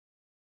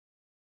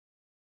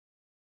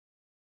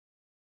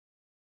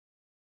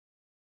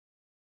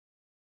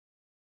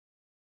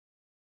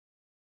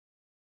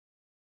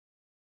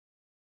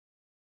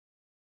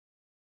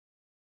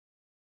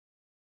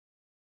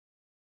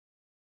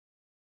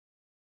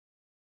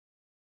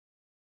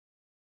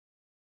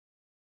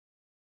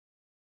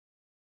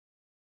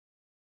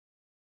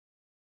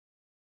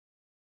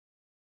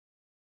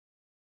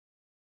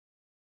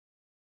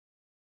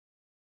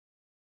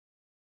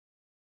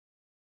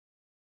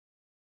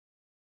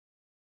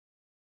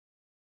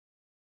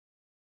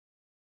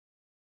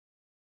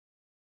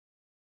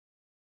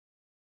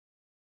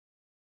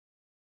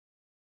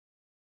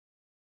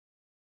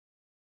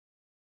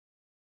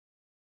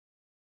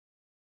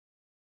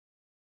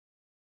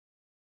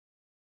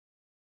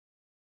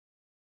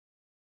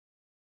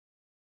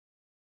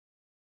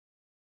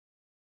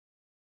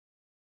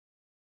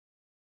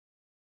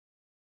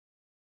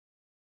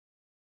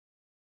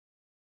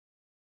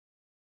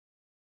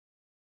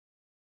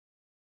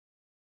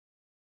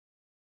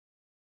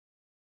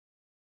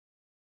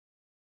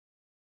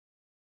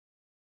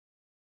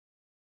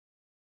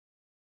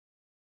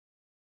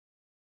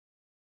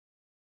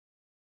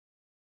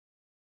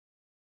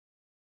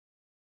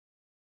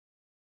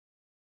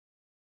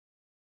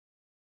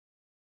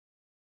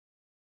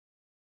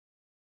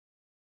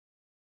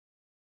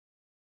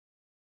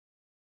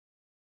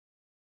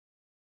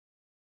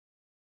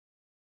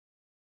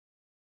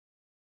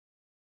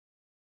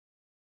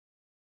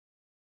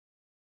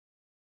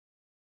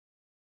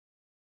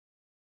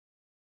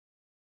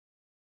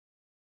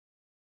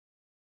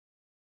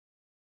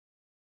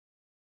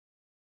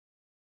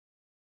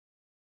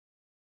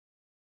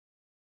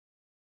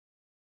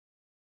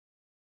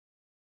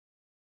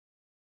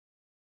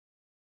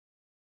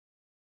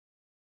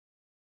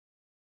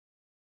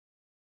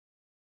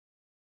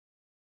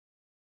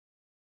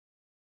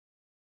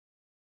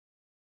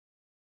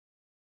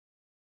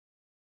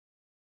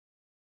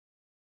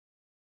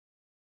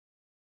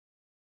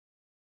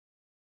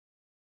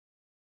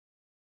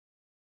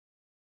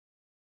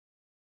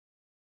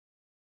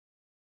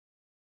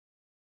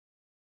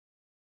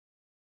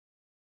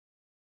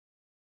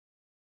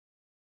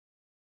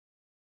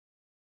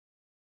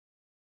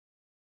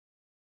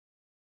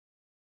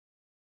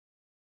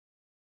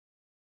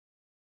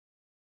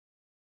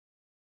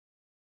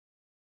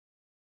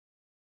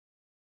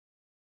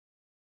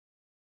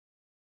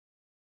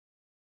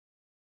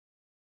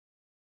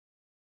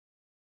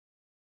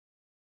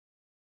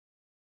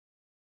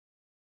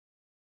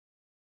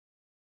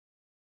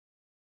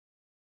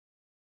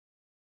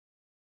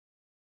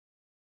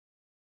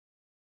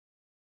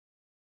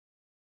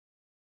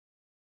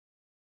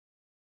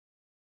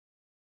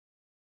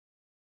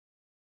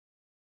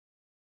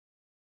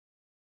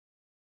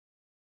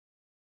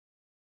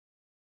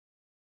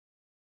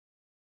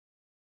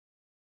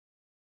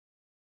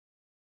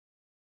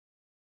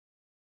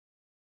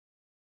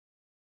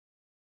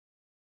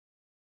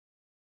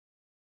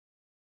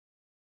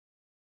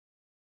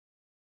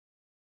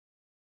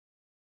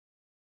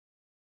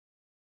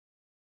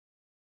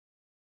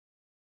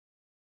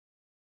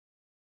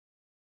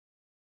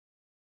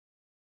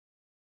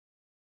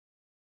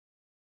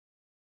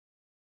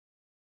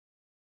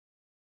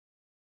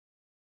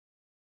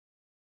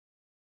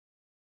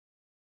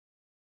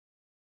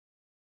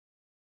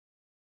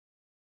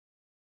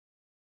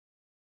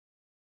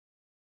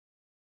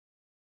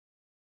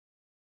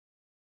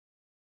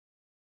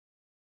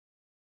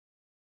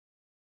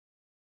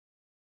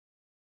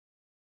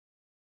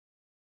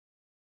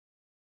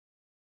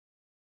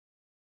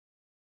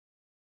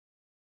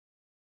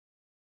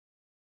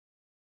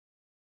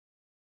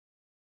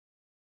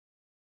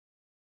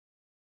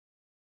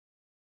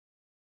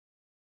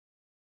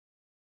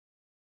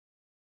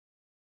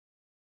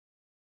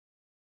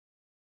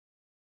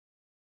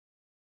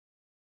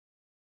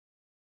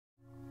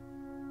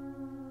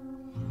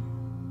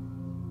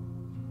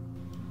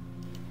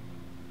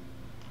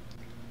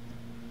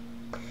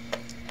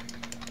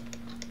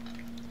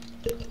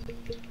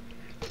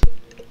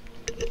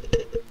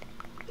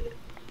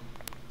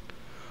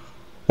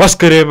What's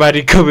good,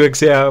 everybody? Koby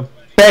here,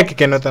 back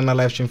again with another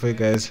live stream for you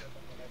guys.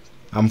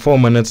 I'm 4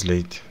 minutes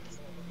late.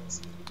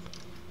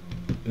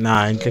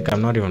 Nah, I think I'm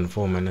not even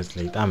 4 minutes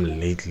late. I'm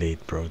late,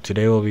 bro.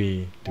 Today we'll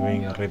be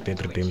doing Red Dead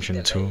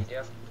Redemption 2.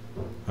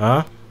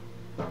 Huh?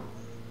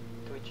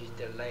 Twitch is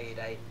delayed,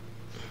 eh?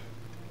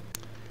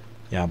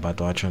 Yeah,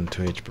 but watch on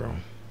Twitch, bro.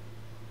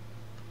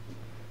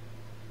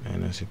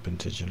 And I see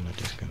Pentage, I'm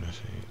just gonna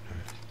say it.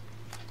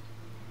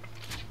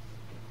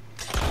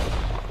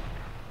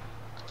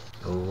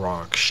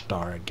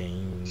 Rockstar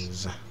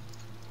Games.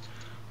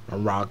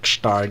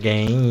 Rockstar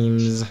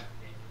Games.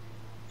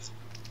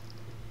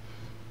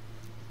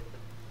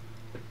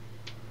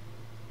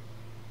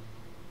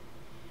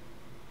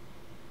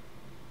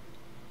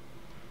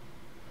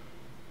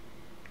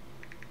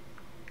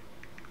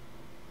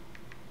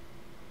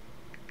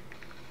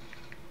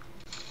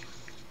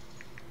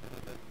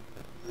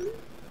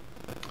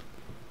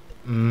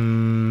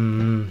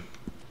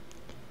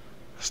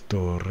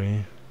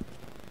 Story.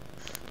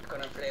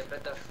 Gonna play a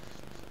bit of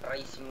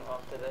racing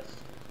after this.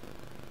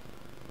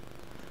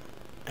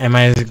 Am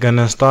I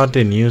gonna start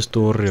a new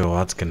story or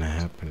what's gonna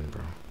happen,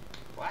 bro?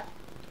 What?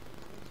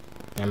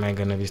 Am I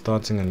gonna be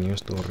starting a new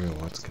story or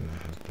what's gonna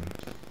happen?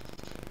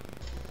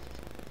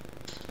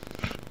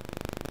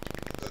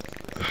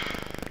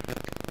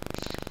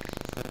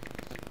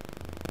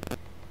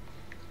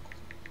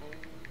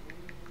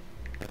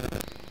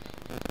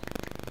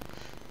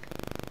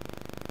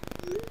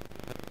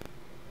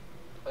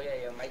 Oh yeah,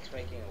 your mic's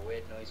making a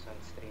weird noise on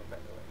stream, by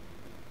the way.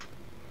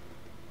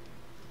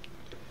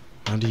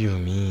 What do you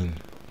mean?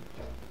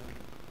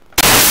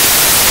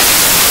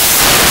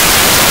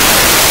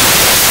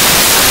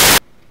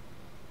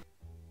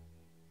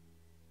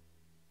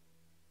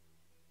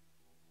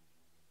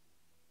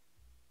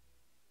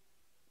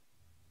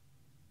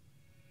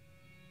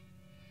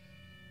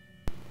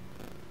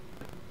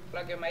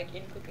 Plug your mic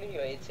in quickly,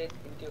 your headset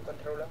into your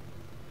controller.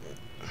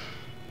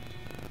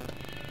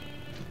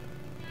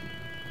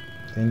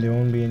 Then there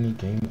won't be any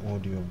game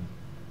audio.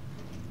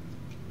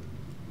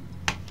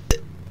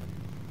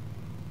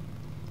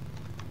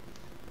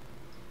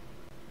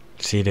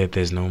 See that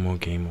there's no more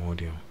game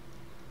audio.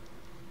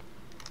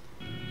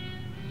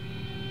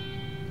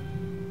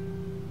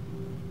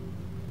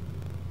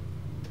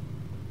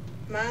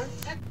 Man?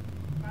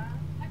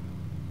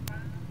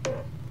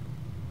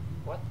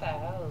 What the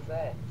hell is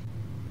that?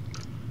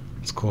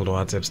 It's called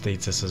WhatsApp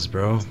statuses,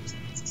 bro.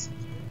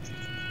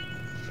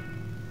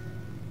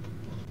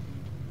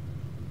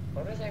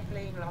 What was I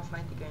playing last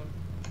night again?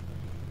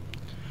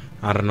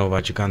 I don't know,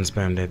 but you can't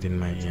spam that in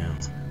my ear.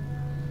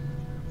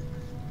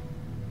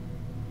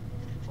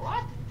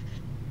 What?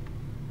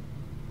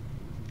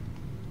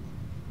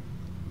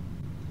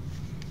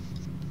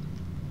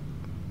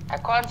 I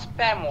can't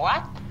spam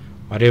what?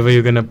 Whatever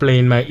you're gonna play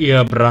in my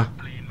ear, bruh.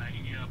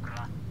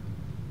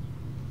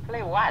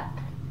 Play what?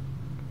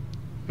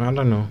 I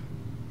don't know.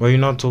 Were you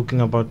not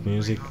talking about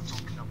music?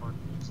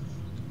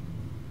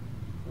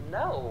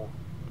 No.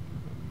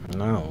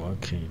 No,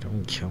 okay.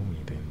 Don't kill me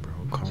then, bro.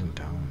 Calm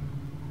down.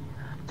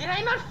 Did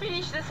I not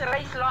finish this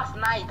race last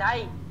night,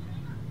 eh?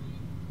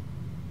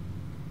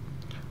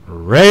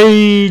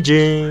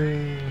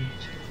 Raging.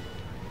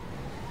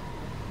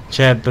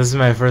 Chat, this is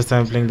my first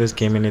time playing this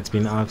game and it's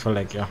been out for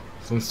like, yeah,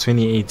 since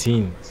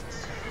 2018.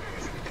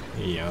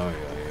 Yo.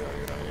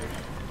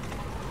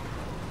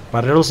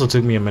 But it also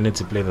took me a minute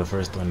to play the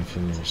first one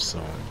finish, so.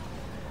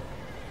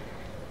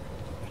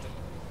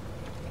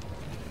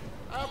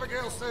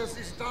 Abigail says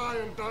he's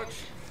dying,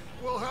 Dutch.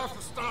 We'll have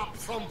to stop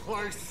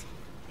someplace.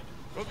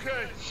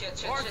 Okay,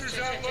 Arthur's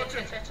out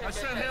looking. I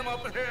sent him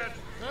up ahead.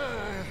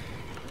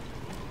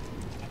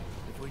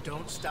 If we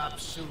don't stop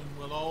soon,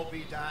 we'll all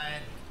be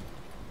dying.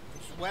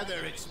 It's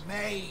weather, it's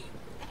May.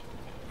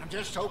 I'm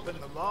just hoping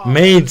the law...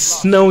 May, it's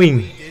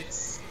snowing.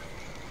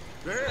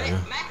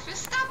 There. Max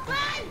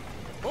Verstappen!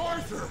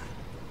 Arthur!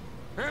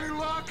 Any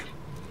luck?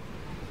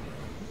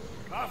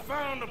 I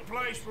found a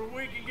place where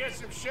we can get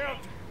some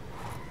shelter.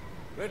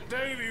 Let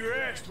Davy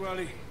rest while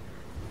he...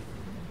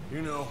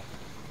 You know.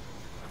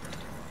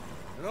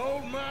 An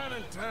old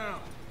mining town.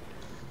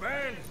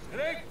 Abandoned. It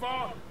ain't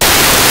far.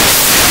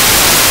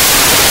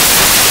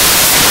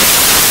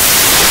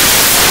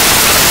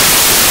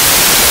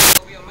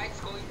 Your mic's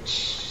going...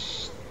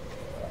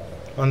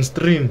 On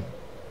stream.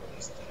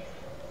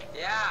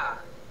 Yeah.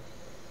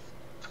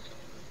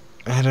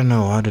 I don't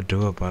know how to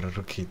do about it.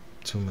 Okay,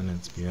 2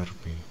 minutes,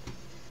 BRB.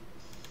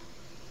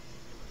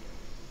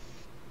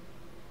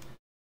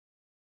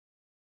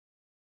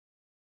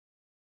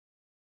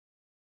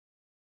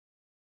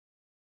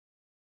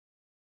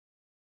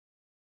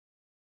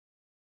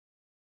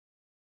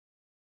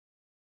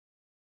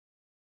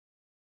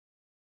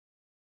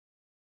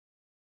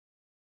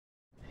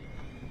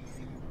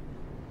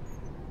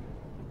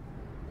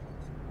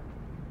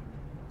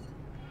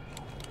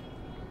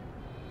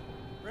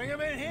 Bring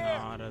him in here!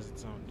 How does it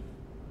sound?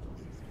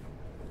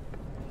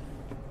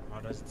 How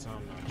does it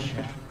sound now,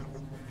 chat?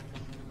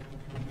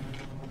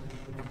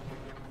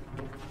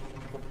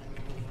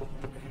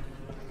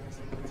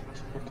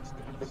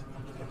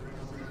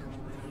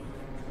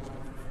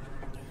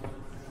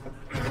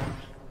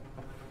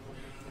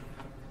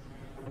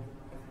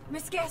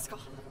 Miss Gaskell,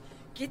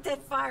 get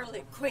that fire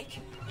lit, quick.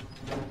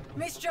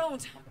 Miss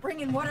Jones,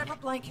 bring in whatever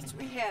blankets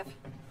we have.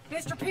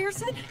 Mr.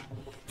 Pearson,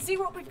 see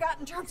what we've got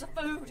in terms of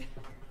food.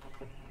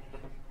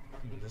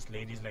 This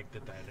lady's like the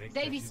director.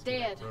 Davy's She's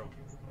dead. Like, bro.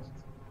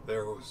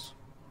 There was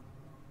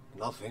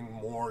nothing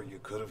more you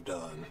could have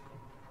done.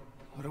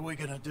 What are we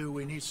gonna do?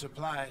 We need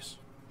supplies.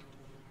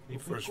 They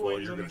Well, put first of all,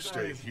 coins you're on gonna the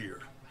stay side.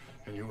 here,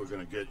 and you were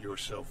gonna get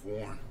yourself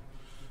warm.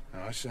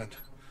 Now, I sent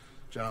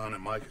John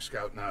and Mike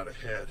scouting out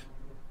ahead.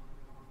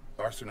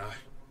 Arthur and I,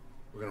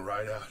 we're gonna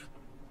ride out,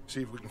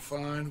 see if we can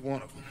find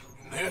one of them.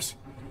 And this,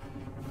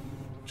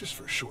 just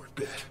for a short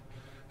bit.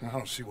 And I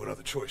don't see what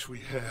other choice we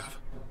have.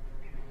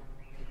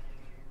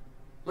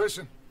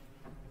 Listen.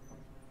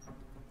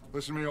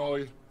 Listen to me, all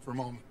of you, for a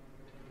moment.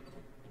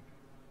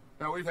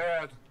 Now, we've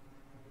had,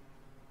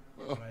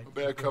 well, Right, a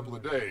bad couple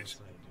of days.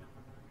 side,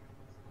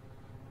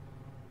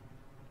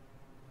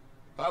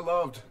 I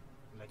loved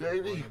yeah. Like, Davy,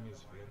 the volume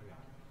is very-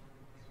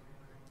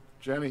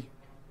 Jenny,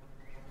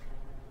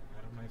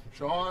 I don't know if it's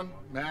Sean,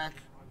 Mac.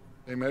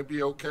 They may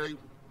be okay.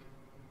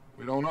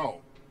 We don't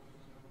know.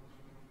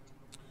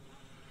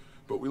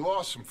 But we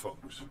lost some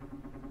folks.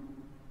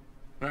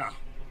 Now,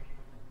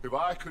 if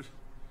I could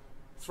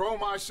throw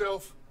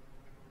myself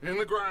in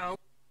the ground,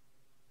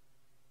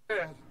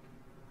 dead,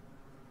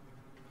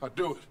 I'd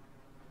do it.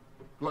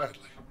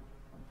 Gladly.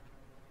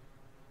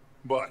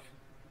 But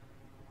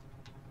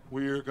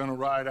we're gonna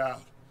ride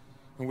out,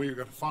 and we're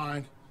gonna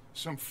find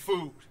some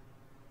food.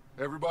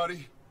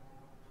 Everybody,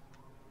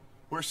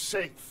 we're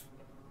safe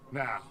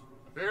now.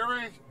 There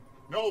ain't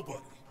nobody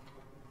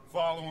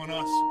following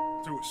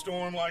us through a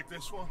storm like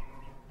this one.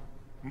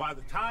 And by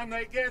the time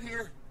they get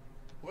here,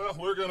 well,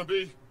 we're gonna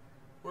be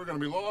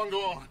long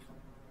gone.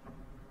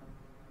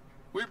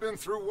 We've been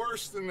through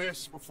worse than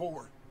this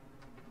before.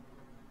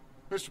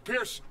 Mr.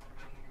 Pearson,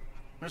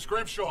 Miss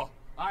Grimshaw,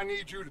 I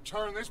need you to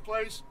turn this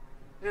place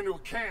into a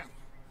camp.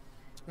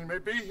 We may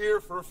be here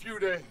for a few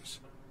days.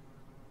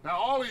 Now,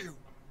 all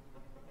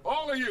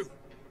of you,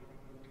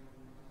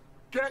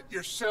 get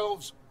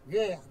yourselves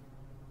warm.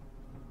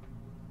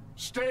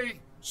 Stay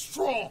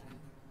strong.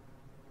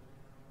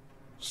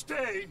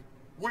 Stay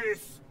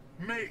with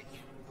me.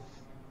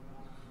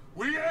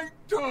 We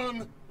ain't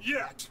done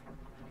yet.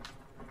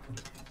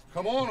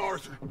 Come on,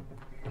 Arthur.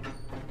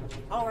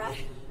 All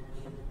right.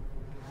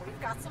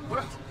 We've got some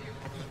work Well, to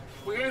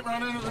do. we ain't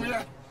run into them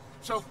yet,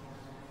 so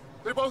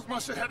they both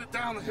must have headed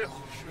down the hill.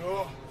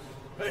 Sure.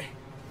 Hey,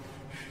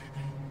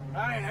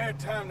 I ain't had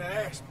time to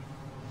ask.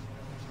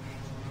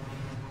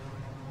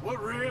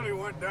 What really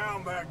went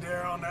down back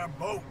there on that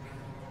boat?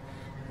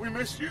 We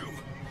missed you.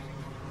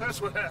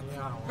 That's what happened.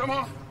 Yeah. Come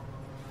on.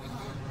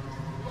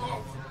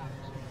 Oh.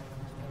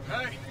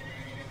 Hey,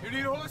 you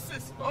need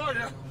horses? Oh,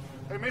 yeah.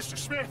 Hey, Mr.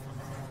 Smith,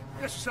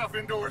 get yourself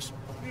indoors.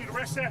 You need to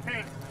rest that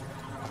hand.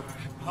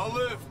 I'll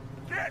live.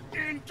 Get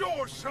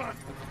indoors, son.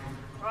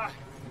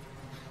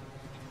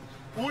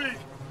 We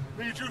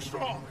need you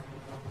strong.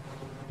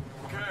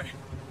 Okay.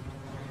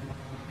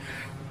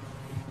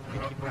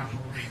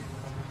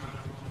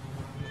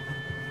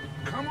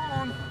 Come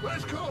on,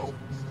 let's go.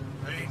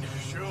 Ain't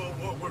sure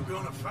what we're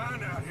gonna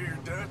find out here,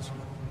 Dutch.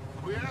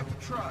 We have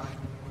to try.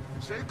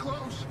 Stay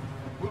close.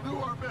 We'll do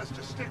our best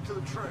to stick to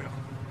the trail.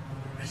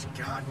 This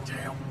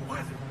goddamn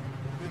weather.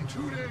 In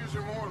 2 days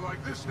or more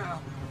like this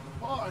now,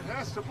 oh, it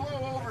has to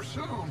blow over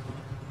soon.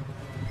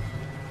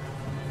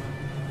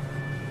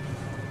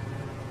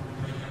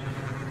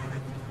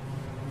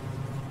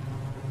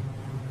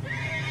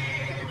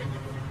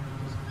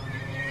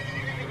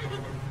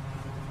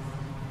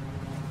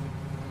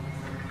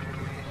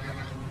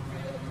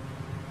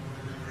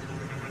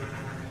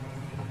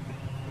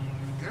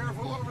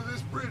 Careful over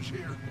this bridge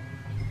here.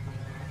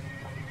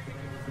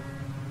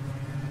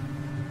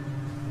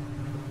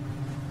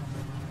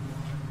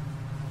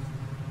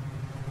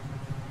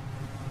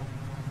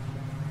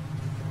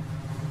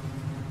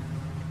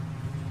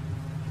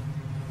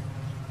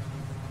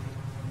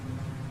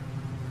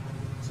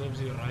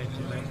 Subs you right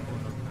to left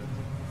corner.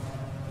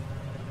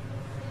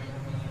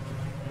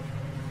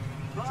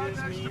 Right Says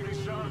next to me,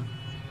 me. son.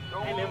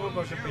 Don't I never lose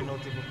got a you.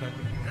 penalty for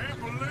cutting. Can't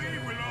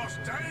believe we lost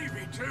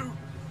Davy, too.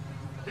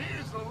 He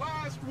is the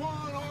last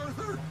one,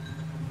 Arthur.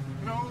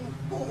 No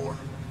more.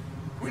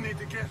 We need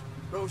to get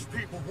those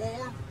people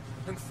warm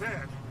and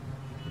fed.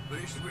 At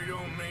least we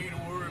don't need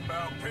to worry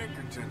about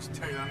Pinkertons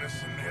tailing us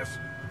in this.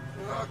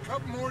 A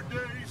couple more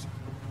days,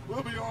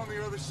 we'll be on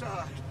the other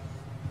side.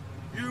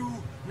 You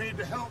need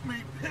to help me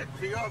pick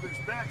the others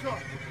back up.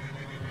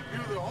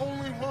 You're the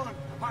only one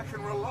I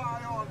can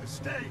rely on to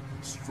stay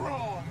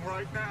strong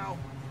right now.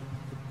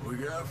 We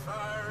got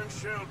fire and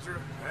shelter.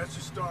 That's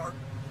a start.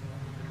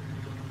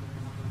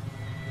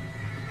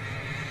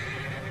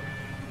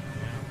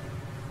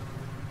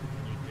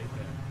 You did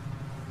that.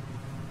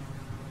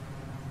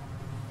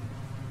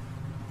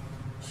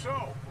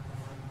 So,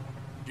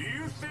 do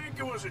you think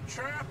it was a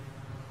trap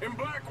in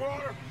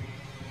Blackwater?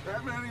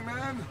 That many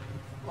men?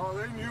 Oh,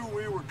 they knew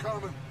we were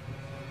coming.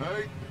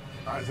 Hey,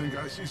 I think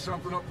I see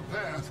something up the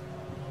path.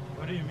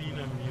 What do you mean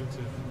I'm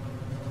muted?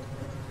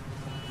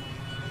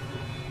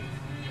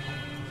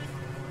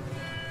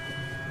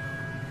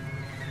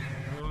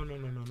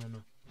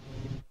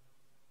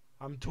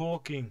 I'm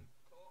talking.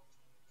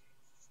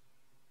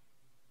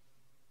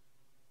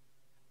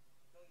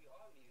 No, you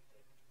are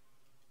muted.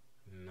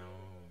 No,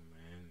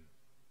 man.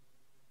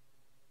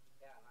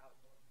 Yeah,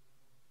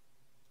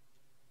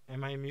 now.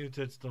 Am I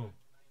muted still?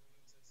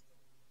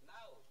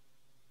 Now.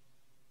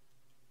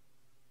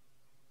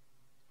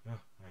 Oh,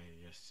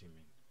 yes, man.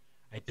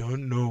 I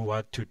don't know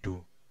what to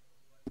do.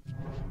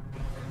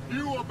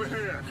 You up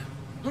ahead.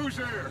 Who's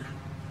there?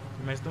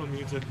 Am I still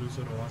muted,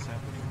 Lucio, or what's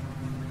happening?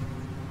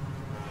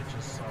 I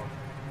just saw.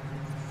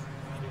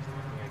 There's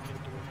nothing I can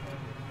do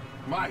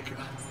about it.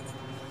 Micah.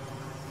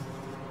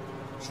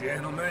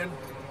 Gentlemen,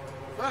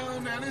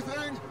 Found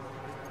anything?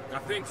 I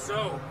think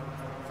so.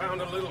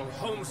 Found a little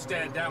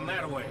homestead down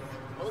that way.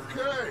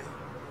 Okay.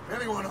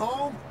 Anyone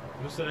home?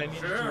 Lucio, I need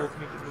you to Sure. walk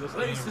me through this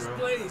Place thing, is bro.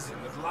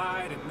 blazing with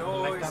light and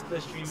Like noise. that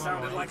the stream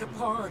Sounded on like a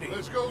party.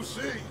 Let's go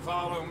see.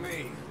 Follow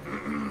me.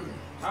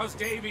 How's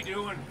Davy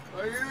doing?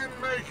 He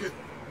didn't make it.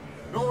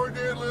 Nor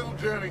did little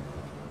Jenny.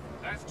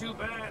 That's too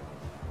bad.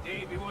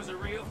 Davy was a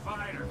real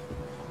fighter.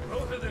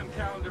 Both of them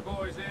calendar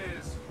boys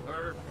is,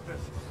 or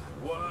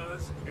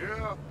was.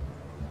 Yeah,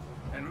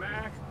 And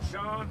Mac,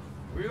 Sean,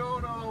 we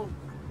don't know.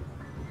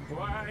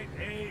 quite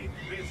a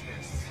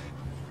business.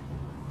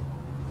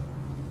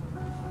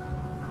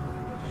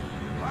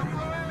 I'm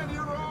glad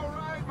you're all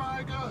right,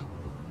 Micah.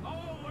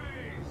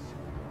 Always.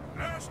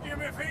 Ask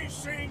him if he's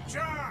seen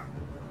John.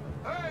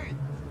 Hey,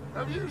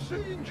 have you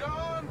seen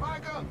John,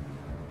 Micah?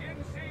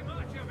 Didn't see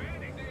much of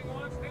anything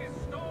once this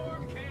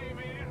storm came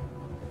in.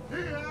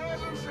 He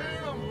hasn't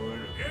seen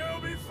him.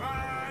 He'll be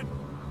fine.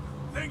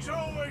 Things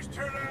always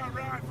turn out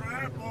right for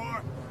that boy.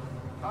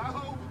 I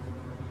hope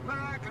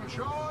Mac and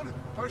Sean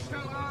are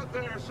still out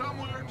there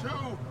somewhere,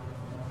 too.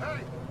 Hey,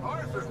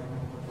 Arthur,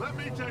 let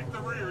me take the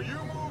rear. You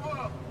move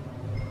up.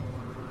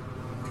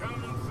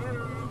 Coming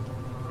through.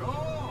 Go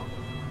on.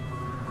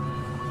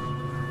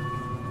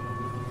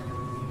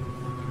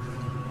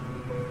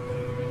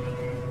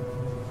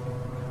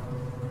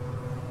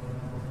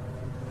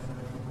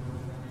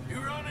 You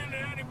run into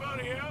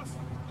anybody else?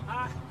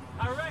 I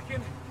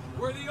reckon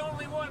we're the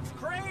only ones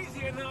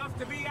crazy enough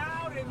to be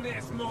out in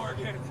this,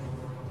 Morgan.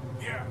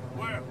 Yeah,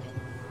 well,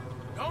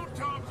 don't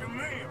talk to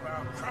me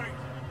about crazy.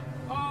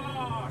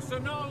 Oh, so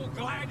no,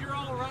 glad you're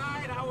all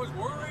right. I was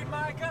worried,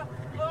 Micah.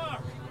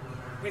 Look,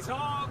 it's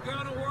all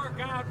gonna work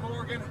out,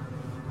 Morgan.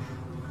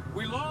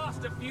 We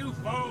lost a few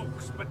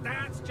folks, but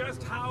that's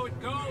just how it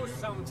goes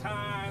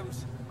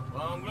sometimes.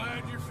 Well, I'm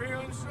glad you're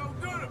feeling so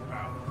good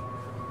about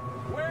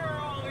it. Where are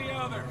all the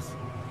others?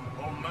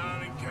 Old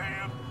mining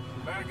camp,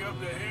 back up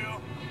the hill.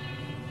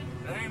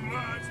 Ain't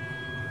much.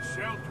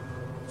 Shelter.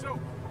 So,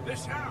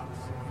 this house,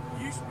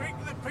 you speak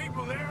to the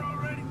people there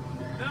already?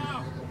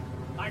 No,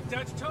 like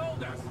Dutch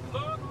told us.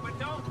 Look, but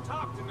don't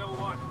talk to no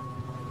one.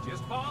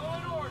 Just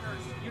following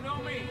orders. You know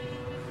me.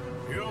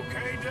 You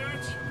okay,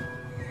 Dutch?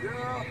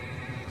 Yeah,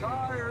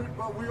 tired,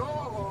 but we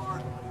all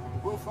are.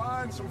 We'll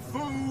find some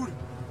food,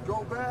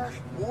 go back,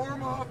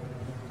 warm up,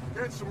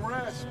 get some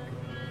rest.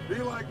 Be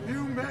like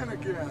new men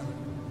again.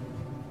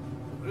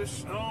 This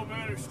snow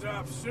better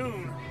stop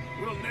soon.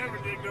 We'll never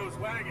dig those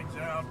wagons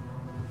out.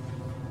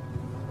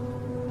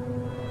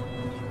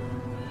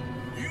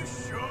 You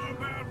sure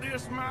about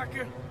this,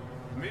 Micah?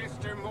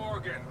 Mr.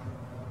 Morgan,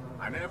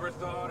 I never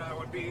thought I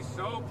would be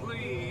so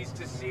pleased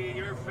to see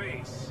your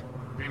face.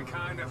 Been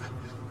kind of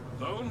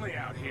lonely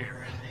out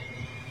here.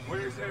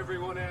 Where's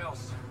everyone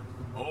else?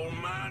 Old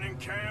mining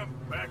camp,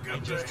 back I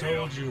up just the hill.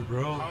 told you,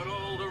 bro.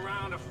 Huddled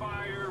around a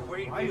fire,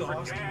 waiting Why you for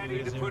asking Daddy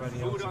where's to put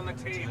everybody food else? on the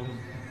table.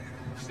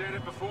 Said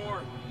it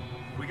before.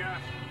 We got...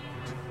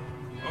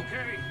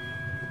 Okay,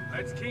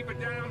 let's keep it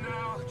down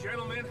now,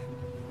 gentlemen.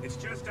 It's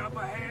just up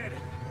ahead.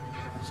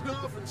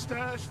 Snuff and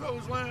stash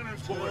those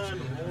lanterns, boys. Turn,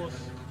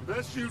 horse.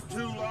 Let's you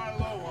two lie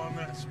low on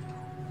this.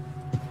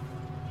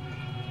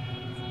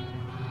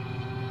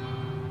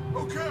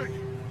 Okay,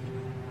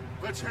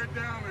 let's head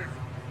down there.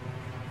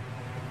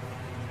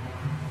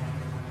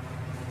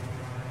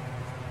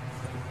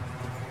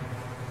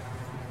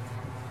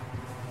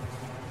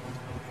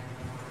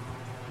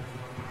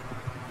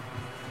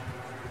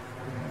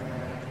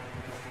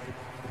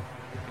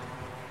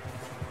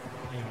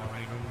 Hey, no, I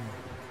don't know.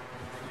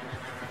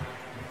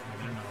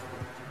 I don't know.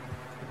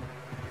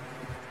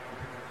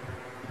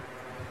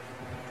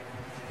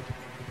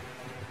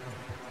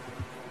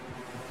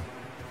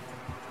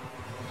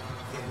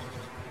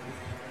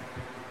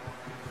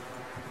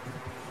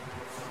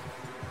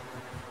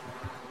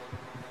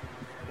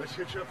 Let's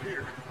hitch up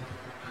here.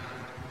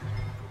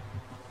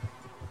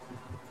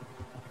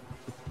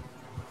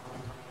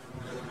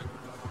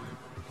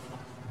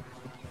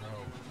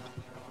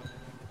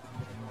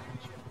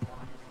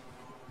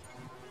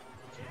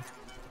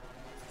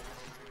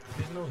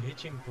 There's no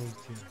hitching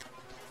post here.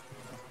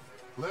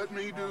 Let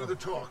me do the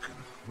talking.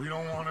 We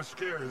don't want to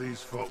scare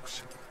these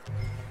folks.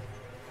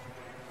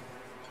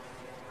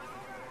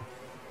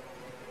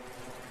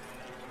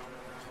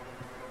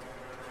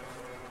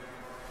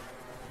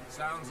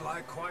 Sounds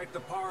like quite the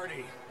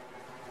party.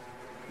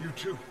 You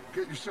two,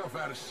 get yourself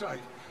out of sight.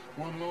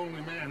 One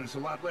lonely man is a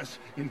lot less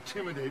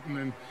intimidating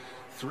than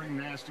 3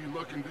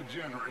 nasty-looking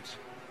degenerates.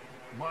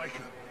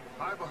 Micah,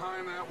 hide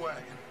behind that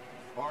wagon.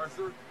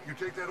 Arthur, you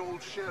take that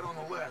old shed on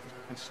the left,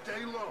 and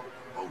stay low,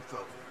 both of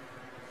them.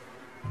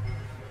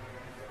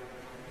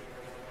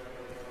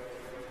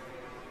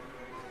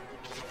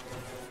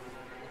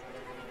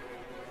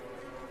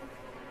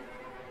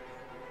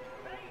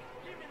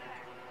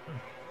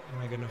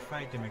 Am I gonna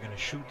fight? Am I gonna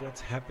shoot?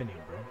 What's happening,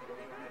 bro? Like,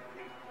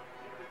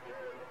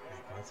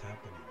 what's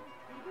happening?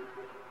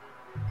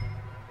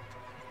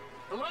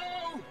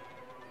 Hello?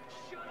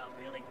 Shut up,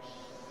 Billy.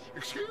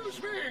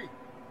 Excuse me.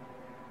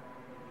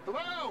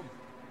 Hello?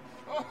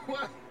 Oh,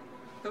 well,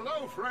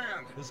 hello,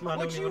 friend. This man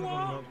don't even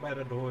knock by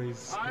the door.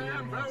 I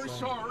am very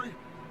sorry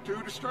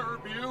to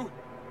disturb you.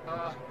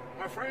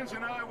 My friends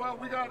and I, well,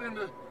 we got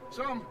into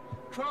some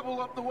trouble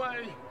up the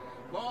way,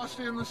 lost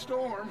in the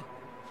storm.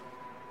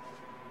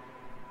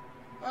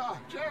 Ah,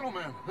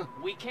 gentlemen.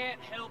 We can't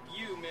help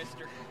you,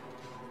 mister.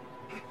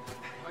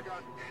 I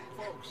got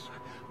folks.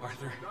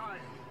 Arthur.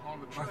 Dying on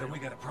the trail. Arthur, we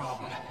got a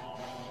problem.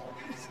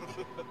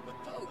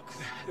 Folks.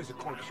 There's a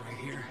corpse right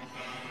here.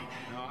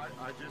 No,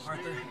 I just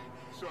Arthur, need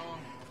some...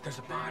 There's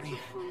a body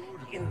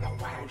food in the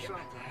wagon. or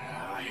something.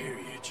 I hear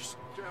you. Just...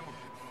 Gentlemen,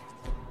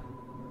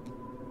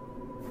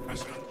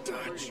 That's not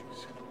Dutch. please.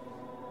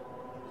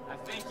 I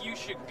think you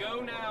should go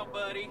now,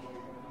 buddy.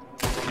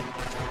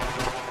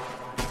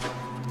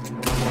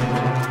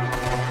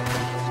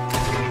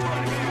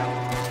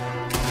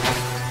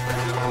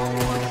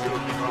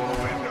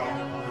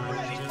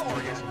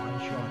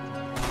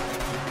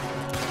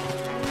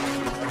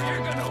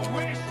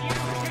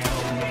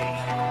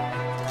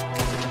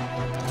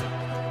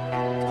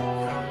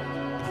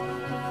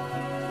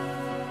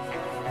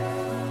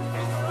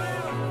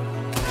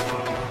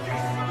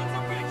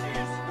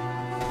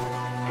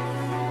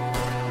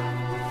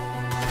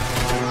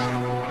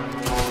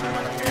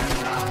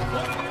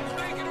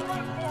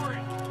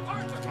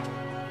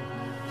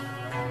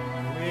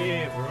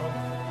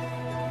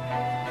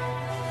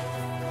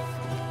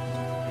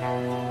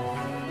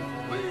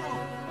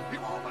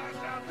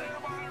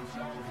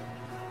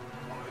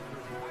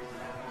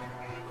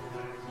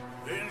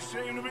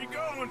 Seem to be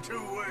going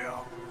too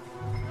well.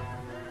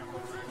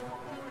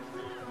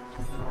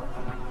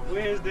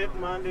 Where is that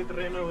man that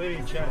ran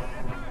away, child?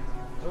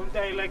 Don't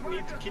I like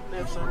need to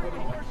kidnap somebody? The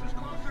horse is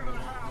closer to the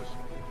house.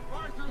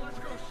 Arthur, let's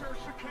go search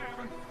the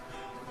cabin.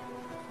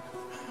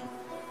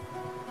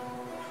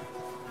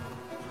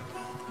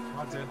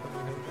 What's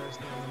happening?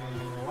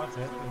 What's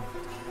happening?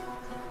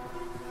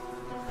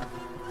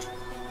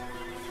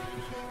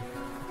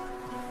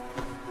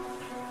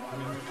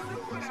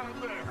 What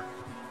out there?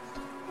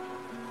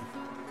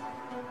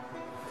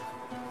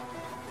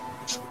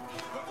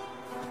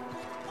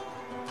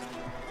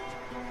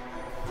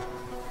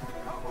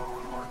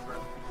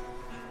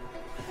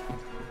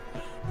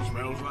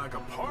 Smells like a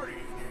party in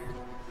here.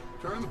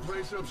 Turn the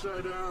place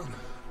upside down.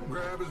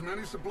 Grab as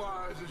many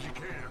supplies as you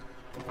can.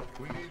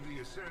 We need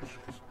the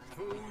essentials.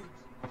 Food,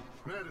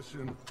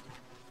 medicine,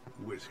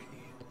 whiskey.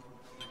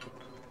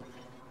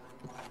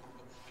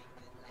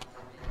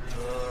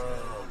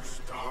 I'm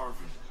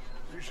starving.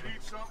 You should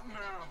eat something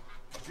now.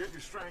 Get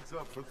your strength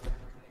up for...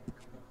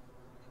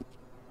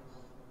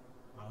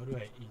 How do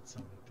I eat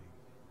something?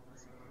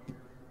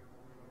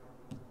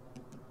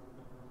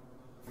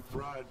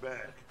 Fried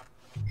back.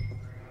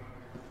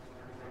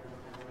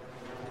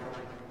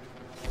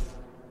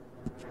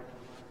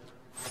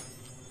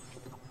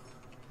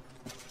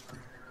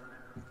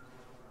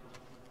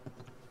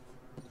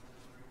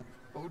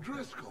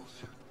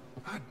 O'Driscoll's.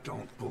 I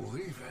don't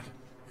believe it.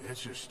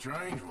 It's a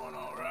strange one,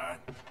 all right.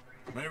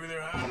 Maybe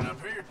they're hiding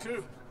up here,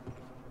 too.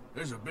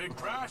 There's a big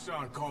price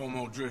on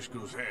Colm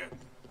O'Driscoll's head.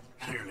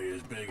 Nearly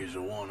as big as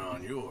the one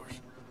on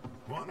yours.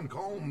 Wanting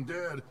Colm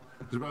dead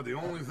is about the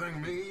only thing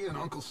me and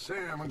Uncle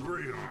Sam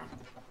agree on.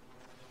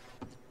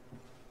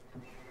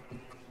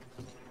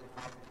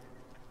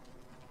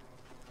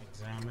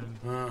 Examine.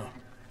 Huh.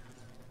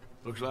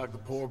 Looks like the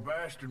poor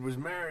bastard was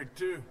married,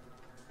 too.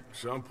 At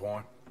some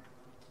point.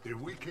 If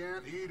we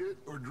can't eat it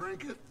or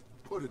drink it,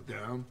 put it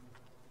down.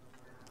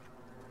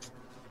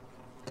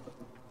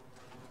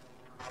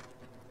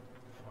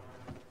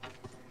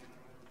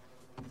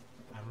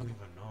 I don't even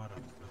know what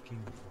I'm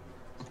looking for.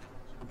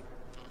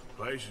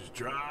 Place is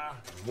dry,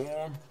 and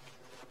warm.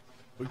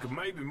 We could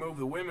maybe move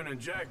the women and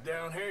Jack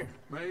down here.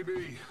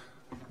 Maybe.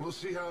 We'll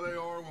see how they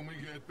are when we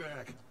get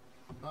back.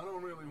 I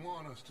don't really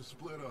want us to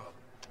split up.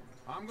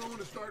 I'm going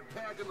to start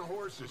packing the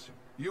horses.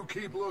 You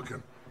keep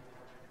looking.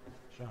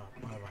 Sure,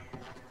 bye-bye.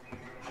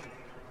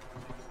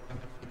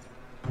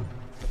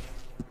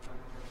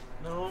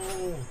 No!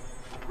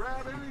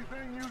 Grab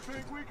anything you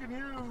think we can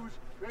use,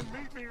 then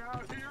meet me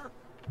out here.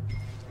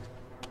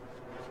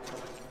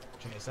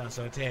 Cioè,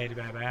 sta Teddy,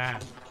 baby.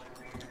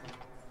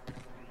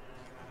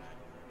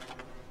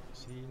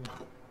 See?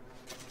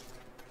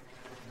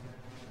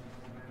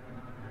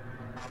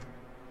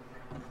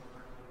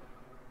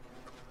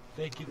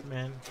 Take it,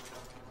 man.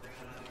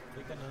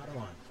 Take another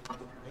one.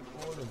 Take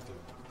all of them.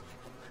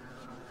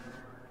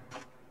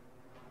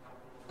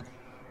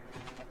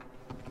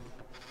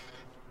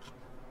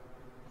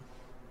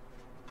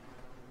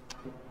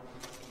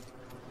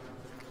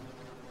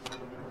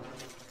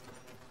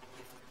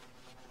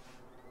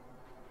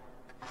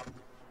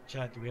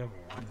 Chat, we have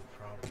one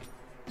problem.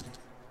 It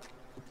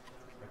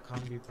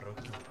can't be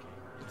broken again.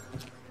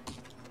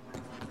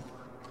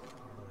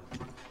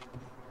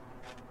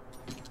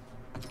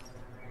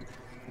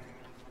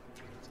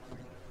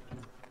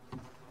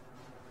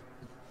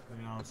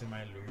 Now it's in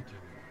my loot.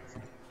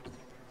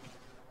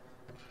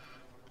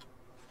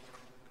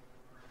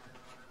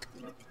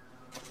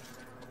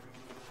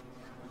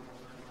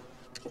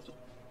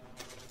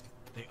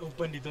 They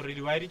opened it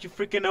already. Why did you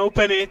freaking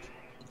open it?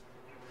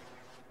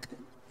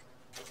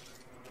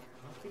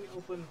 How can you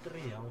open 3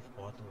 health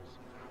bottles?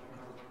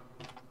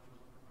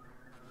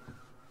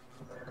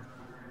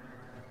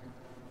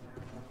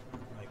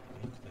 Like,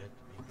 ain't that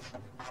makes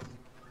sense.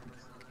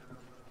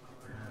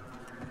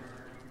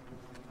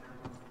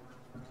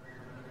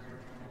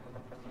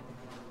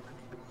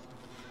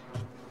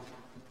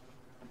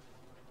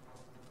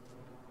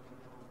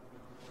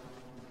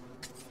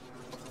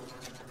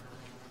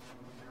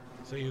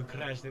 So you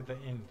crashed at the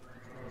end.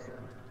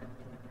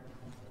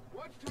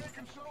 What's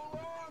taking so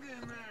long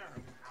in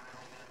there?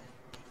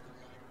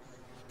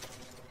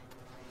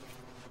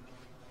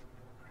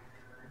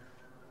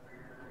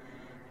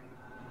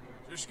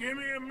 Just give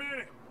me a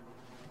minute.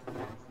 I'm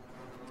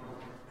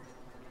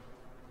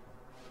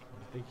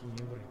taking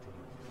everything.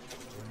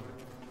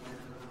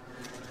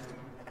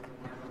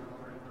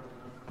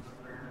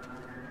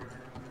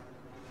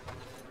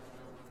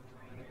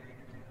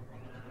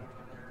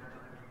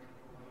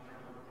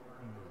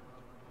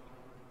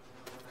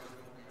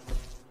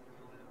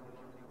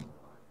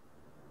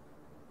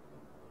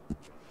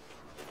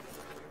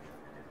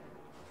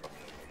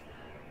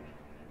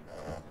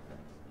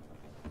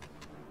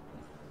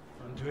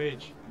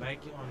 Twitch,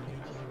 like it on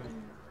YouTube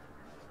and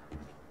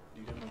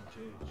do them on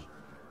Twitch.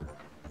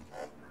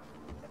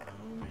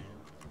 Oh man.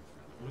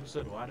 Luke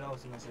said, what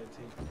else must I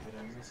take? Did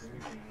I miss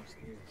anything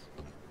upstairs?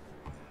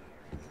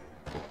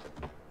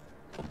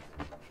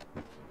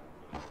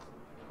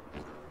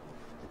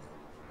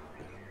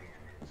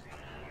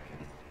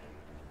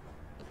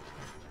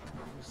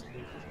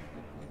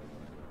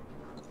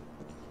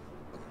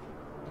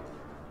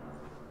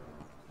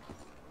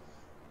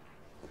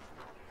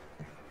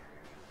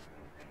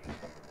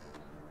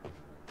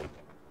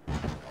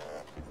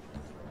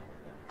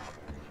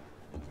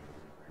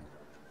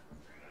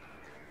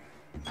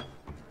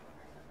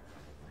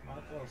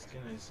 What else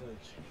can I search?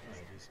 Oh,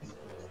 these people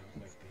look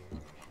like they...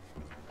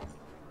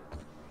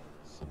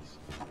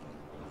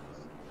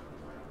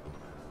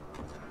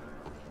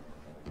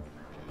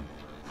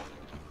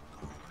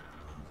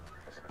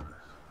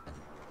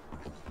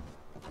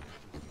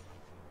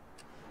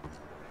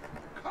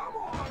 Come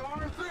on,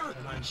 Arthur!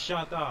 Come on,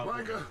 shut up!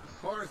 Micah,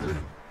 Arthur,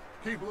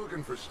 keep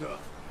looking for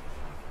stuff.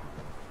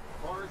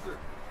 Arthur,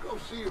 go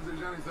see if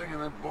there's anything in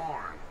that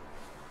barn.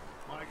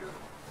 Micah,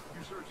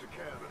 you search the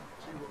cabin,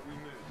 see what we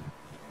missed.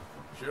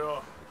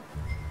 Sure.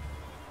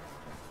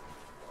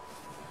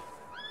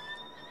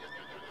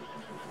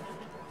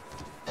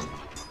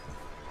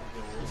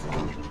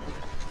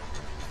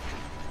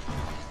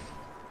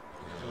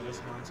 So this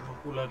man's a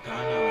cooler gun.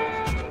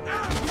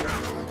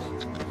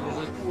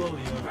 There's a pool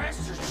here.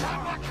 Bastard shot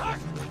my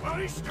cousin! Well,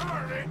 he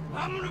started.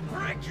 I'm gonna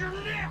break your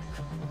neck!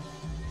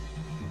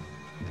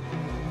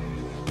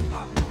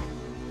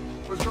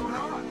 What's going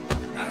on?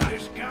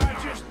 This guy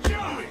just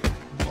jumped me!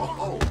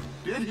 Oh,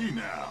 did he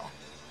now?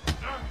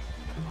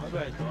 How do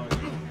I dodge?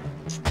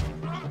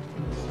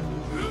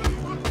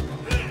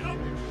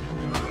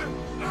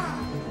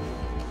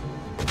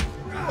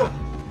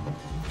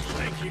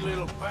 Stinky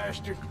little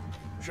bastard.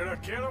 Should I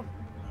kill him?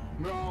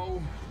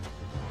 No.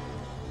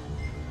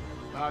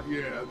 Not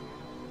yet.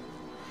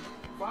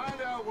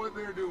 Find out what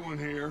they're doing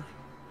here,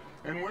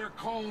 and where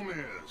Colm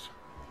is.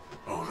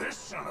 Oh, this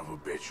son of a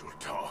bitch will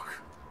talk.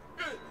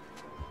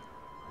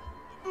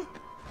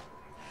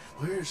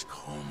 Where's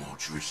Colm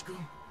O'Driscoll?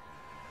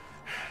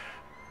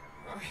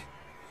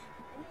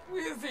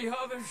 With the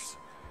others.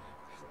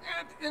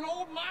 At an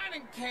old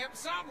mining camp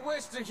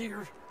southwest of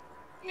here.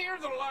 Near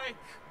the lake.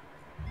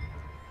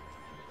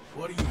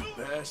 What are you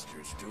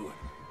bastards doing?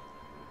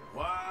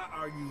 Why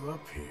are you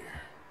up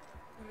here?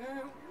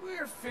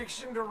 We're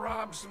fixing to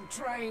rob some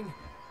train.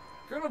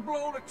 Gonna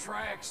blow the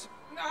tracks.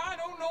 I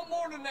don't know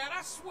more than that,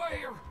 I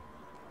swear.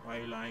 Why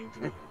are you lying to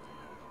me?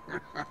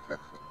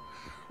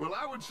 Well,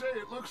 I would say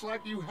it looks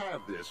like you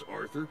have this,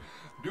 Arthur.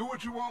 Do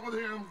what you want with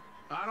him.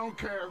 I don't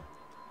care.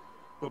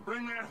 But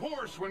bring that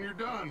horse when you're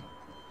done.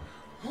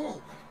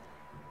 Oh.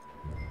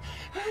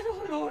 I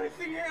don't know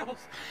anything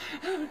else.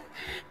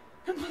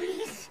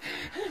 Please.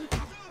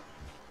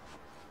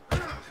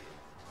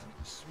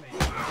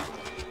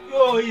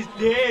 Yo, he's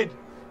dead.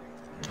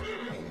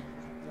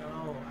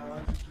 No, I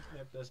want to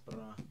kidnap this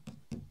bro.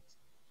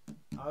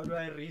 How do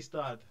I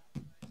restart?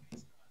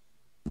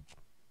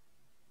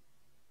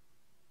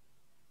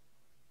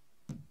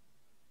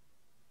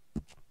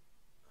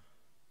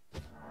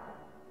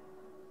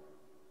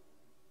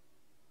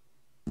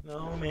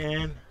 No,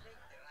 man.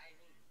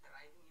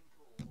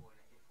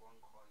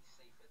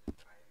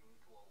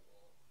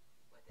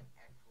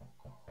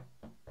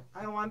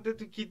 I wanted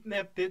to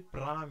kidnap that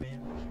bra,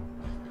 man.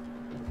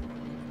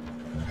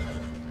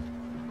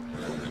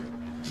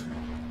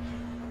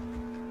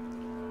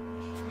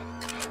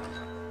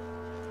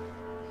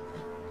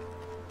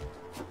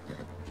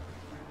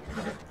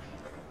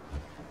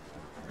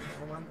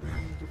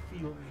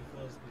 heal me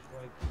first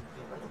before I can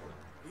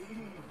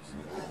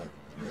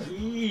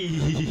easy.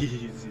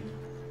 Easy.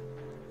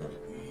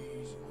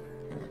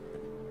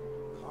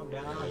 Calm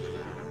down.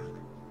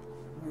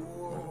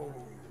 Whoa.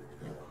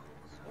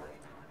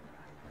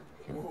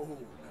 Whoa,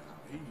 now,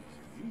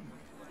 easy.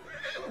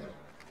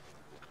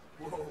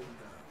 Whoa,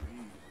 now,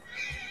 easy.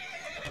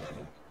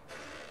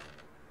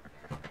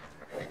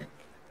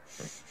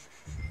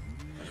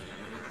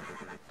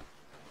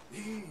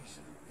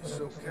 Easy, it's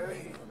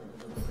okay.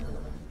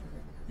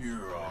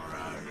 You're all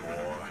right,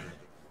 boy.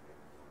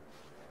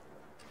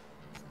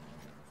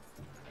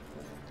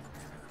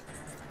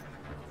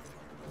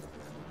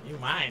 You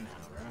mine now,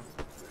 bro.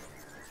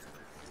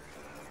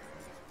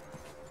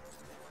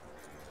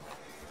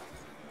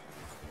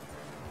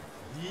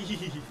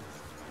 Jeez.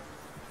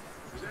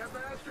 Is that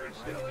bastard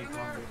still in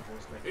there?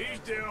 He's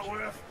dealt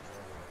with.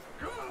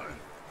 Good.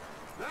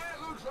 That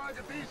looks like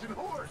a decent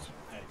horse.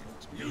 That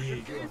looks You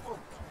should big. keep him.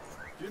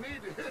 You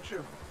need to hitch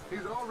him.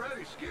 He's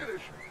already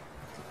skittish.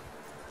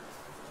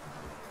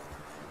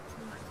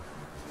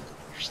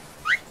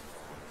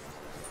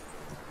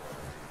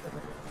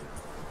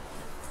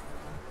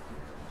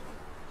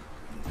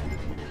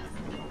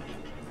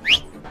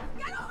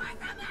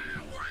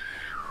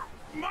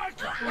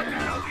 Micah, what the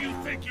hell do you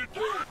think you're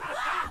doing?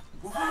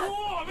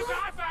 Whoa, look what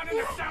I found in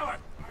the cellar.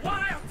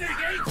 Wild thing,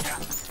 ain't ya?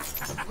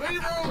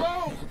 Leave her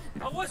alone.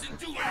 I wasn't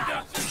doing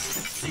nothing.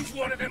 She's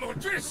one of them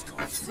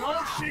O'Driscolls.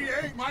 No, she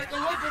ain't, Michael.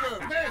 Look at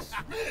her. Miss.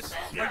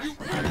 Are you...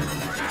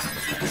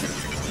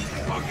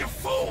 Oh, you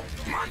fool!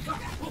 Micah!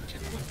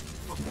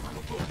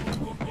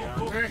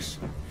 Miss.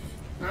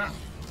 Now,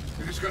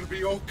 it is going to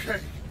be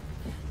okay.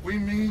 We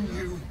mean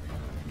you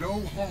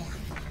no harm.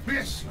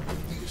 Miss.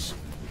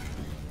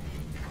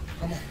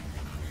 Come on.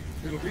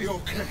 It'll be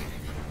okay.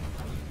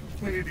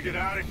 We need to get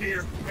out of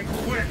here, and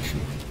quick.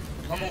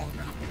 Come on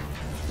now.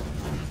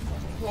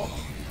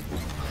 Oh.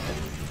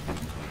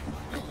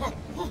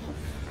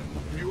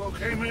 Are you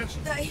okay, miss?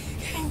 They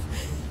came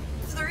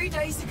 3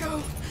 days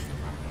ago.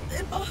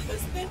 And my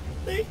husband,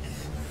 they...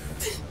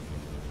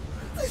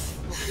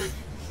 Okay.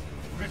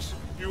 Miss,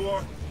 you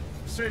are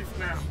safe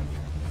now.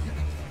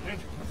 And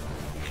you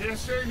can't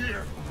stay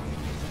here.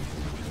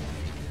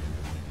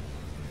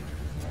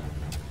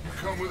 You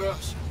come with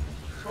us.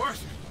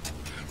 Arthur.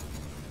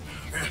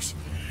 Miss,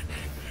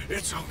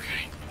 it's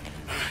okay.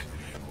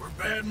 We're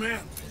bad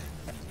men.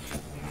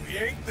 We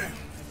ain't them.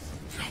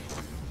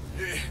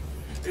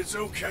 It's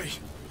okay.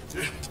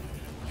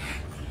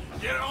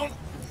 Get on.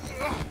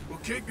 We'll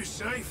keep you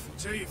safe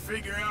until you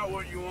figure out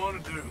what you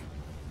want to do.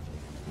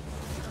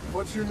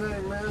 What's your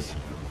name, miss?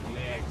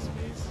 Legs,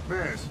 miss.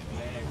 Miss.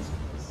 Legs,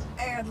 miss.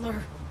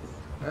 Adler.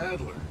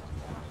 Adler.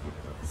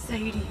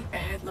 Sadie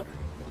Adler.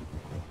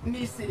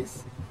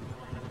 Mrs.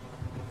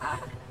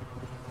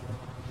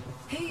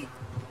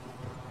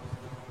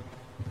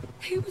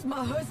 He was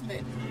my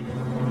husband.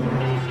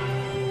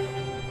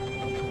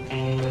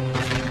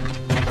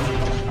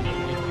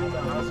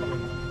 The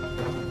husband.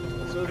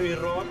 So they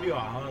robbed your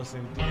house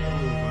and took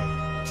over.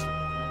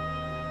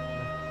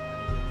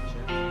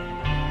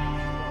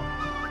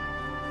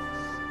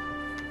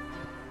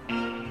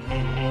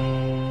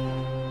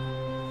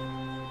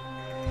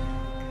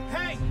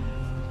 Hey!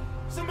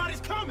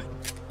 Somebody's coming!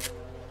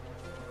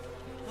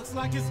 Looks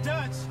like it's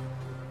Dutch.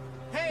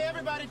 Hey,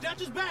 everybody,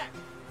 Dutch is back!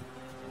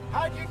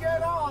 How'd you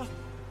get on?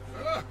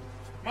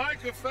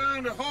 Micah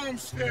found a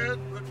homestead,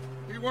 but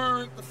he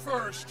weren't the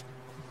first.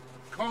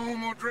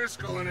 Colm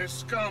O'Driscoll and his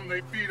scum,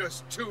 they beat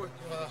us to it.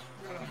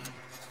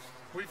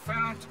 We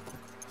found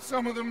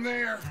some of them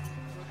there,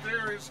 but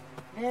there is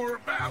more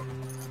about,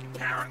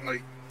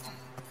 apparently.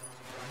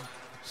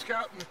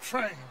 Scouting the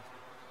train.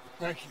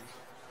 Thank you.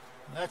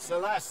 That's the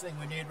last thing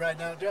we need right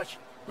now, Dutch.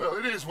 Well,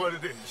 it is what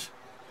it is.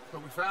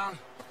 But we found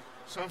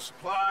some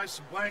supplies,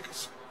 some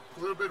blankets, a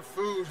little bit of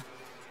food,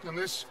 and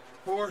this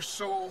poor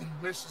soul,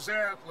 Mrs.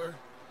 Adler,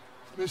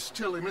 Miss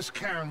Tilly, Miss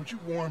Karen, would you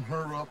warm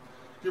her up?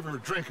 Give her a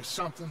drink or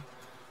something?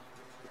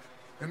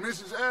 And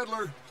Mrs.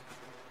 Adler,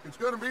 it's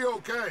gonna be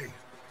okay.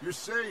 You're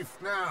safe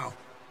now.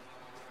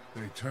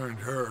 They turned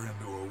her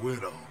into a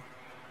widow.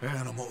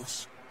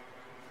 Animals.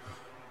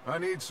 I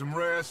need some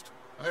rest.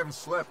 I haven't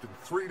slept in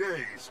 3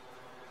 days.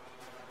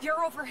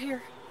 You're over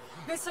here.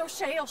 Miss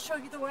O'Shea will show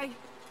you the way.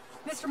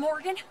 Mr.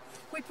 Morgan,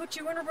 we put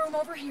you in a room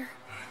over here.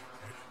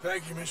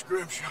 Thank you, Miss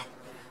Grimshaw.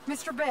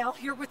 Mr. Bell,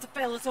 you're with the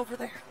fellas over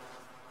there.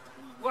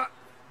 What?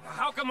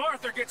 How come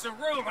Arthur gets a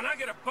room and I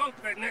get a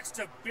bunk bed next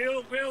to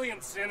Bill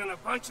Williamson and a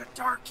bunch of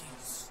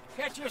darkies?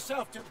 Get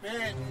yourself to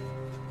bed.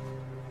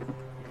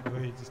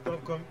 Wait,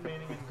 stop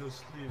complaining and go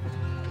sleep.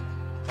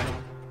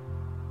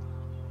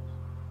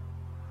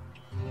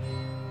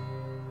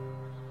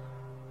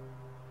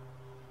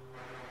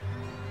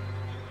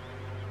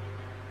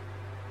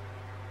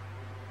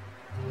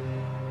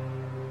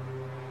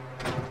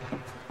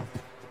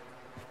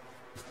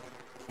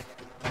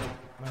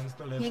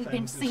 He ain't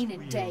been seen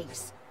in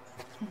days.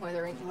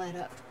 Weather ain't let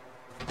up.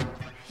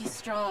 He's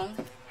strong,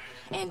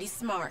 and he's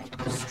smart.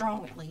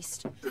 Strong, at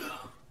least.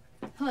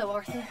 Hello,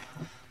 Arthur.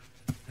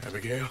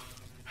 Abigail?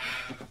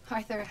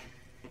 Arthur,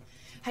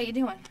 How you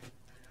doing?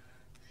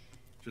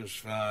 Just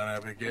fine,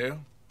 Abigail.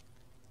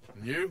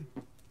 And you?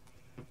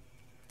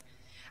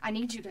 I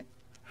need you to...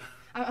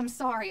 I'm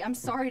sorry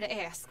to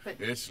ask, but...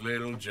 It's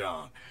little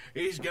John.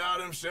 He's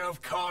got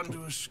himself caught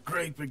into a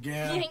scrape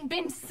again. He ain't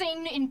been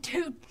seen in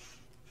 2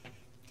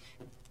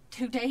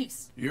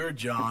 days. Your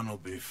John will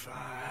be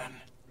fine.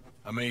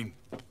 I mean,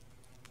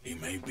 he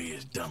may be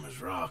as dumb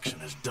as rocks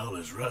and as dull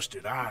as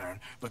rusted iron,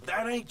 but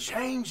that ain't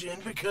changing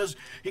because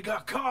he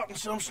got caught in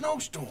some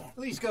snowstorm.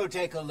 Please go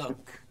take a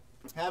look.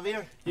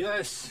 Javier?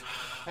 Yes.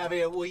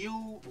 Javier, will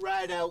you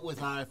ride out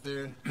with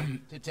Arthur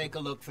to take a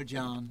look for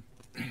John?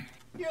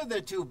 You're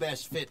the 2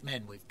 best fit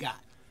men we've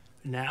got.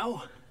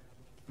 Now?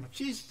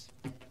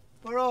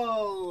 We're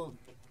all...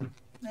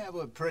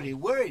 we're pretty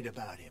worried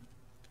about him.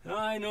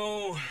 I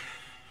know.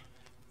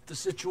 The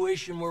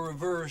situation were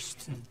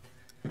reversed.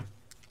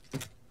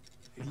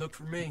 He looked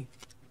for me.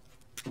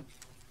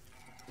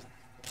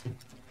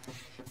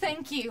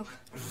 Thank you.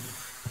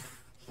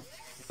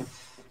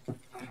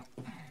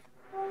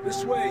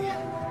 This way.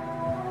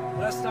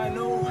 Last I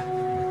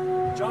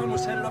know, John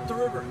was headed up the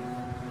river.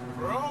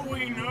 For all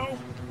we know,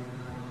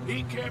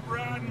 he kept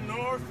riding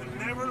north and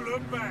never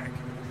looked back.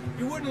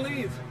 He wouldn't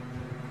leave.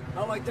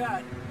 Not like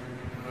that.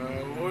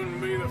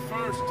 Wouldn't be the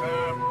first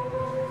time.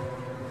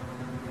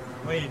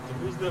 Wait,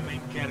 who's the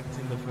main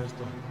character in the first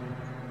one?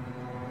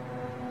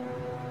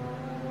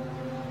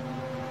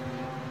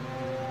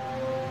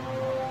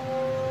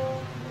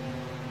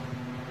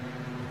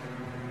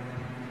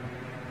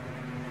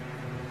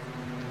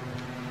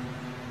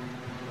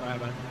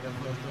 But the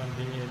first one,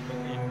 they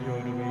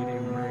endured the way they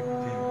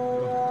murked him.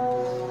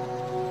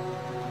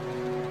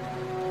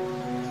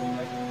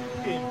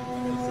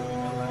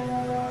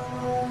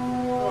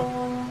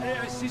 Hey,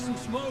 I see some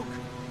smoke.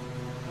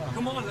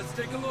 Come on, let's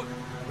take a look.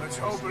 Let's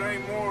hope it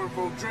ain't more of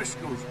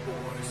O'Driscoll's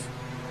boys.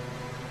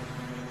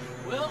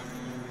 Well,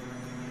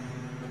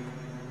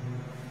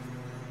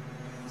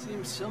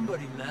 seems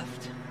somebody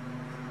left.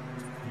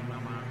 Hey,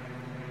 Mama.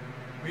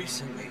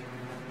 Recently.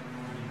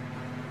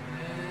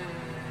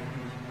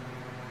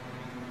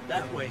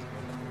 That way.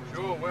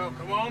 Sure, well,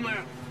 come on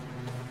then.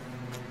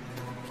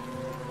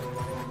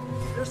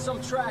 There's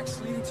some tracks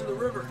leading to the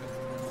river.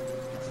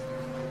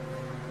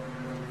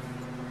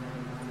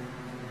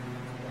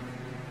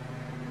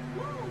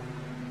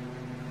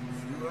 A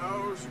few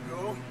hours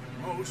ago,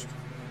 most.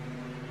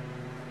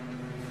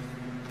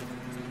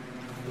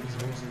 These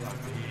horses are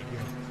big,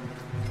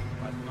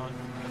 but not...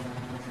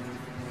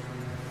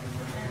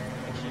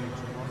 Actually,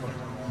 it's not.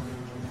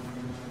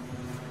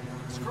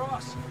 Let's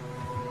cross.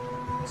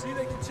 See,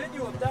 they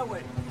continue up that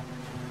way.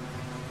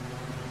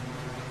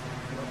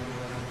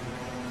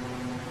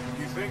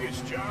 You think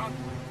it's John?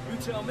 You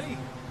tell me.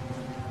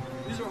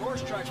 These are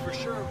horse tracks for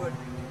sure, but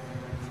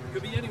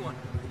could be anyone.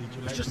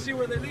 Let's just see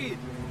where they lead.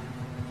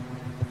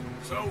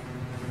 So,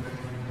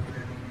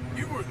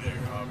 you were there,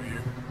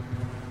 Javier.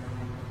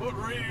 What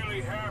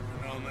really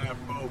happened on that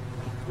boat?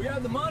 We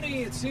had the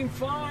money, it seemed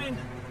fine.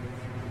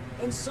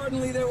 Then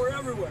suddenly they were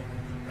everywhere.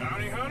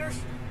 Bounty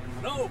hunters?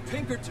 No,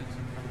 Pinkertons.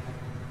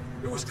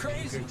 It was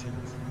crazy.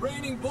 Pinkertons?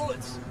 Raining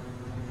bullets.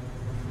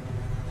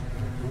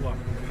 What?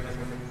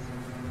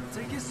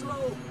 Take it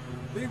slow.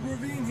 Big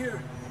ravine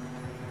here.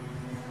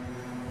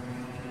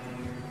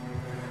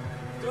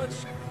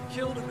 Dutch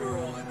killed a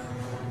girl in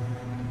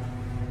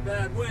a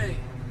bad way.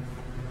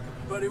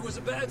 But it was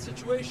a bad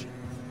situation.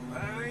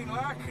 That ain't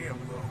like him,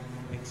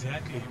 though.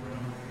 Exactly, bro.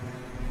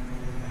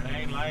 That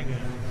ain't like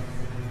him.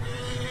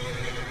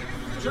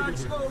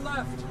 Tracks go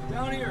left,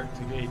 down here.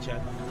 Today,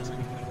 chat, I'm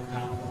speaking of the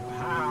town of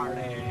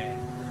Hardy.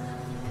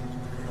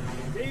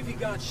 Davey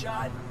got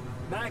shot.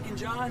 Mac and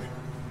John,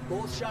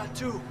 both shot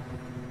too.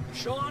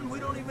 Sean, we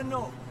don't even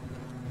know.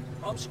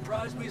 I'm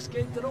surprised we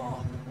escaped at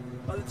all.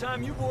 By the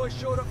time you boys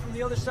showed up from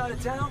the other side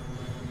of town,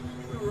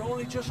 we were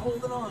only just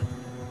holding on.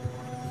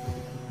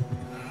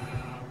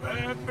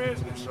 Bad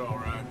business, all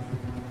right.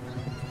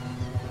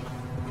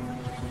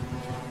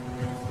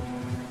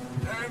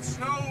 Damn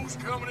snow's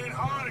coming in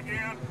hard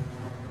again.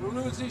 We'll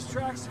lose these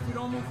tracks if we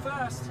don't move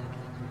fast.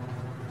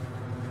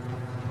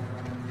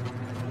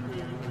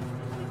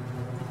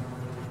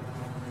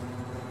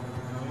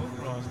 No,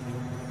 cross me.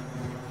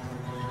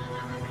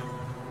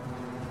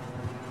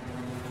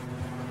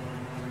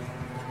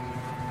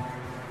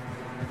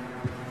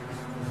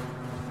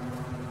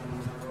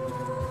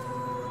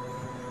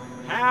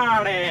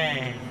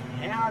 Howdy!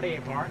 Howdy,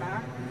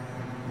 partner.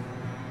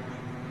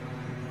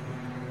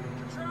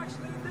 The tracks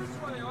lead this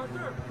way,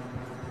 Arthur.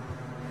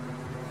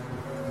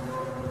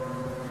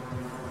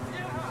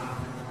 Yeah!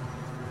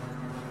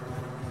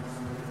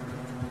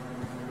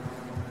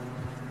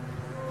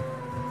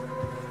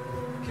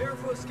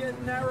 Careful, it's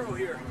getting narrow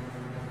here.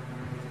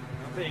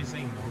 I'm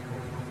facing no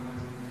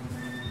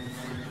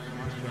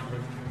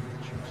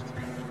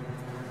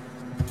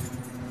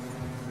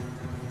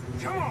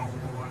Come on,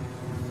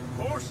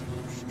 boy. Horses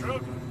are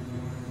struggling.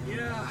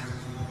 Yeah,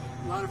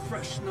 a lot of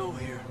fresh snow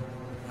here.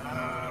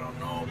 I don't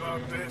know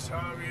about this,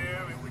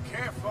 Javier. I mean, we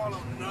can't follow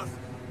nothing.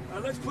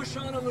 Let's push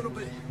on a little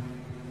bit.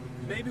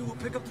 Maybe we'll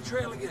pick up the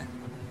trail again.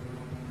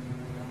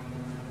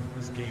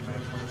 this game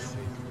actually safe.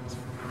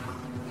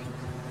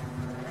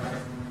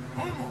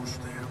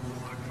 Almost there,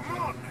 boy. Come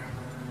on now.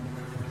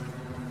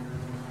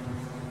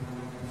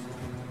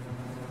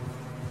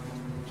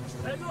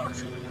 Hey, look!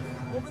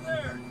 Over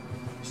there!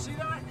 You see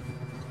that?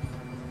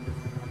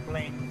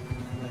 Plane.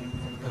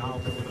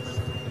 Cowboys.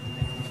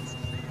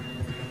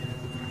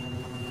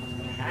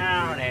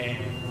 Howdy.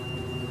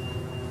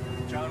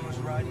 John was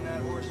riding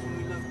that horse when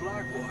we left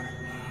Blackwater.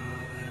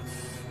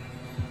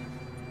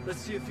 Let's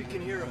see if he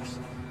can hear us.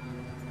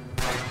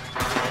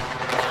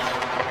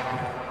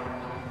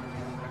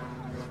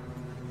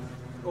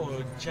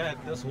 Oh, Chad,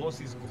 this horse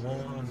is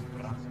gone,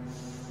 bro.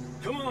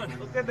 Come on!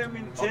 Look at them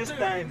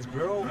intestines,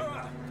 bro.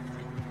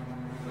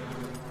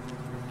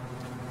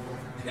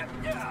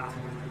 Yeah!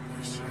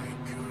 This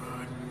ain't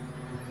good.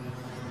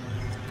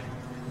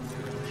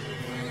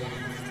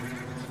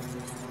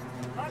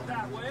 Not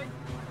that way!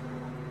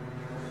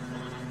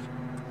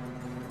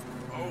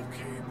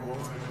 Okay,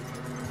 boy.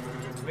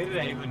 Where did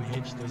I even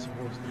hitch this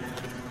horse?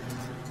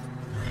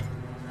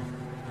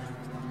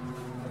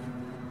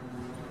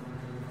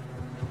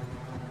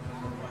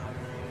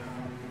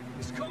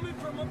 It's coming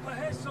from up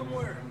ahead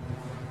somewhere.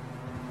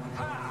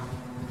 Ha!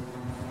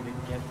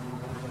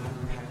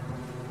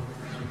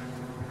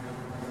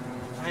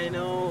 I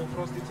know,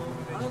 Frosty told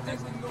me that. I don't think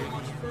we can go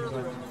much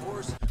further on the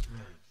horse.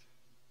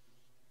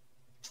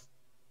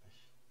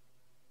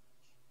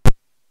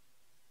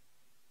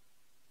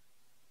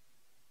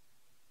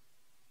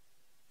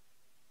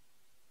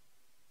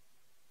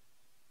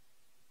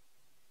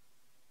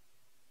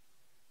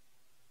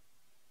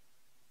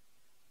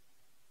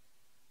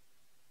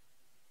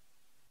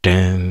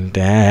 And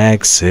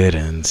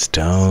accidents,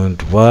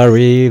 don't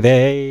worry,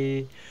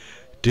 they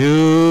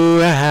do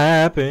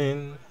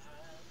happen.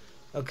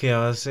 Okay,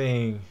 I was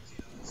saying,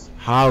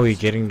 how are we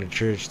getting to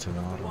church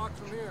tomorrow? Walk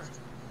from here.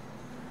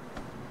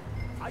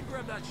 I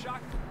grabbed that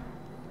shotgun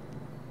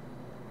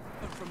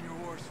from your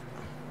horse.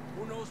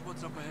 Who knows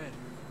what's up ahead?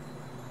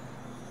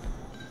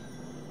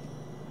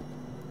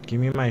 Give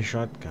me my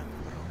shotgun,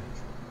 bro.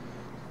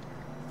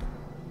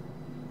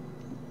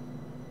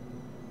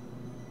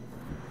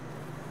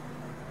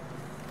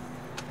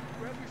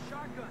 Grab your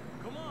shotgun.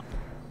 Come on.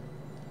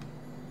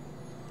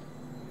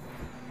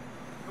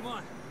 Come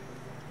on.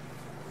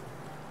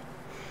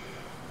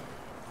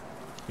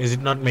 Is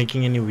it not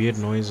making any weird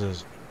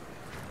noises?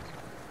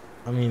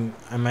 I mean,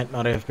 I might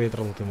not have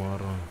petrol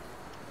tomorrow.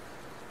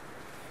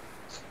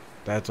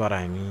 That's what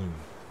I mean.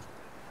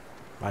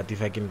 But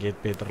if I can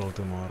get petrol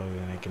tomorrow,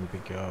 then I can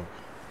pick you up.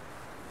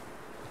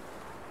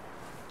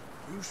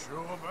 You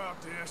sure about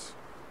this?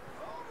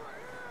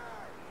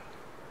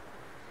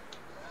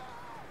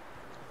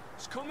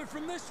 It's coming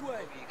from this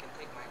way. You can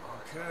take my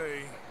car.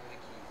 Okay.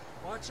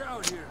 Watch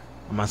out here.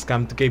 I must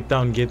come to Cape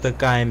Town, get the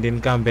car, and then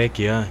come back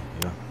here.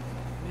 Yeah.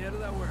 Near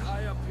that, we're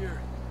high up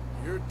here.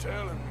 You're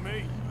telling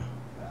me.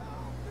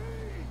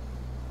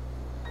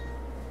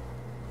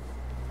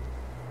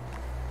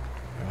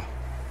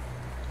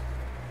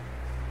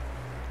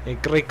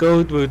 Ik krijg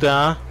koud,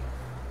 Boeta.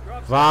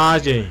 Waar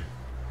is je?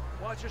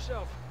 Watch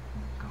yourself.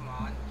 Come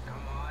on,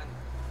 come on,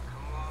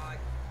 come on.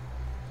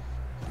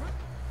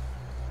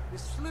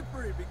 It's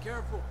slippery, be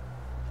careful.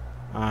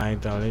 I'll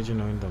let you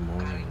know in the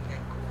morning.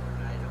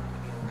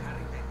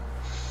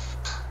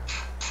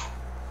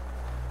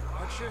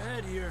 Watch your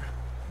head here.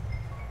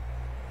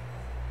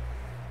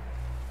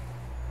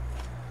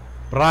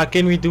 Bruh,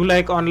 can we do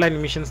like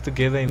online missions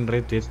together in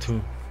Red Dead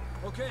 2?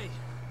 Okay,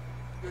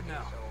 good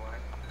now.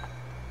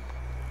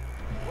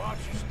 Watch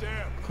your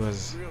step.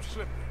 Because Real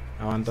slippery.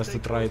 I want us to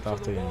try it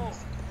after you.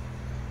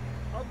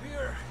 Up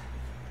here.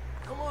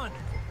 Come on.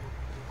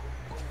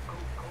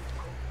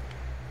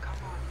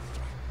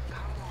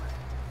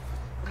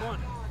 Come on.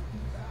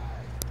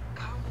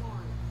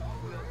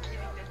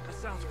 That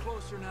sounds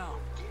closer now.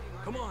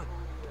 Come on.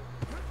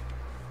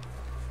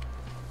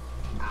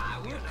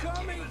 We're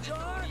coming,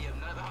 John.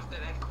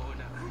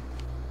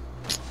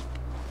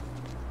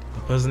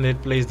 The person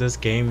that plays this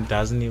game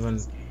doesn't even,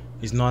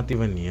 is not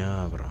even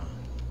here, bro.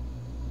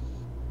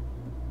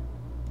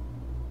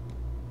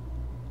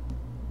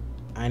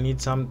 I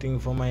need something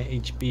for my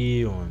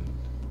HP on.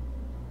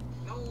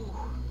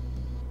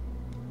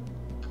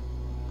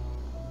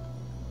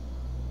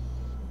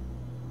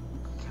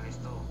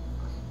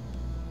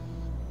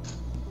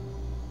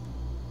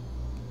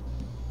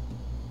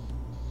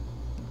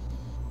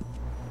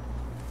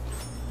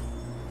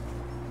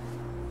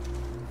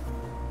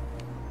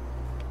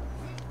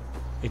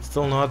 It's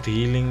still not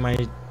healing my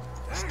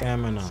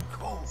stamina.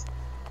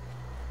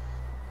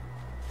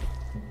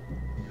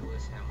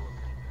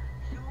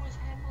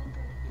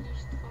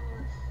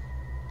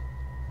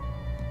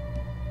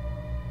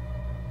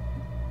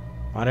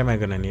 What am I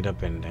gonna need a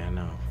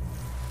bandana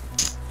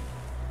for?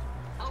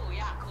 Oh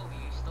yeah, Koby,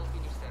 you still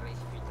finished the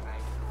race with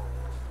driver.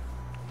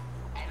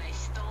 And I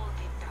stole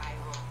the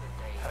driver of the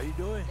day. How you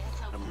doing? That's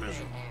how good I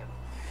am.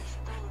 I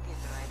stole the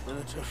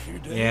driver. It's a few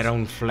days. Yeah,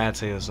 don't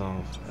flatter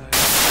yourself.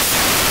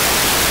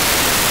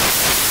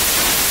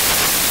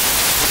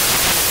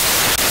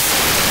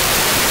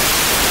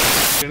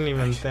 Didn't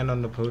even stand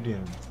on the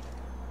podium.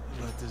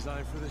 Not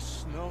designed for this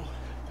snow.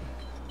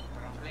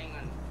 But I'm playing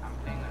on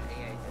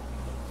AI.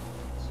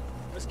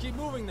 Let's keep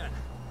moving then.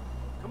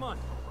 Come on.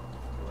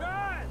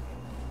 John!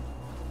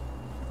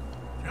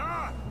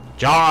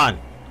 John!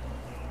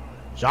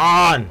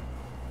 John!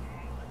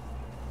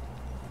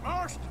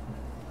 Marston!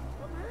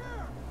 Come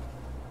here!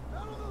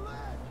 Out on the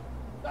ledge!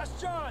 That's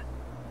John!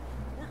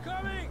 We're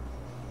coming!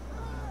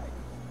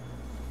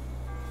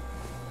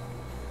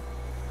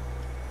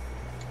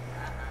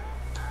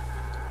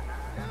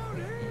 Down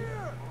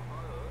here!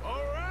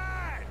 All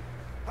right!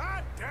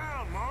 Hot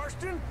down,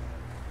 Marston!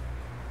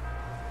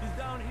 He's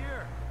down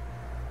here.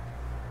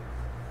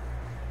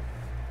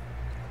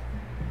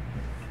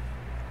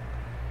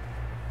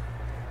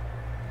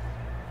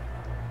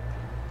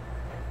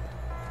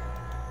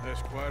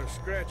 That's quite a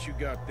scratch you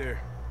got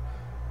there.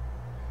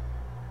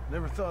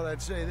 Never thought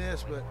I'd say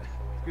this, but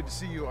it's good to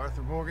see you,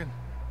 Arthur Morgan.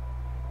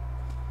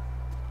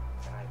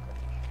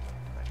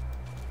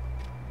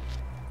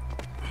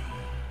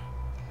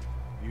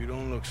 You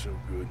don't look so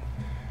good.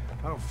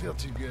 I don't feel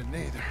too good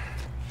neither.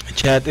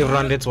 Chat,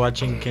 everyone that's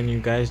watching, can you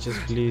guys just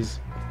please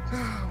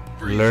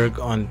lurk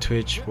on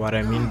Twitch? What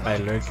I mean by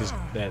lurk is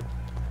that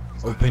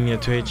open your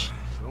Twitch.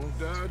 Don't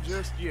die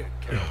just yet,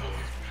 cowboy.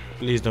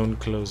 Please don't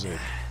close it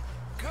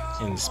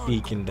and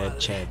speak in that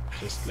chat.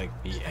 Just like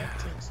be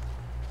active.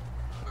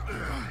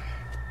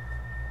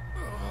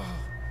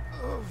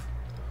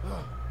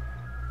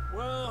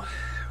 Well,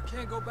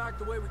 can't go back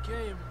the way we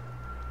came.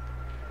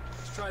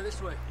 Let's try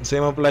this way.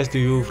 Same applies to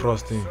you,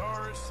 Frosty.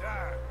 Sorry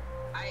side.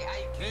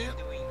 I keep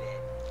doing that.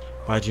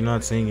 But you're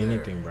not saying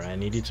anything, bro. I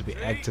need you to be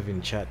active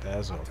in chat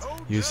as well.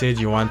 You said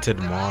you wanted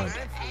mod. And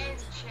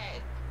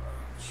chat.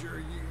 Sure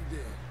you did.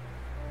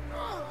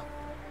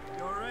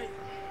 You alright?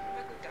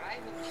 I'm not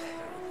driving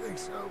chat. I think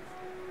so.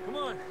 Come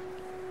on.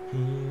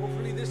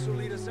 Hopefully this will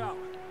lead us out.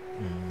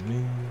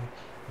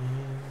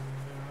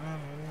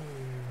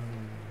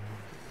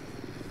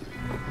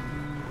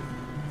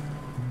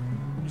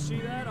 You see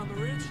that on the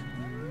ridge?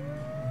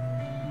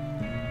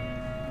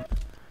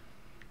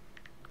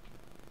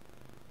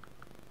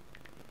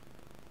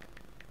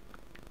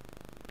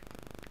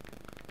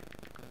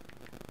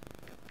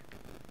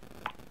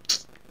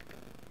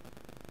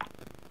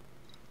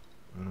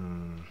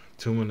 Mm,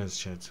 2 minutes,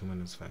 chat. 2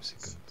 minutes, 5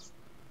 seconds.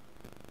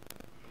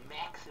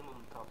 Maximum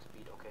top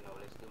speed. Okay, no,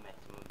 let's do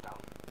maximum down.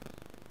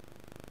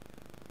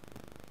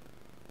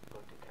 Go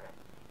to correct.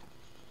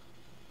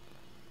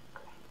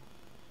 Okay.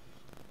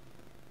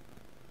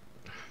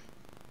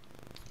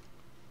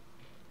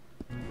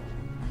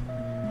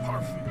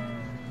 Perfect.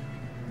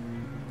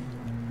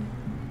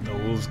 The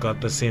wolves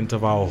got the scent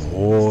of our Head for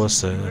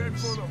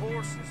horses. the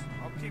horses.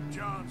 I'll keep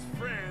John's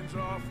friends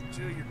off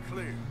until you're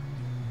clear.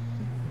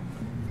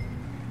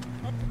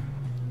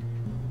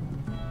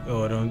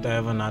 Oh, don't I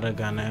have another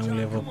gun? I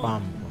only have a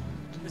pump.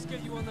 Let's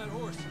get you on that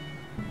horse.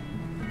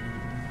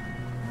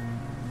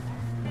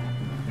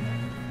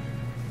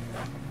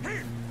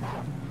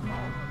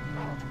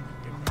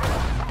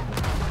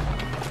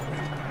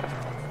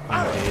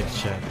 I'm dead,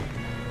 chat.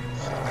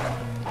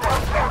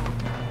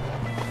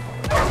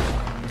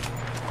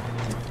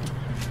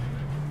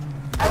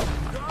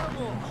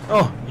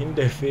 Oh, in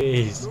the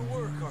face. Good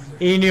work, Arthur.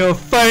 In your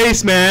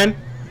face, man.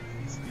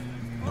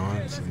 Okay,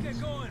 let's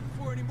get going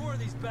before any more of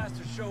these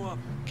bastards show up.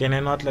 Can I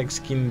not like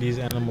skin these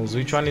animals?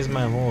 Which one is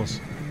my horse?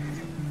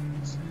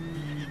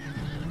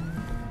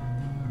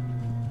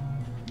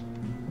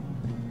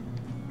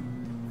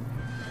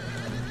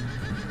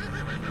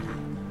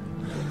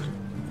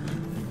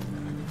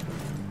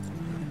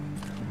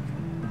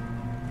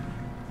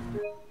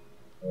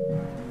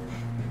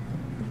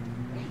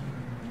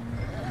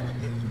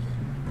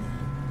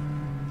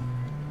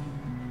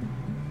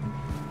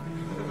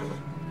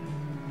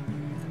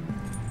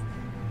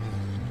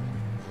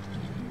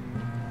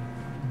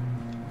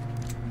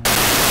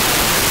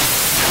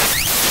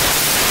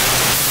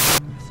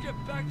 Let's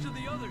get back to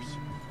the others.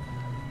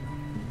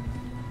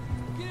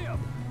 Get up.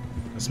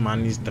 This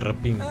man is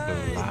dripping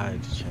blood,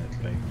 chat.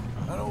 Like,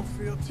 I don't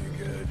feel too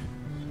good.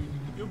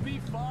 You'll be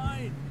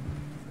fine.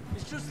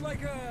 It's just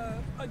like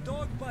a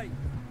dog bite.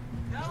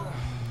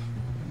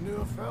 Knew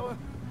a fella?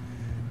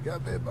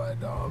 Got bit by a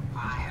dog.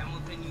 I am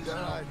opening you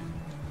Died.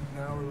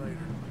 An hour later.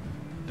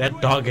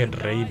 that dog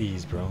had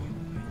rabies, bro.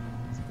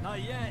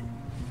 Not yet.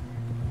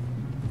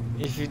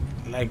 If it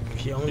like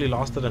he only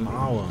lasted an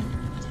hour.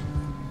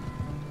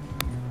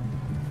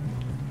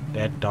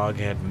 That dog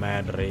had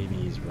mad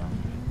rabies, bro.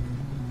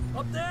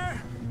 Up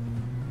there?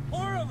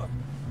 More of them.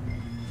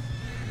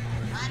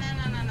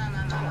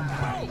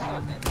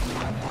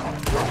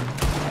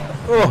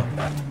 Oh,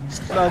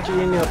 start you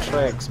in your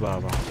tracks,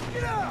 Baba.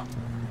 Get out!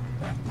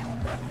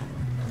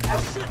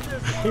 Oh shit,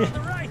 there's more on the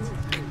right.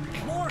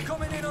 More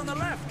coming in on the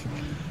left.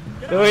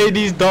 The way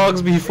these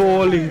dogs be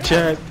falling,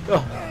 chat.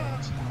 Oh.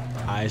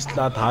 I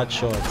start hard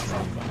shots,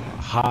 man.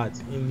 Hard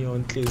in your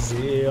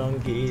nhliziyo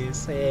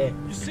ngise.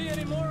 You see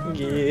any more?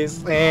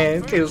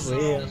 Ngise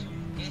nhliziyo.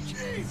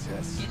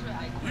 Jesus.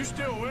 You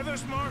still with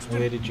us, Marston?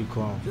 Where did you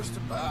come? Just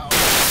about.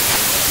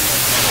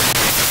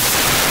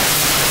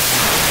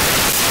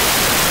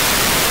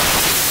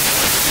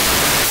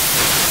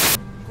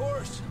 Of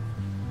course.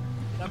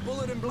 That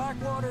bullet in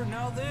Blackwater,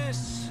 now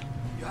this.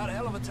 You had a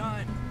hell of a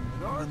time.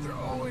 Arthur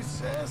always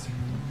says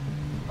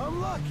I'm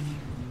lucky.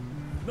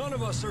 None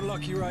of us are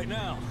lucky right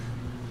now.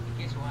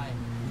 Guess why?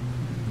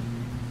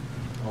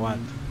 What?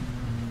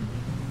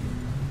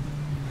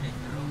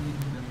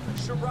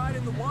 Should ride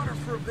in the water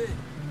for a bit.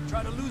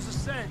 Try to lose a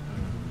scent.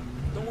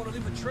 Don't want to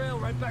leave a trail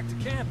right back to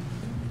camp.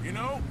 You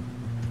know,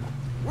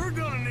 we're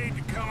gonna need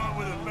to come up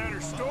with a better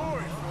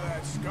story for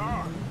that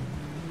scar.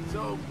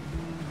 So,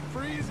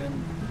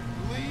 freezing,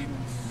 bleeding,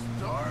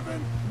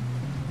 starving,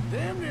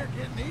 damn near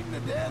getting eaten to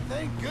death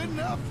ain't good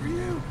enough for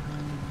you.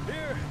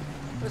 Here,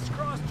 let's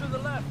cross to the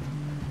left.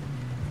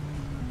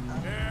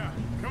 Yeah,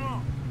 come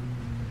on.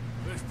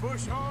 Let's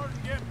push hard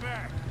and get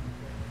back.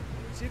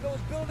 See those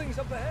buildings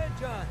up ahead,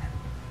 John?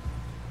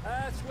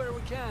 That's where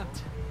we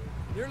camped.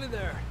 Nearly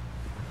there.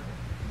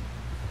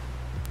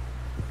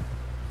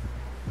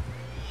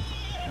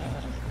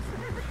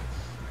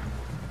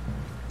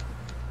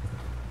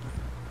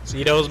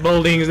 See those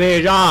buildings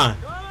there, John?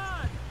 Come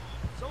on!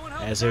 Someone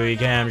help That's where we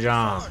drag out camp, the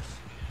John. stars.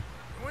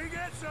 Can we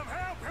get some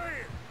help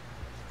here?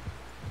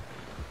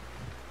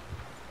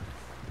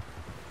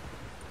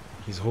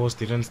 His horse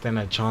didn't stand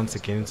a chance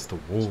against the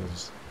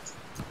wolves.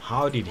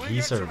 How did Can we he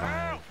get some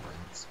survive? help?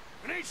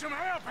 We need some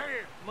help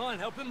here. Come on,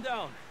 help him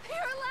down. You're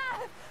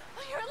alive!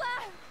 You're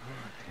alive!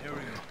 Here we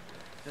go.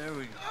 There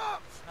we go.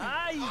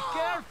 Ay,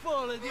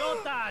 careful,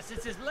 idiotas!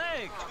 It's his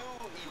leg.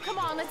 Come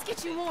on, let's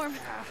get you warm.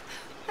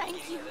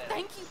 Thank you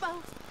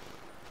both.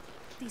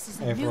 This is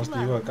a Hey, new Frosty,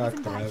 level. you are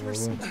Even by cocked, your right?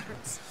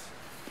 standards.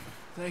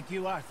 Thank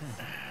you, Arthur.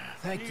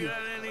 Thank You you. got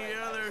any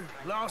other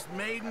lost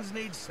maidens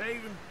need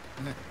saving?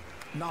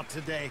 Not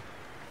today.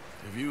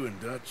 Have you and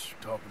Dutch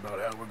talked about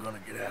how we're gonna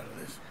get out of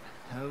this?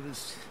 I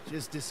was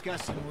just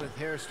discussing with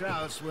Herr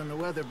Strauss when the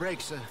weather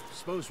breaks. I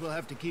suppose we'll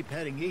have to keep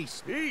heading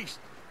east. East?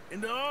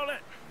 Into all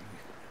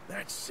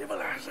that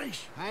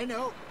civilization? I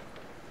know.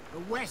 The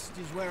west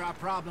is where our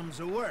problems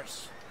are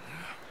worse.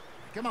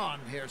 Come on,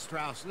 Herr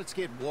Strauss. Let's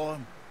get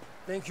warm.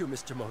 Thank you,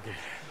 Mr. Morgan.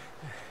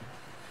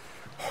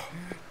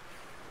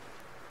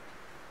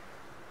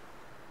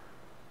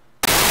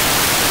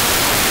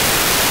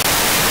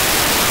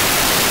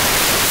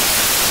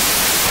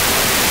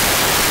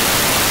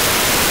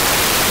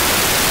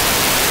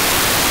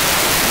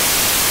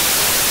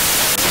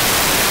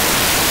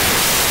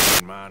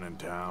 Mine in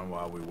town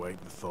while we wait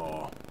to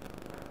thaw.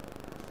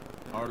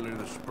 Hardly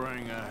the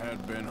spring I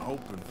had been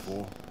hoping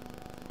for.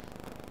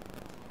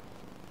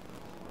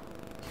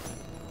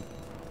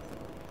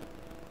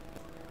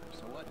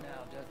 So what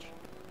now, Dutch?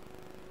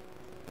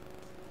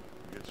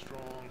 Get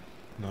strong.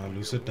 No,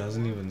 Lucid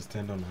doesn't even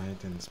stand on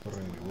height and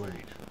spring.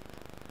 Wait.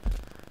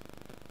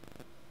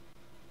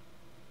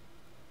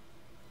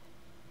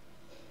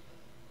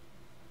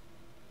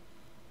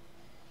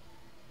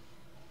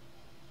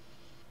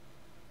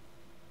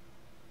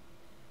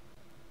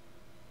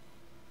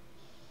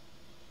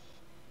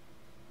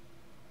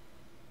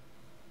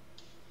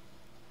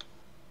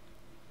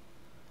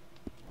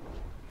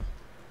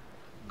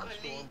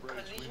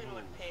 Collision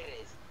with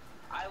Perez.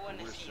 I want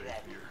to see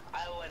that.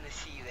 I want to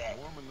see that.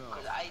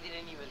 Because I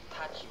didn't even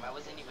touch him. I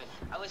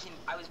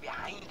was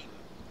behind him.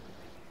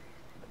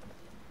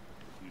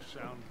 You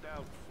sound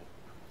doubtful.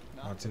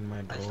 What's in my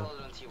I drawer? still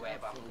don't see where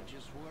about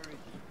Just worried.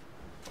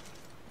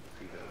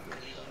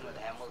 collision with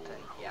Hamilton.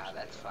 Yeah,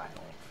 that's fine. I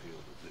don't feel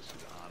that this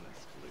is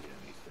honestly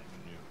anything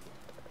new.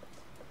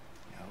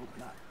 I hope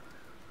not.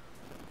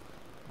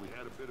 We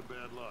had a bit of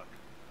bad luck,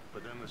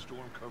 but then the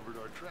storm covered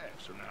our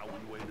tracks, so now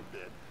we wait a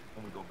bit,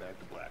 and we go back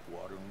to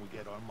Blackwater, and we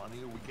get our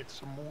money, or we get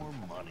some more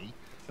money,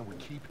 and we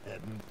keep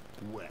heading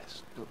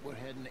west. But we're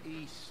heading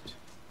east.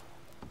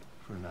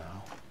 For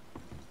now.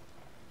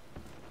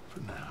 For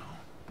now.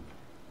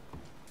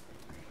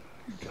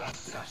 You got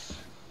this.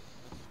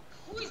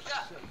 Who is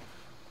that?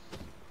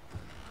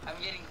 I'm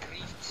getting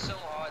griefed so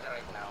hard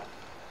right now.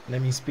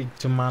 Let me speak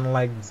to man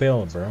like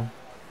Bill, bro.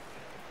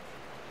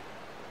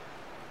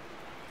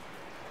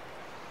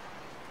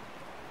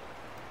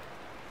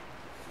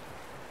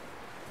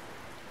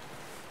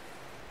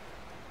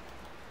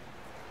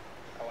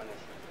 I want to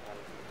see.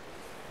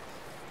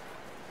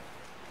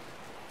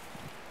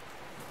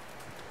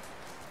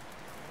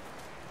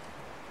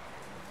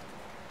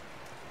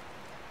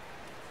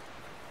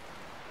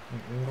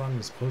 Everyone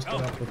is posted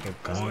up with a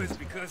gun. Boys,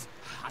 because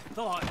I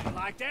thought you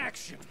liked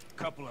action.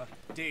 Couple of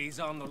days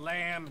on the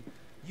lam,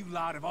 you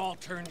lot have all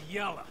turned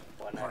yellow.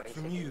 Apart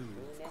from you,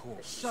 of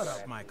course. Shut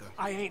up, Micah.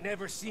 I ain't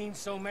never seen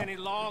so many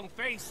long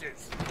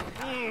faces.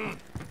 I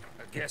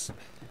guess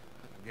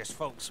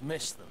folks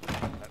miss them.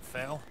 That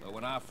fell. But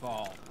when I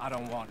fall, I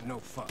don't want no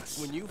fuss.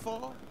 When you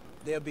fall,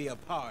 there'll be a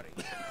party.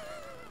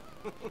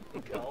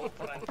 Go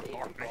for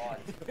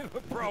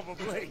it,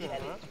 Probably.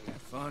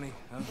 Funny,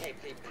 huh? Hey,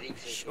 play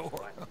briefs. Sure.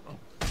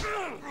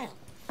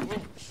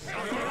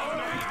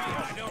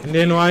 And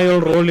then while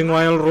rolling,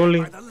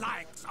 By the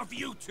likes of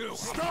you two.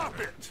 Stop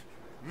it!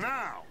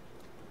 Now!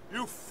 You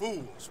You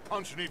fools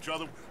punching each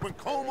other when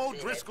Como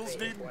Driscoll's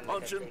needing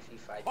punching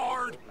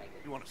hard.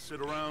 You want to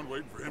sit around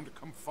waiting for him to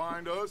come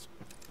find us?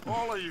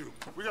 All of you,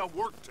 we got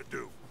work to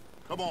do.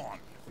 Come on.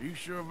 You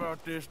sure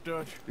about this,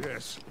 Dutch?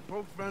 Yes.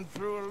 Folks been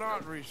through a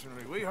lot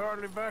recently. We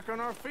hardly back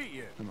on our feet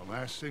yet. And the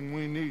last thing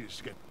we need is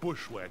to get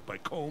bushwhacked by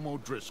Como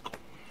Driscoll.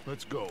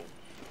 Let's go.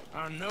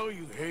 I know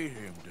you hate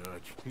him,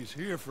 Dutch. He's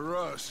here for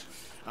us.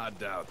 I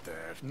doubt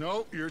that.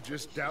 No, you're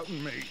just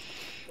doubting me.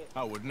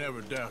 I would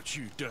never doubt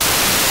you, Dutch.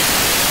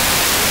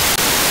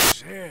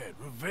 Said,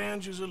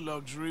 revenge is a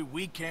luxury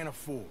we can't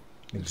afford.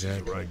 This is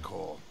Exactly. the right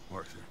call,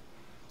 Arthur.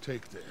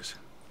 Take this.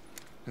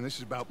 And this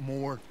is about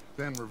more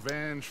than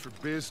revenge for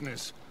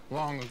business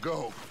long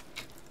ago.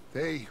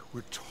 They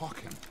were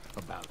talking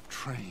about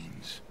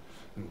trains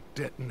and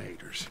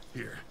detonators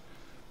here.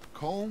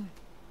 Colm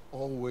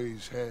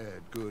always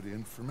had good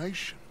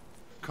information.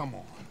 Come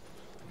on.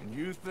 And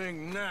you think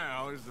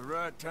now is the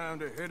right time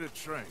to hit a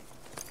train?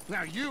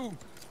 Now you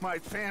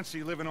might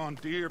fancy living on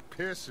deer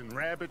piss and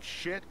rabbit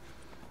shit.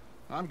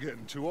 I'm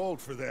getting too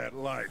old for that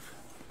life.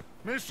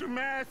 Mr.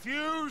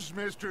 Matthews,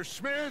 Mr.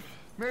 Smith,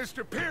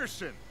 Mr.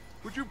 Pearson,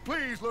 would you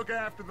please look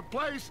after the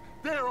place?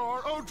 There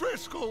are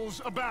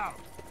O'Driscolls about.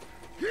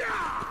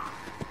 Yeah!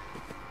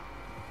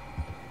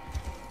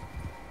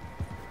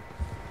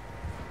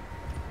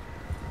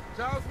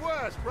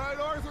 Southwest, right,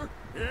 Arthur?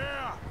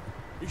 Yeah.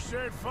 He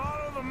said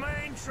follow the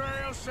main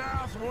trail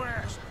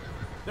southwest.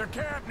 They're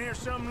camped near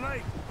some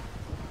lake.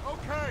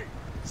 Okay,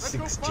 let's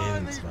 6 go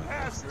find gens, these man.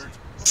 bastards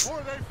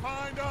before they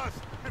find us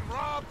and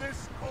rob this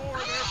store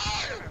they're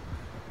stealing.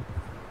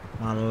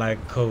 Man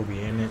like Koby,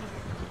 innit?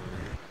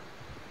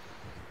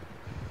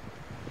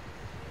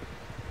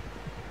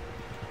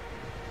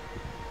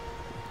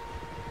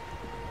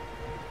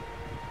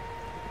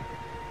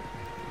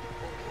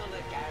 We'll kill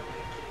that guy when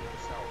he killed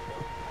himself, bro.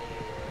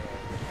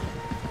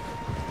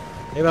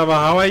 Hey Baba,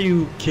 how are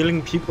you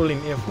killing people in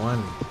F1?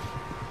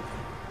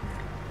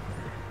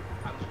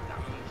 I'm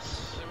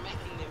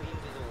smacking them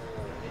into the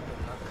wall. They do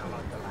not come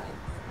out the line.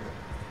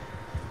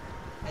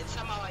 And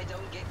somehow I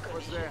don't get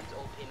collisions that?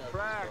 or penalties.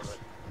 Tracks.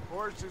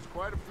 Horses,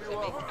 quite a few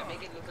of them. I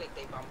make it look like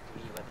they bumped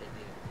me, but they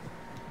didn't.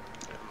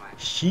 Never mind.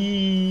 As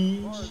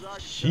far as I can tell,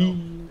 She.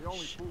 the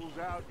only fools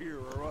out here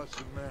are us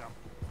and them.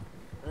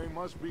 They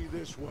must be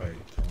this way.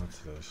 Wait, what's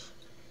this?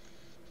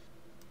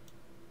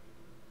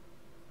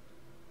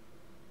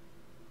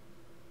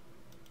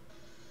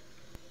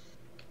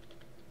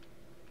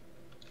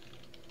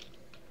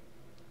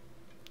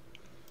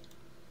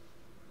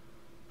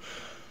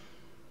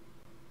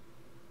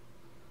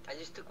 I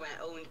just took my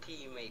own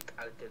teammate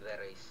out of the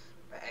race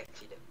by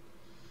accident.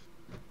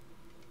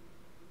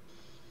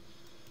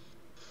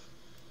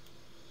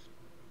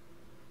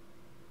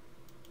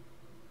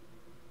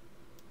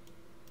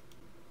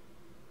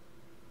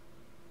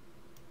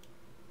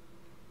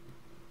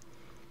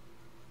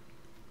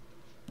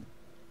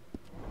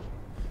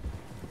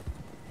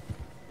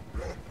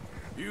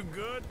 You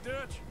good,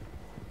 Dutch?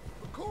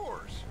 Of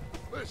course.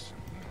 Listen,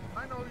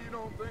 I know you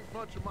don't think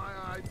much of my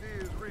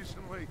ideas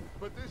recently,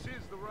 but this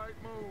is the right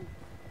move.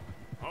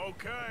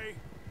 Okay.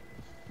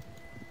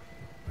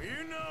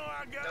 You know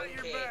I got Don't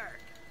your care. back.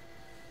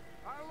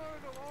 I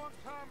learned a long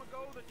time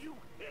ago that you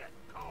hit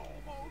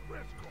Como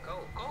Driscoll. Go,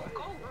 go,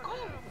 go, For go!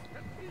 him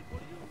and people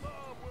you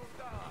love will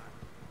die.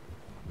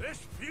 This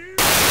feud.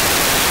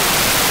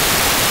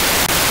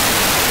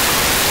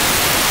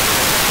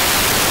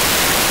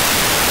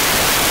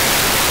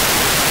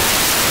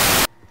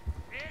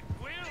 It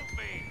will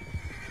be.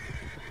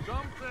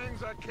 Some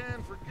things I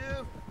can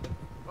forgive,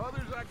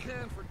 others I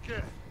can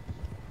forget.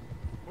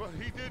 What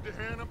he did to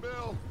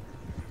Annabelle,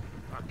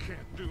 I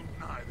can't do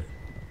neither.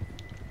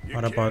 You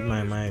What about killed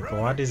my his mic?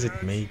 brother, What is it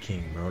Dutch.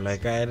 making, bro?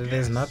 Like,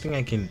 there's nothing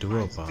I can do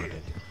about it.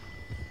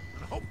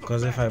 I hope the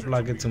Because if I bastards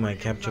plug will it to my be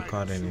capture reunited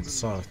card and soon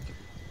it's enough. soft,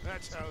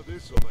 That's how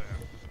this'll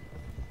end.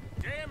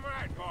 Damn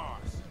right,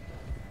 boss.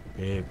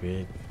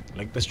 babe,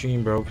 like the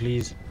stream, bro,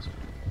 please.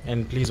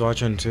 And please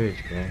watch on Twitch,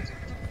 bro.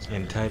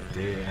 And type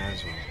there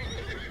as well.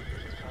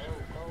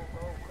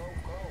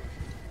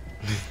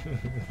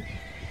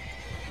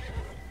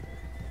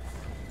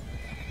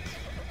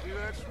 See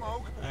that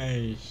smoke?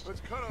 Ay,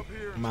 Let's cut up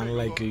here and man take a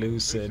like look. They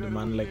Lucid, said it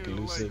man was like near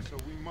the lake, Lucid. so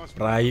we must be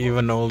Bro, you close.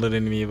 even older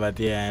than me, but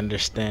yeah, I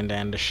understand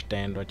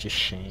what you're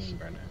saying,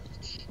 brother.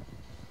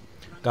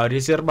 Kau dia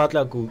serbat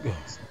lah aku.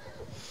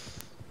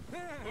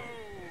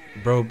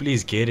 Bro,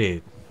 please get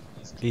it.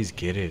 Please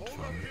get it, Hold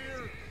up fam.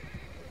 here.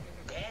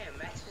 Damn,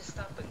 Max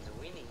Verstappen's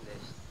winning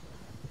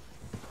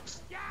this.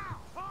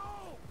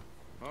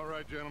 All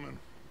right, gentlemen.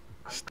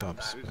 Stop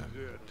This spam. is it.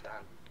 I'm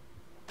done.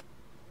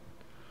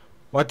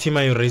 What team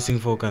are you racing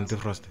for, Kante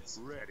Frost?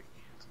 Ready.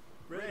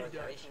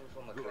 Congratulations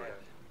for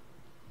McLaren.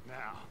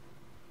 Now,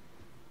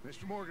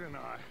 Mr. Morgan and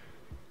I,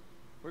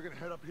 we're gonna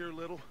head up here a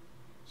little,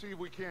 see if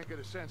we can't get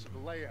a sense of the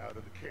layout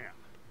of the camp.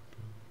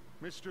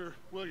 Mr.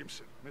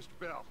 Williamson, Mr.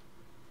 Bell,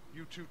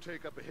 you two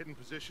take up a hidden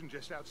position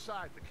just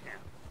outside the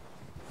camp.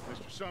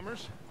 Mr.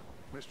 Summers,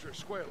 Mr.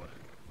 Escuela,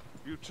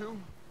 you two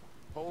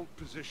hold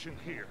position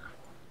here.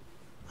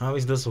 How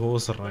is this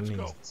horse Let's running?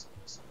 go.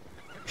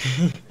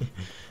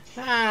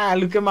 Ah,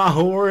 look at my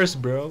horse,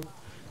 bro.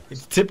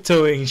 It's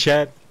tiptoeing,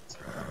 chat.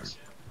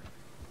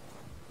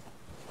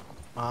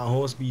 My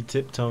horse be Get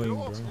tiptoeing,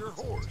 off bro. your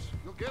horse.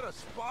 You'll get us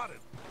spotted.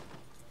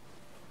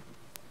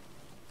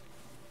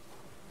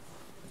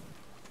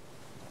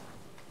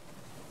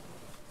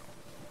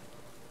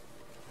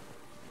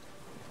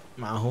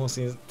 My horse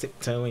is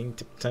tiptoeing,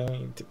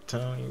 tiptoeing,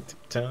 tiptoeing,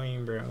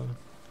 tiptoeing, bro.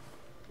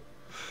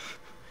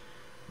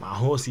 My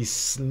horse is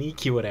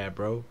sneaky with that,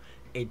 bro.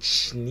 It's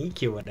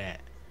sneaky with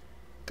that.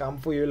 Come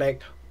for you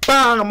like,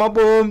 bang, my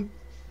boom.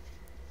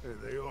 There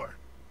they are.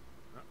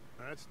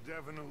 That's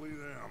definitely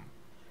them.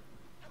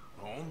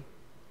 Home?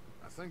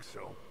 I think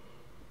so.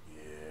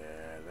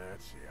 Yeah,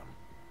 that's him.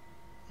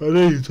 I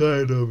know you're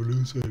tired of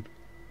lucid.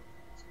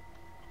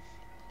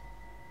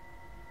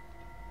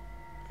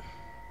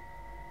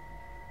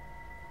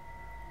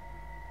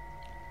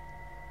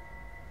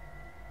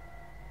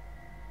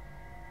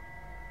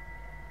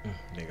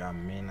 They got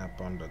men up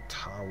on the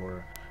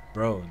tower.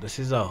 Bro, this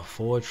is a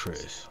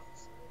fortress.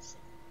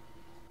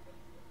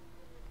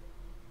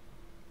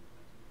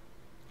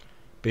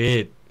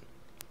 Bit.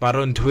 But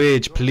on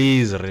Twitch,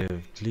 please,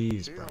 Riv.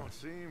 Please, They bro. don't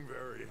seem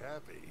very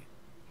happy.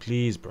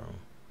 Please, bro.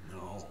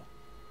 No.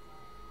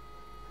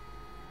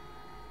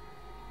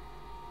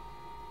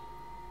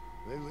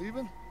 They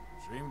leaving?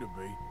 Seem to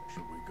be.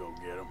 Should we go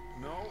get him?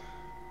 No.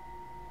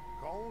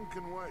 Colin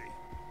can wait.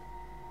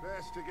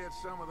 Best to get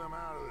some of them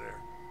out of there.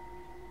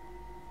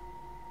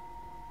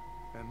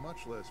 And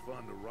much less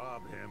fun to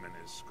rob him and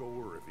his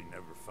score if he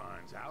never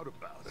finds out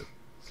about it.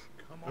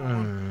 Come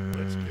on,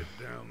 let's get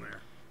down there.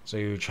 So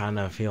you're trying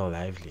to feel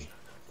lively.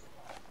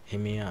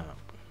 Hit me up.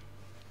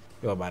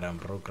 Yo, but I'm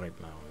broke right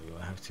now. You'll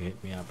have to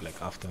hit me up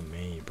like after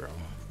May, bro.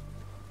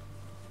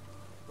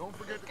 Don't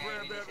forget to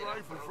grab that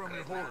rifle from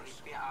your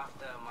horse.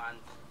 After a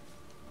month.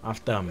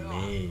 After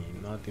May,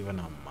 not even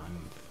a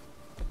month.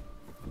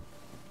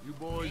 You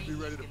boys be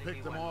ready to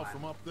pick them off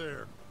from up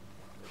there.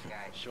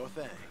 Sure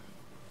thing.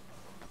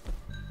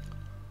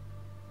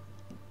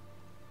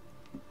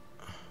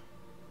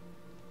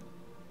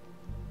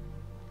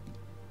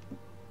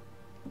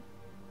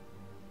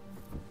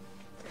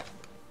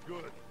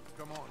 Good.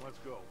 Come on, let's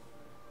go.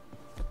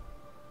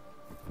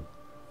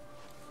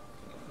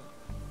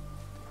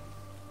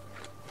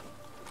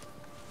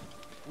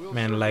 We'll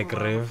Man, like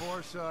circle around the Riv.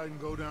 far side and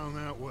go down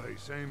that way,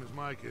 same as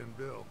Micah and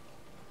Bill.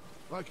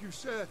 Like you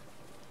said,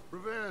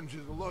 revenge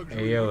is a luxury.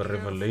 Hey, yo, we can't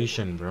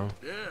revelation, bro.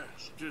 Yeah,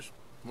 just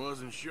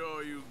wasn't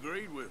sure you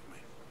agreed with me.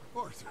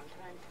 afford.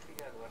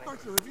 Arthur,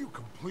 Arthur, have you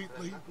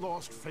completely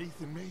lost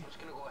faith in me?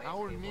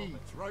 Our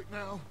needs right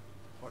now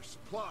are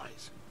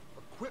supplies,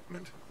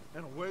 equipment,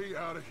 and a way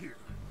out of here.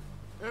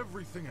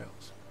 Everything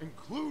else,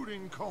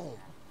 including Colm,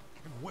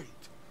 can wait.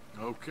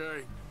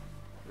 Okay.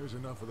 There's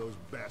enough of those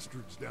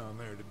bastards down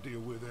there to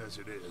deal with as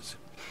it is.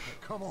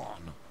 Now, come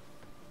on.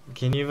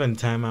 Can you even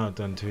time out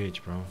on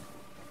Twitch, bro?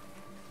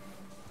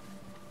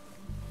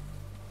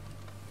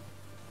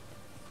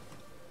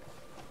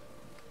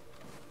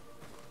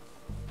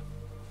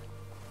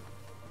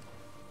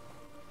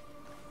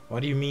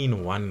 What do you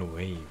mean one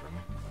way, bro?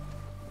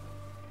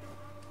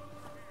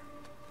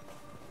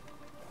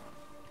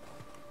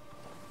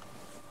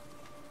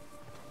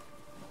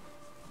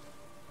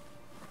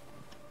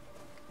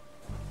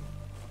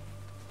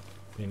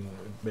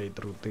 Bay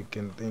through thick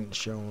and thin,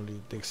 she only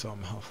takes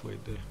some halfway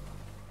there.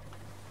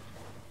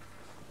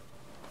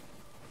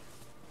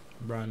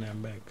 Brown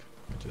and back.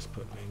 I just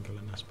put my ankle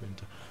in a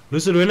sprinter.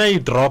 Listen, when are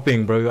you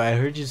dropping, bro? I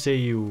heard you say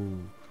you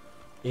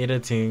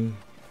editing.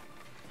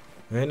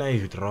 When are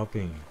you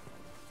dropping?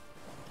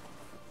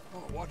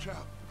 Oh, watch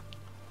out.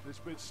 This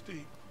bit's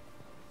steep.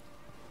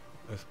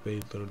 If Bay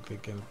through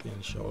thick and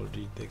thin, she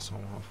already takes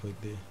some halfway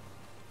there.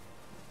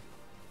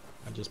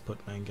 I just put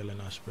my ankle in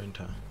a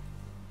sprinter.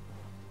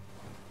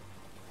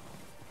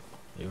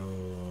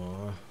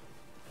 Yo,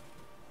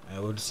 I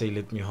would say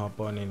let me hop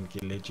on and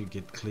let you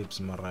get clips,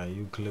 Mara.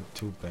 You clip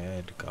too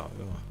bad, girl.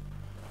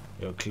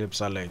 Your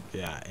clips are like,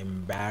 yeah,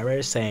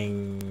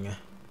 embarrassing.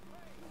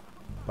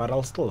 But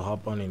I'll still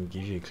hop on and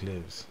give you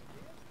clips.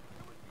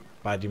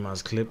 But you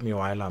must clip me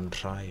while I'm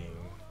trying,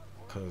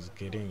 cause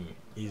getting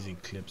easy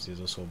clips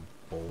is also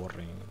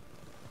boring.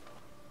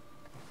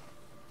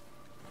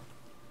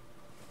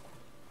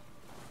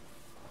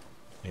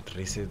 It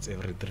resets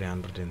every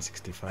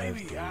 365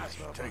 Maybe days, I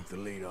should Baba. take the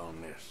lead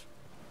on this.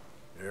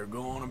 They're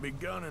going to be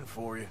gunning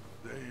for you.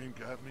 They ain't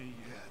got me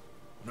yet.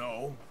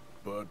 No,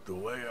 but the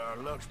way our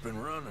luck's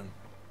been running.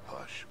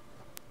 Hush.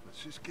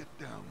 Let's just get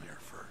down there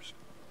first.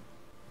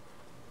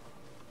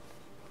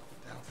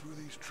 Down through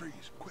these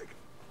trees, quick.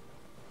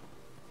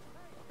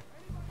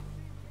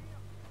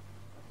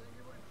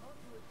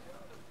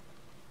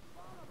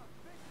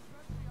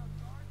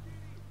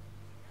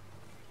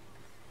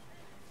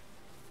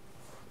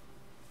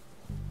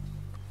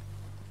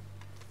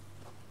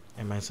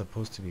 Am I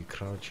supposed to be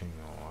crouching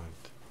or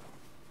what?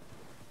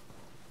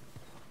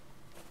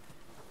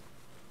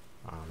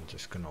 I'm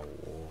just gonna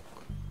walk.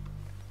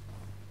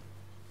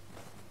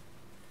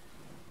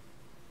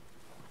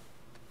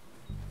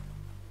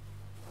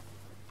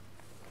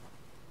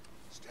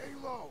 Stay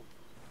low.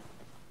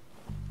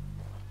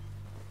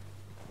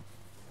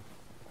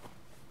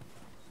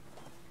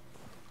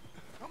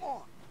 Come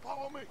on,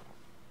 follow me.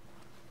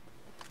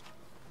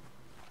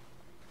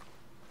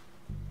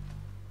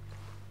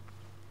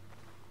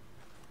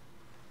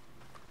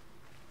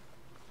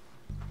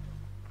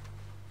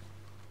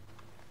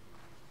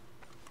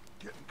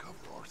 Get in cover,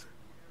 Arthur.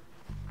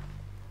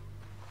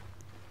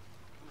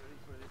 Ready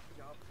for this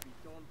job to be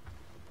done.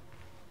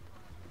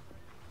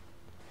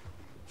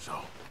 So,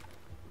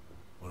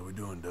 what are we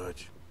doing,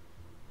 Dutch?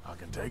 I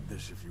can take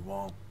this if you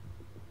want.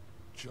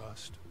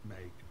 Just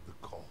make the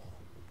call.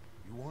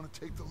 You want to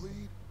take the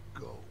lead?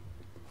 Go.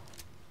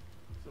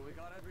 So we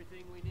got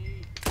everything we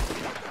need.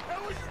 What the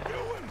hell are you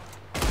doing?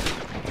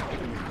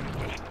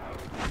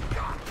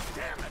 God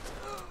damn it!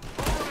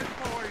 All right,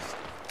 boys.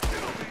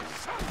 Kill these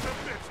sons of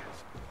bitches.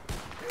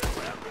 Kill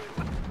every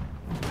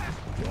last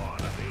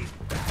one of these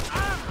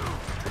bastards.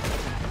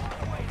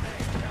 Wait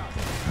there,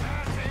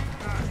 that ain't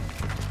nice.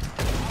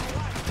 All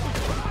right,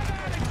 run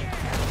out again.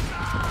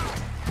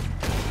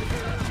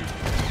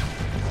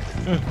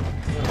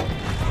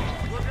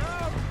 Look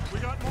out! We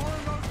got more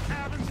of those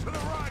cabins to the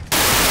right.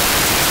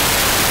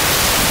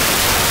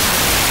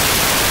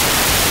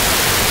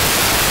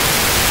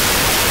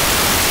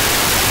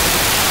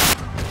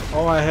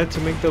 Oh, I had to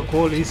make the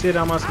call. He said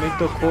I must make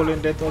the call,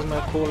 and that was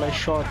my call. I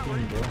shot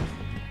him, bro.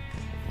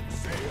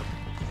 See him?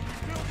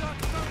 Still got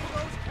some of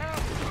those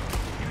cabins.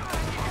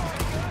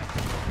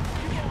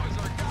 You boys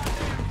are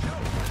goddamn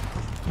jokes.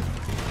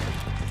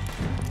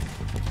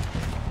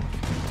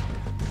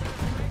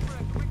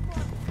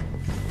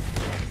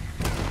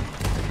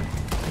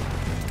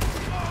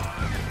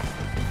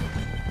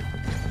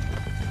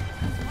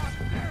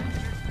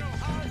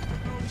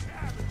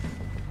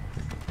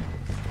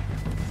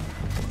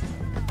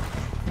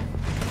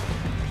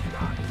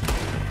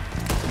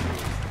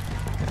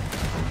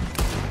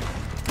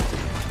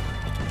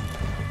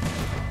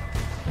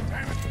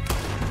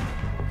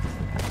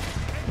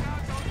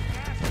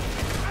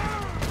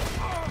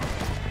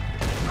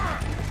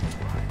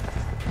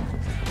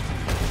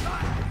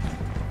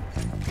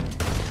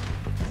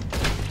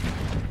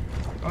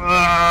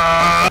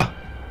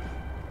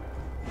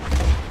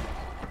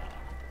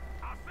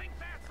 I think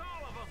that's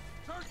all of them.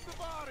 Search the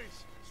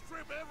bodies.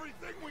 Strip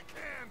everything we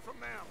can from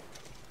them.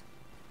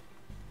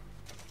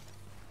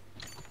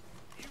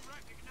 You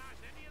recognize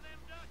any of them,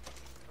 Dutch?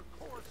 Of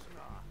course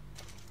not.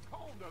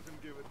 Cole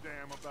doesn't give a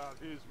damn about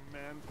his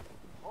men.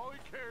 All he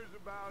cares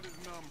about is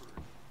numbers.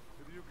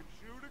 If you can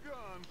shoot a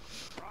gun,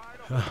 ride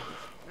a horse,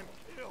 and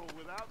kill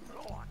without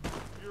thought,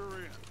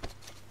 you're in.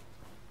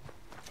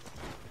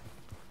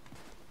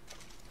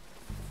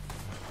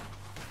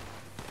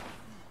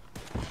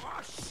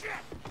 Oh,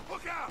 shit!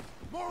 Look out!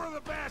 More of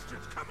the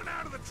bastards coming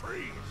out of the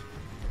trees!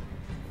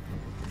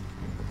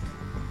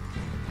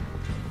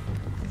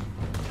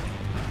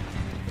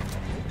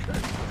 Okay,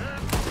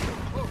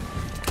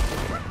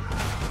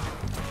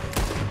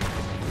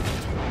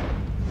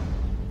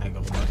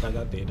 I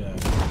got data.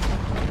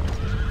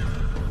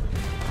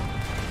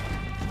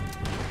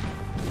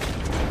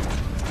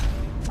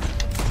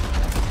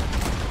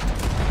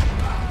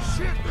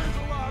 shit, there's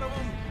a lot of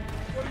them!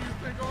 What do you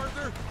think,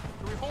 Arthur?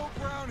 Do we hold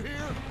ground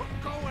here or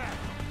go at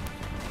them?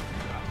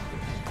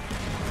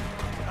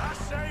 I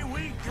say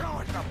we go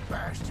at the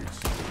bastards.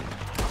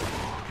 Come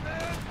on,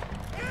 man!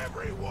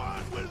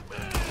 Everyone with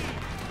me!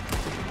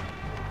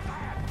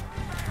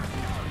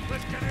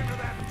 Let's get into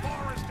that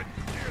forest and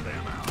clear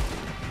them out.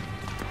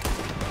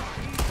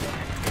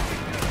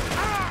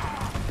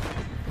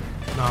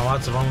 Now,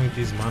 what's wrong with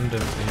these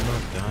manders? They're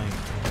not dying.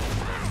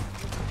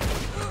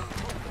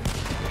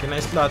 Can I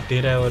slot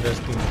data or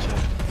just in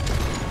chat?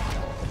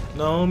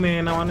 No,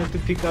 man, I wanted to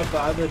pick up the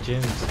other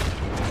gens.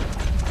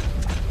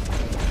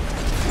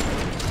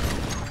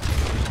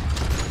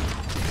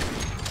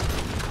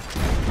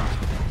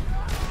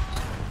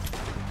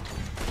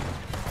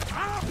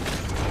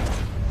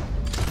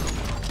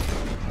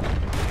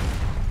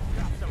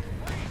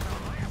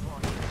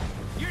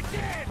 You're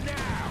dead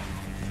now!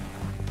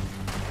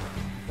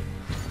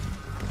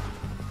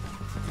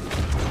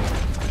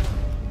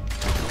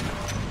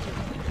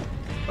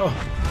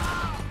 Oh.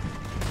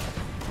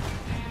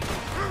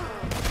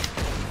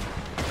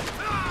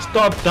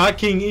 Stop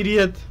ducking,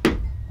 idiot!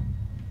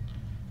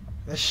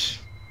 Ish.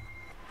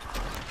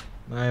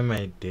 Why am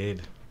I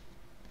dead?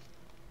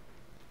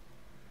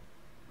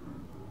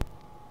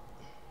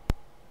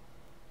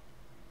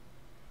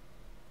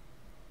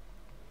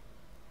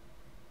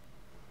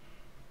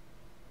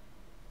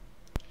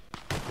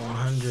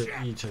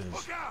 Eaters.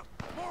 Look out!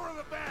 More of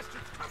the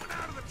bastards coming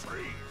out of the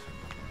trees!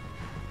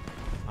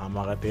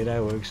 Did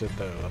I work with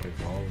the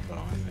revolver,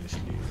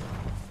 honestly.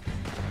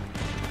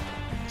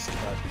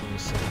 Start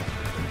himself.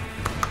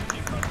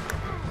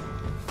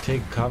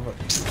 Take cover.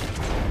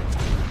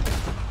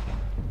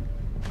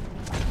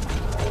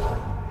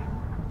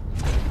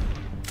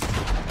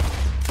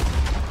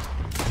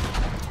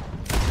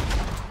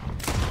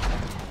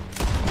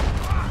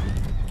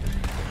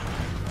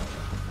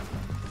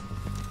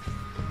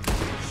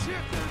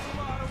 Shit, there's a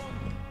lot of them!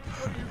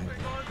 What do you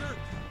think,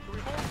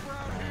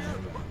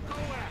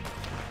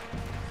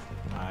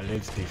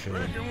 let's defend.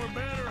 Reckon we're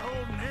better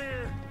holding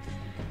here.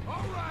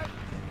 All right,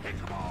 pick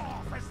them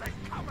off as they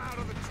come out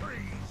of the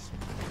trees.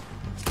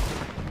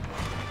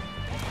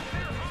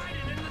 They're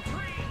hiding in the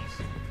trees.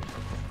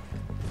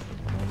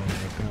 Oh, man,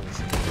 I can't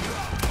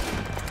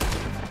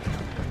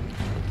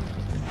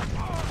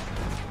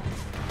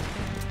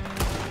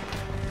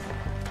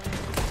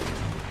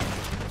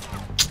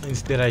see.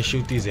 Instead, I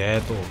shoot his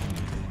head off.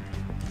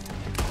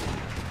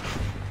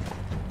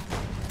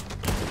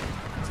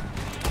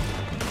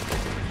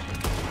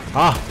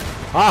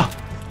 Ah!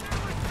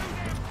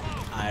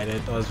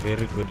 That was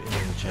very good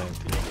in chat.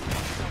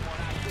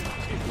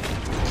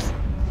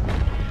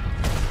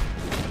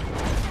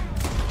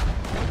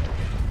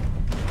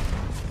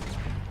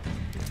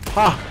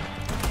 Ha!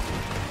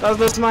 Does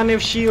this man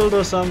have shield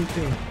or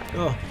something?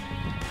 Oh.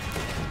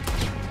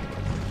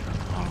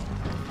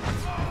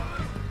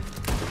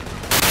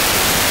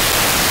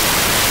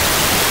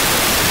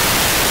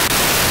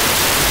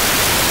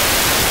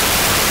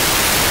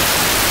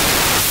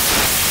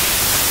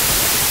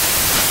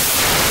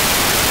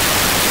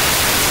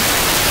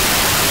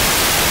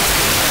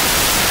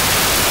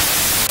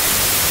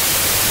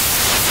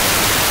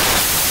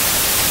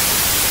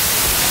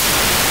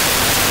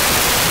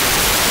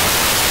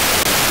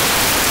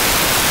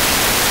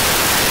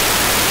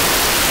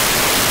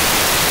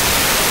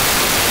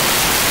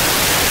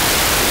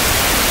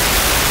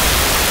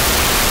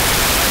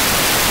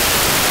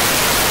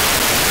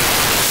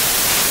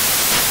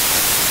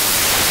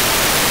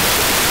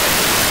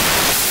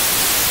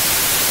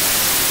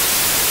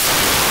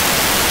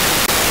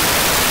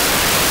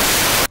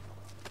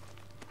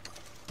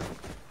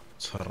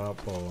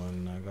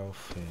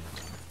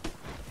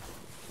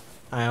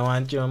 I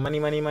want your money.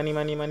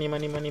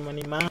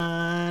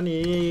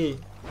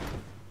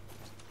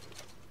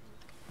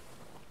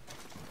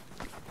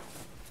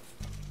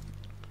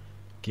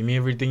 Give me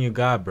everything you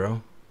got,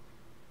 bro.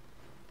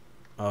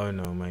 Oh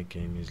no, my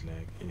game is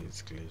like,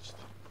 it's glitched.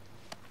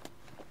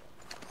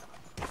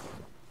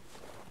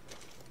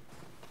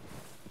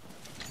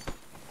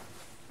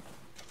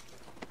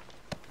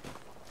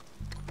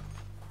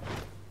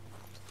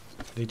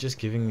 They're just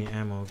giving me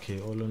ammo. Okay,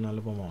 all on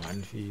album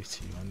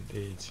 150,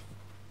 130.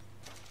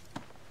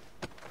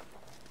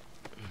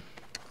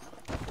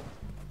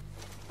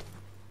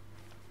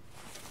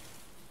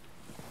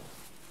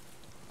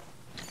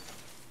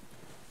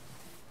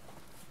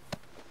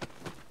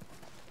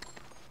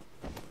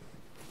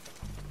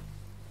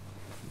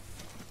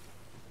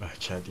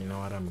 Chat, you know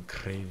what I'm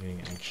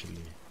craving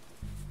actually?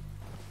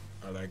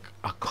 Like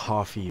a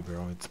coffee,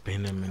 bro. It's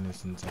been a minute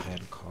since I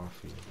had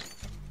coffee.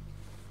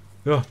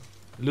 Yo,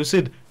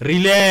 Lucid,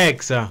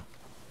 relax.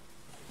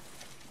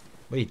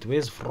 Wait,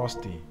 where's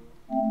Frosty?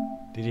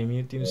 Did he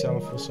mute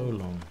himself for so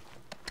long?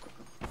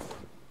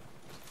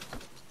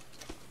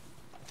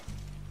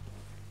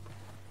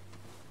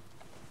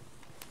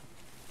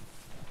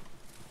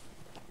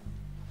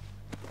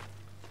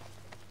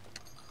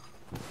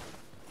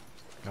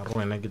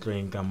 Wena ke tlo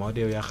enka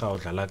model ya ga o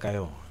dlala ka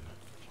yona.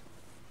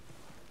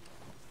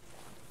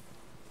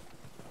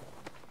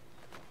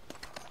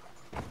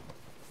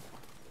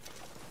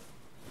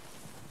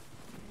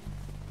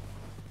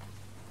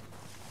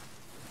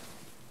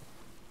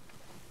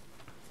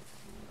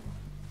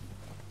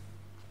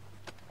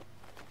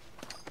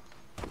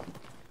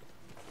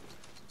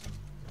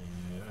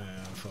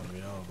 For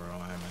real, bro,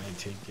 I might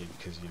take it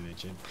because you're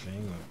legit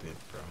playing with it,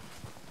 bro.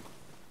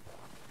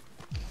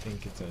 I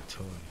think it's a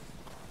toy.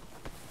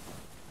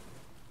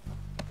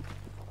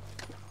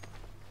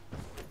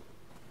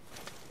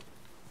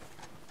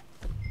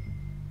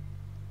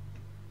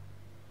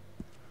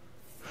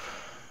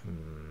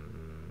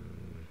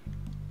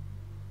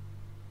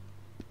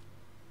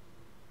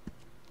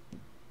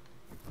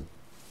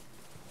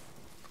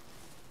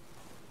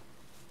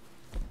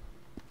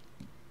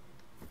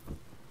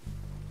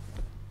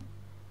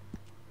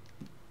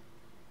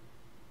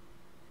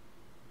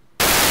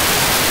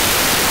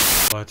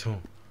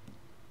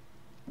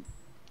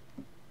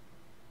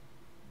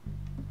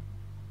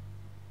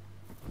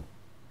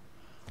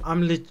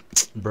 I'm lit,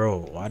 bro.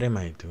 What am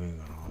I doing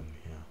wrong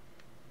here?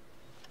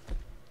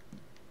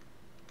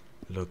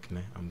 Look,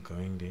 ne, I'm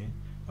going there.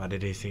 What are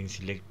they saying?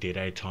 Select Dead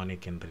Eye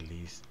Tonic and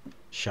release.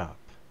 Sharp.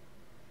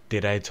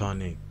 Dead Eye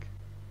Tonic.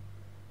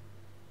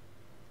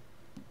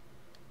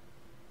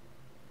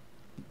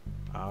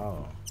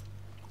 Oh.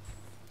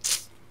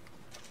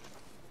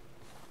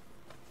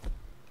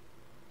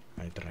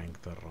 I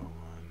drank the wrong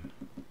one.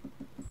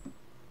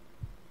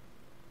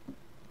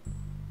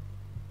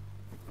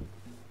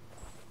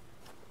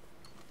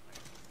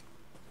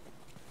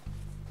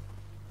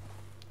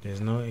 There's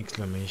no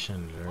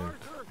exclamation alert.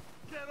 Arthur,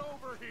 get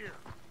over here.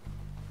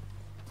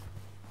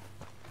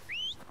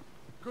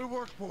 Good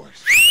work,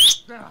 boys.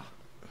 Now,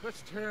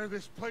 let's tear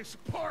this place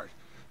apart.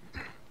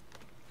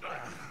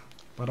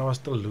 But I was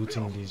still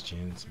looting these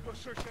gens, Go man.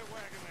 search that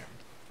wagon there.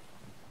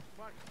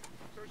 Mike,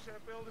 search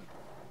that building.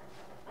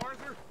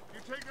 Arthur, you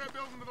take that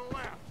building to the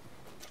left.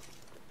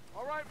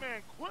 All right,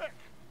 man, quick.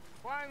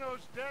 Find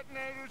those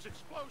detonators,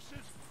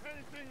 explosives,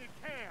 anything you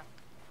can.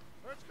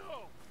 Let's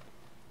go.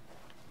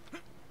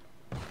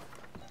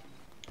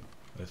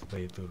 Let's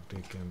play through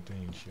thick and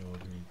thin. She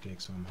already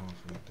takes some half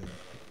of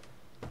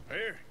that.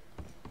 Here.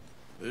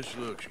 This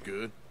looks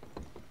good.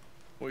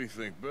 What do you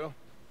think, Bill?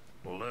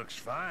 Well, looks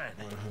fine.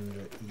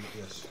 100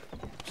 ES.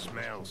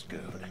 Smells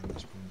good.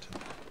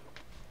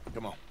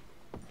 Come on.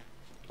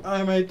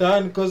 I'm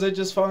done because I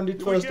just found it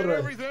Did first we get try.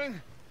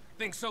 everything?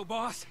 Think so,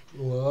 boss?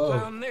 Whoa.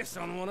 Found this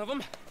on one of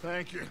them.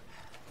 Thank you.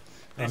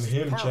 I'm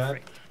him,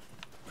 Chad.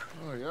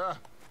 Oh, yeah?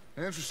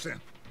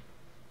 Interesting.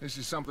 This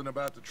is something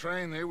about the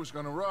train they was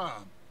gonna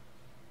rob.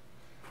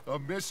 A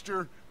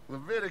Mr.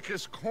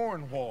 Leviticus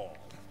Cornwall.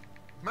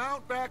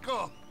 Mount back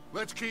up.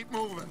 Let's keep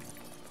moving.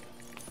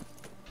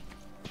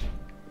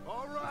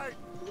 All right,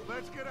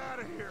 let's get out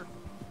of here.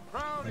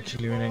 Proud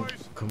Actually, of you when I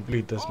boys.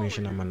 complete this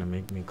mission, I'm gonna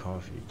make me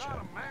coffee, Not Chad.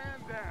 a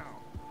man down.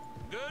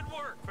 Good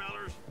work,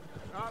 fellers.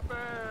 Not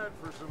bad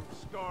for some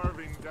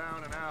starving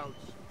down and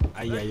outs.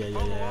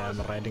 Yeah,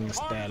 I'm riding a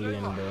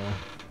stallion, bro.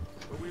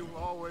 But we will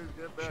always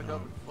get back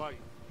up and fight.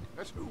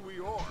 That's who we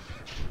are.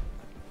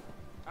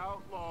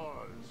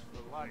 Outlaws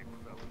for life,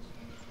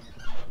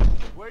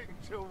 fellas. Wait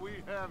until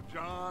we have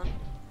John,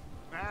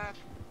 Mac,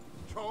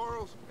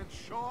 Charles, and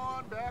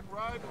Sean back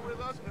riding with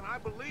us, and I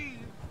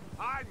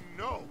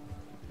know,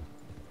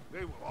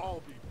 they will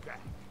all be back.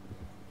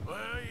 Well,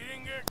 you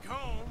didn't get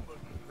Combe, but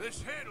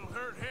this hit'll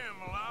hurt him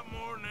a lot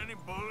more than any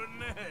bullet in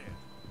the head.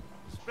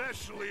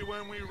 Especially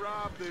when we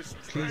rob this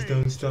train. Please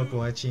don't stop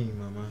watching,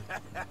 mama.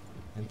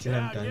 Until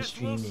Yeah, I'm done I guess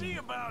we'll see streaming.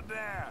 about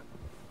that.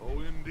 Oh,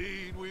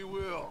 indeed we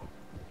will.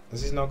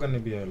 This is not gonna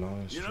be a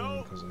long You stream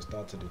know, because I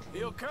started it.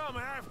 He'll come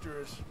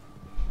after us.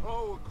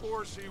 Oh, of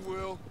course he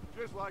will,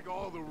 just like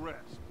all the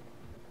rest.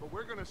 But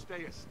we're gonna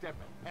stay a step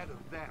ahead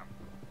of them.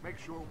 Make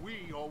sure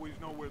we always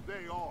know where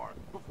they are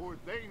before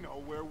they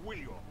know where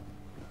we are.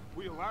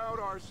 We allowed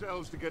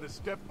ourselves to get a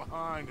step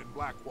behind in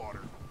Blackwater.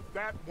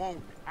 That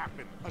won't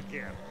happen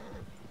again.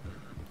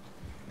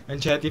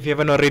 And chat, if you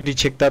haven't already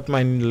checked out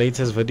my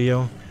latest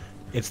video,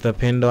 it's the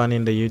pinned one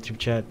in the YouTube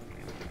chat.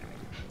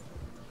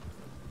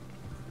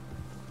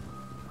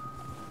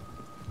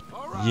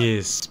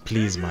 Yes,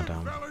 please,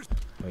 madam.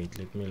 Wait,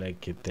 let me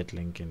like get that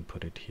link and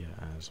put it here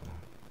as well.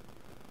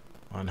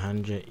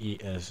 100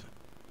 ES.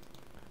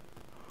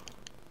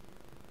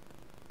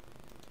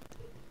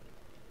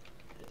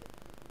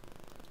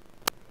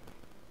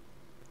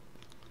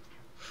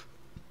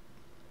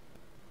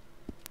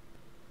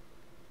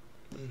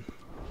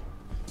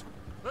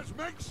 Let's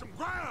make some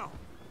ground.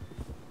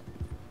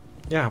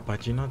 Yeah,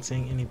 but you're not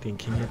saying anything.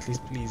 Can you at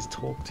least please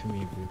talk to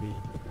me, baby?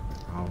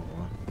 Oh,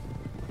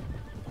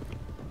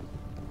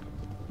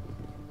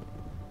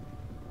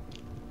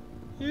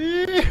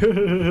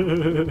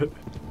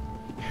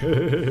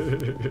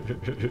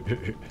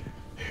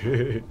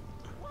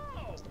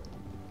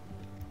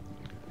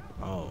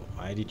 oh,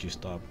 why did you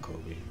stop,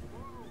 Koby?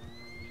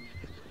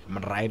 I'm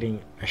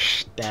riding a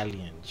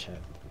stallion,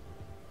 chat.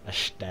 A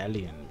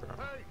stallion, bro.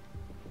 Hey,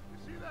 you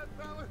see that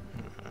fella?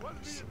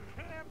 Wasn't he in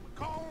camp with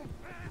Colm?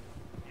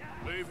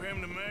 Leave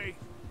him to me.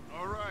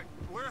 All right,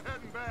 we're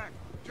heading back.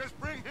 Just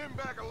bring him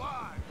back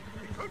alive.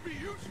 He could be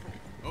useful.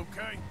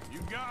 Okay, you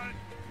got it.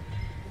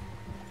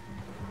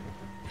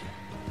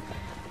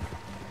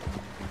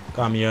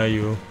 Come here,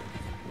 you.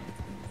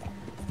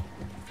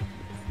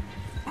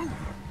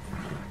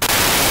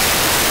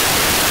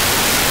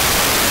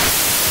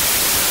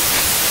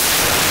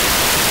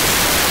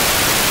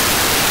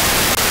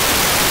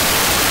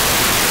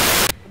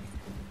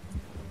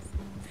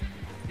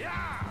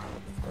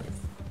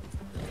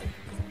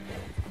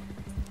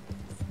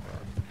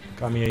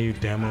 Come here, you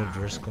demo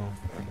Driscoll.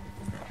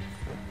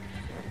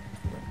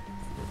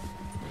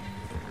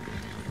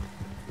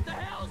 The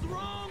hell's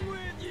wrong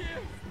with you?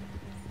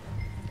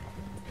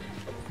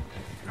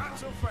 Not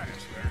so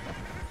fast, man.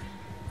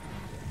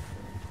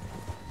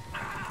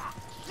 Ah,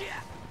 shit!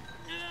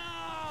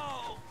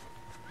 No!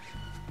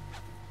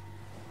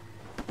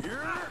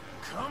 You're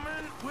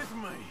coming with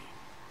me.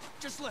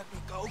 Just let me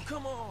go,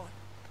 come on.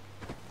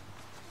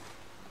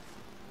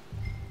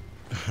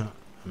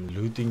 I'm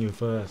looting you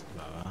first,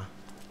 Baba.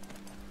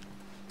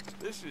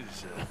 This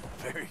is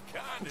very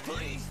kind of you.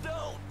 Please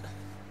don't.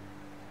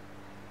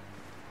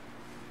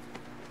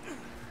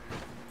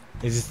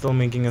 Is it still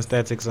making a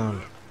static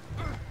sound?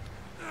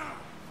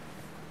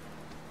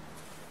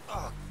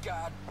 Oh,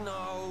 God,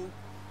 no.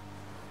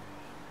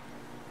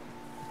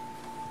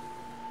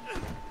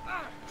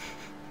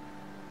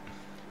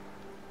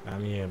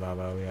 I'm here,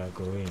 Baba. We are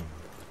going.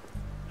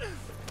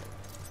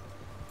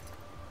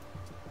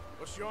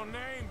 What's your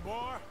name,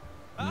 boy?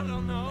 I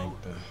don't know.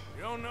 Like the...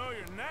 You don't know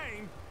your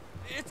name?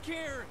 It's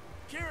Kieran.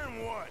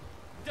 Kieran what?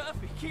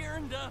 Duffy.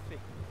 Kieran Duffy.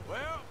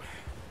 Well,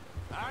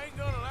 I ain't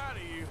gonna lie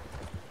to you.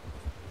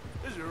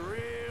 This is a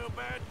real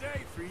bad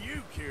day for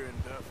you, Kieran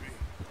Duffy.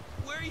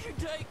 Where are you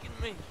taking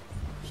me?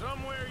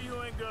 Somewhere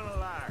you ain't gonna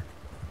like.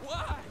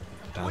 Why?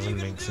 Doesn't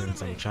make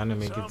sense. I'm trying to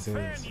make it Something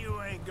sense.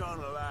 you ain't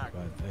gonna like.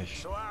 But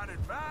So I'd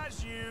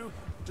advise you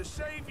to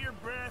save your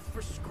breath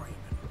for screaming.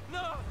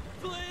 No,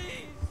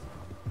 please.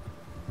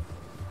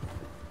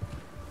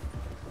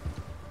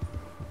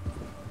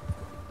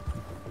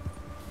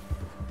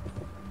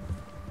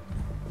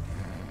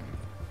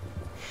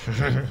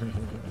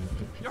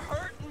 You're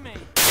hurting me.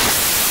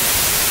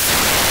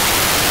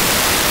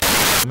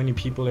 How many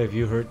people have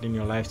you hurt in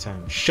your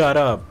lifetime? Shut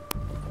up.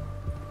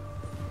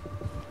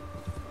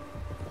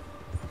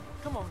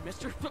 Come on,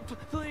 mister.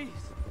 Please.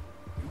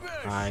 You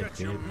better I shut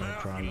your did, no mouth,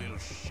 problem. you little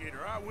shit,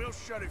 or I will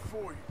shut it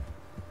for you.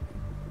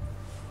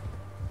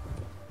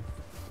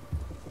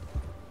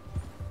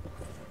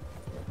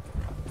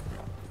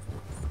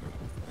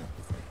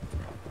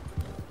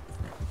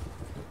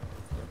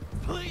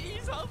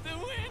 Please, I'll do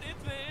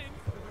anything.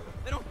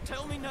 They don't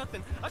tell me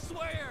nothing. I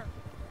swear.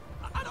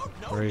 I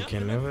don't know. Or you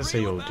can never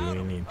say you'll do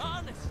anything.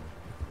 Honest.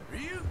 Are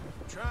you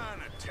trying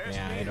to test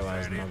Yeah, me?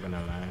 otherwise Is I'm that not it?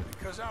 gonna lie.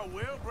 Because I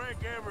will break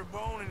every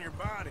bone in your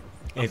body.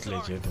 It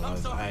legit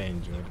was. I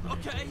enjoyed my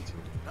Okay. day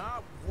today.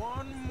 Not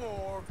one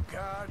more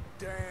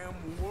goddamn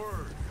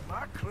word. Am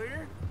I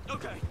clear?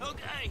 Okay,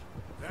 okay.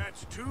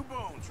 That's 2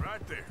 bones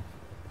right there.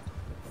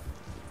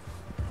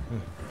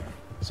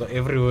 So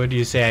every word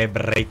you say, I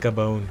break a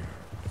bone.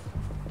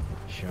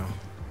 Sure.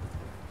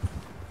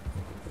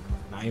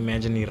 Now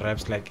imagine he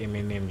raps like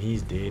Eminem.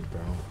 He's dead,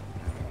 bro.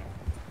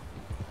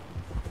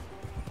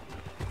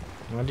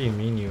 What do you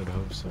mean you'd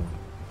hope so?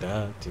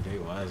 Duh, today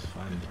was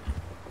fun.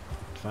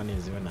 Fun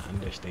is even an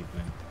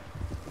understatement.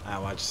 I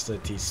watched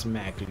City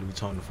smack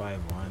Luton 5-1.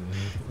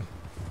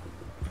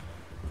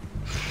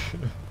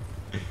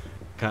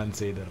 Can't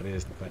say the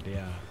rest, but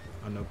yeah,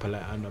 on a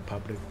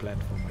public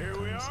platform, I Here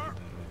we can't say are.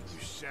 the You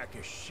rest. sack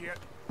of shit.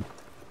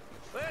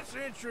 Let's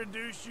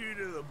introduce you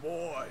to the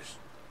boys.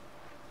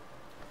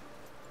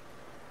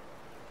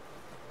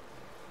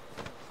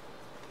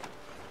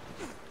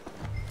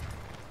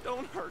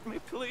 Don't hurt me,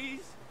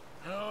 please.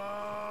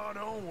 Oh,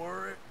 don't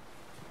worry.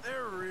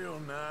 They're real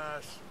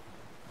nice.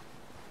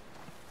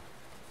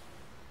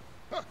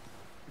 Huh.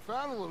 You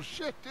found a little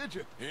shit, did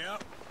you?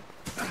 Yep.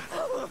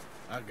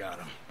 I got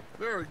him.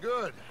 Very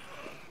good.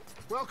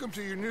 Welcome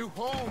to your new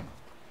home.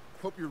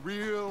 Hope you're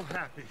real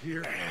happy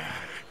here.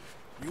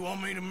 You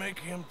want me to make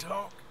him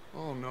talk?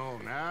 Oh no,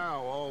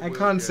 now all I we'll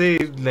can't get say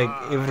is like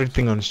lies.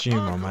 everything on stream,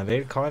 Welcome, mama.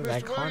 They can't.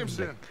 I Mr. can't.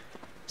 Williamson. Like,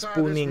 Tie this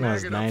spooning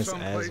was maggot up nice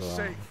someplace as well.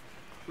 safe.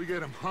 We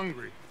get him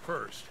hungry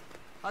first.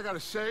 I got a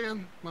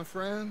saying, my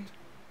friend.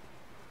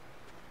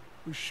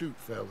 We shoot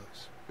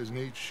fellas as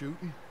need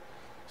shooting,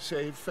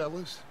 save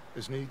fellas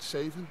as need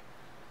saving,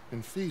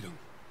 and feed 'em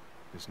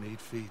as need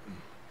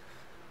feeding.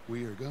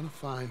 We are gonna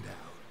find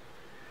out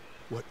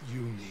what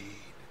you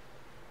need.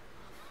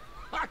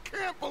 I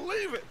can't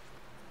believe it!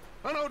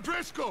 An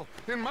O'Driscoll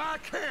in my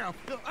camp!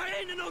 I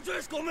ain't an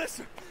O'Driscoll,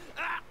 mister.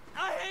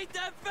 I hate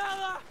that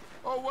fella.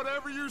 Oh,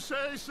 whatever you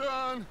say,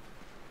 son.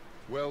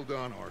 Well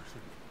done, Arthur.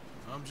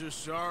 I'm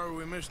just sorry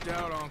we missed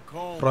out on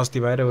Cole. Frosty,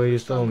 by the way, you're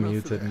still Strong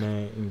enough for muted, that.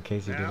 man. In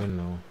case you Yeah. didn't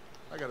know.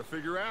 I gotta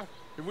figure out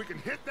if we can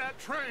hit that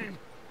train.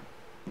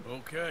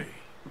 Okay.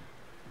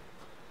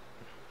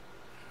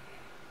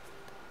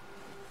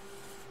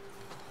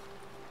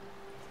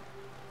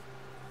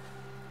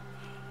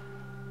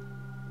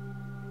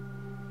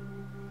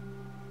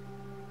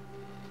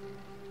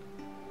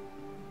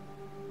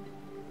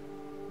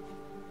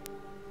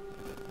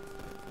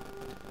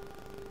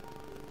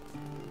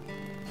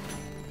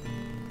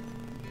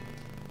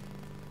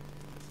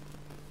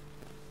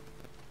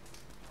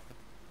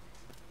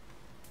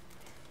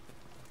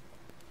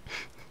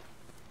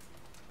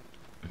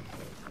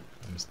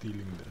 I'm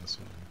stealing this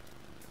one.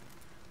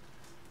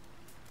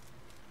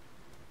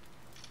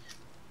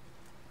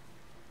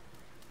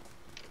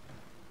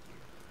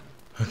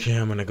 Okay,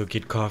 I'm gonna go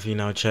get coffee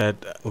now, chat.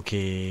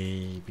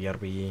 Okay,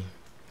 BRB.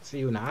 See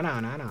you now,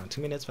 now.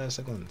 2 minutes, 5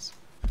 seconds.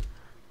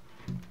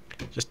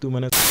 Just 2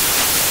 minutes.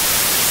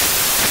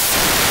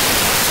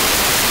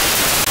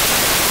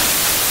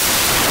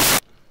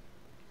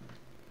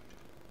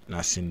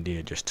 Nothing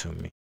there, just to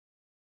me.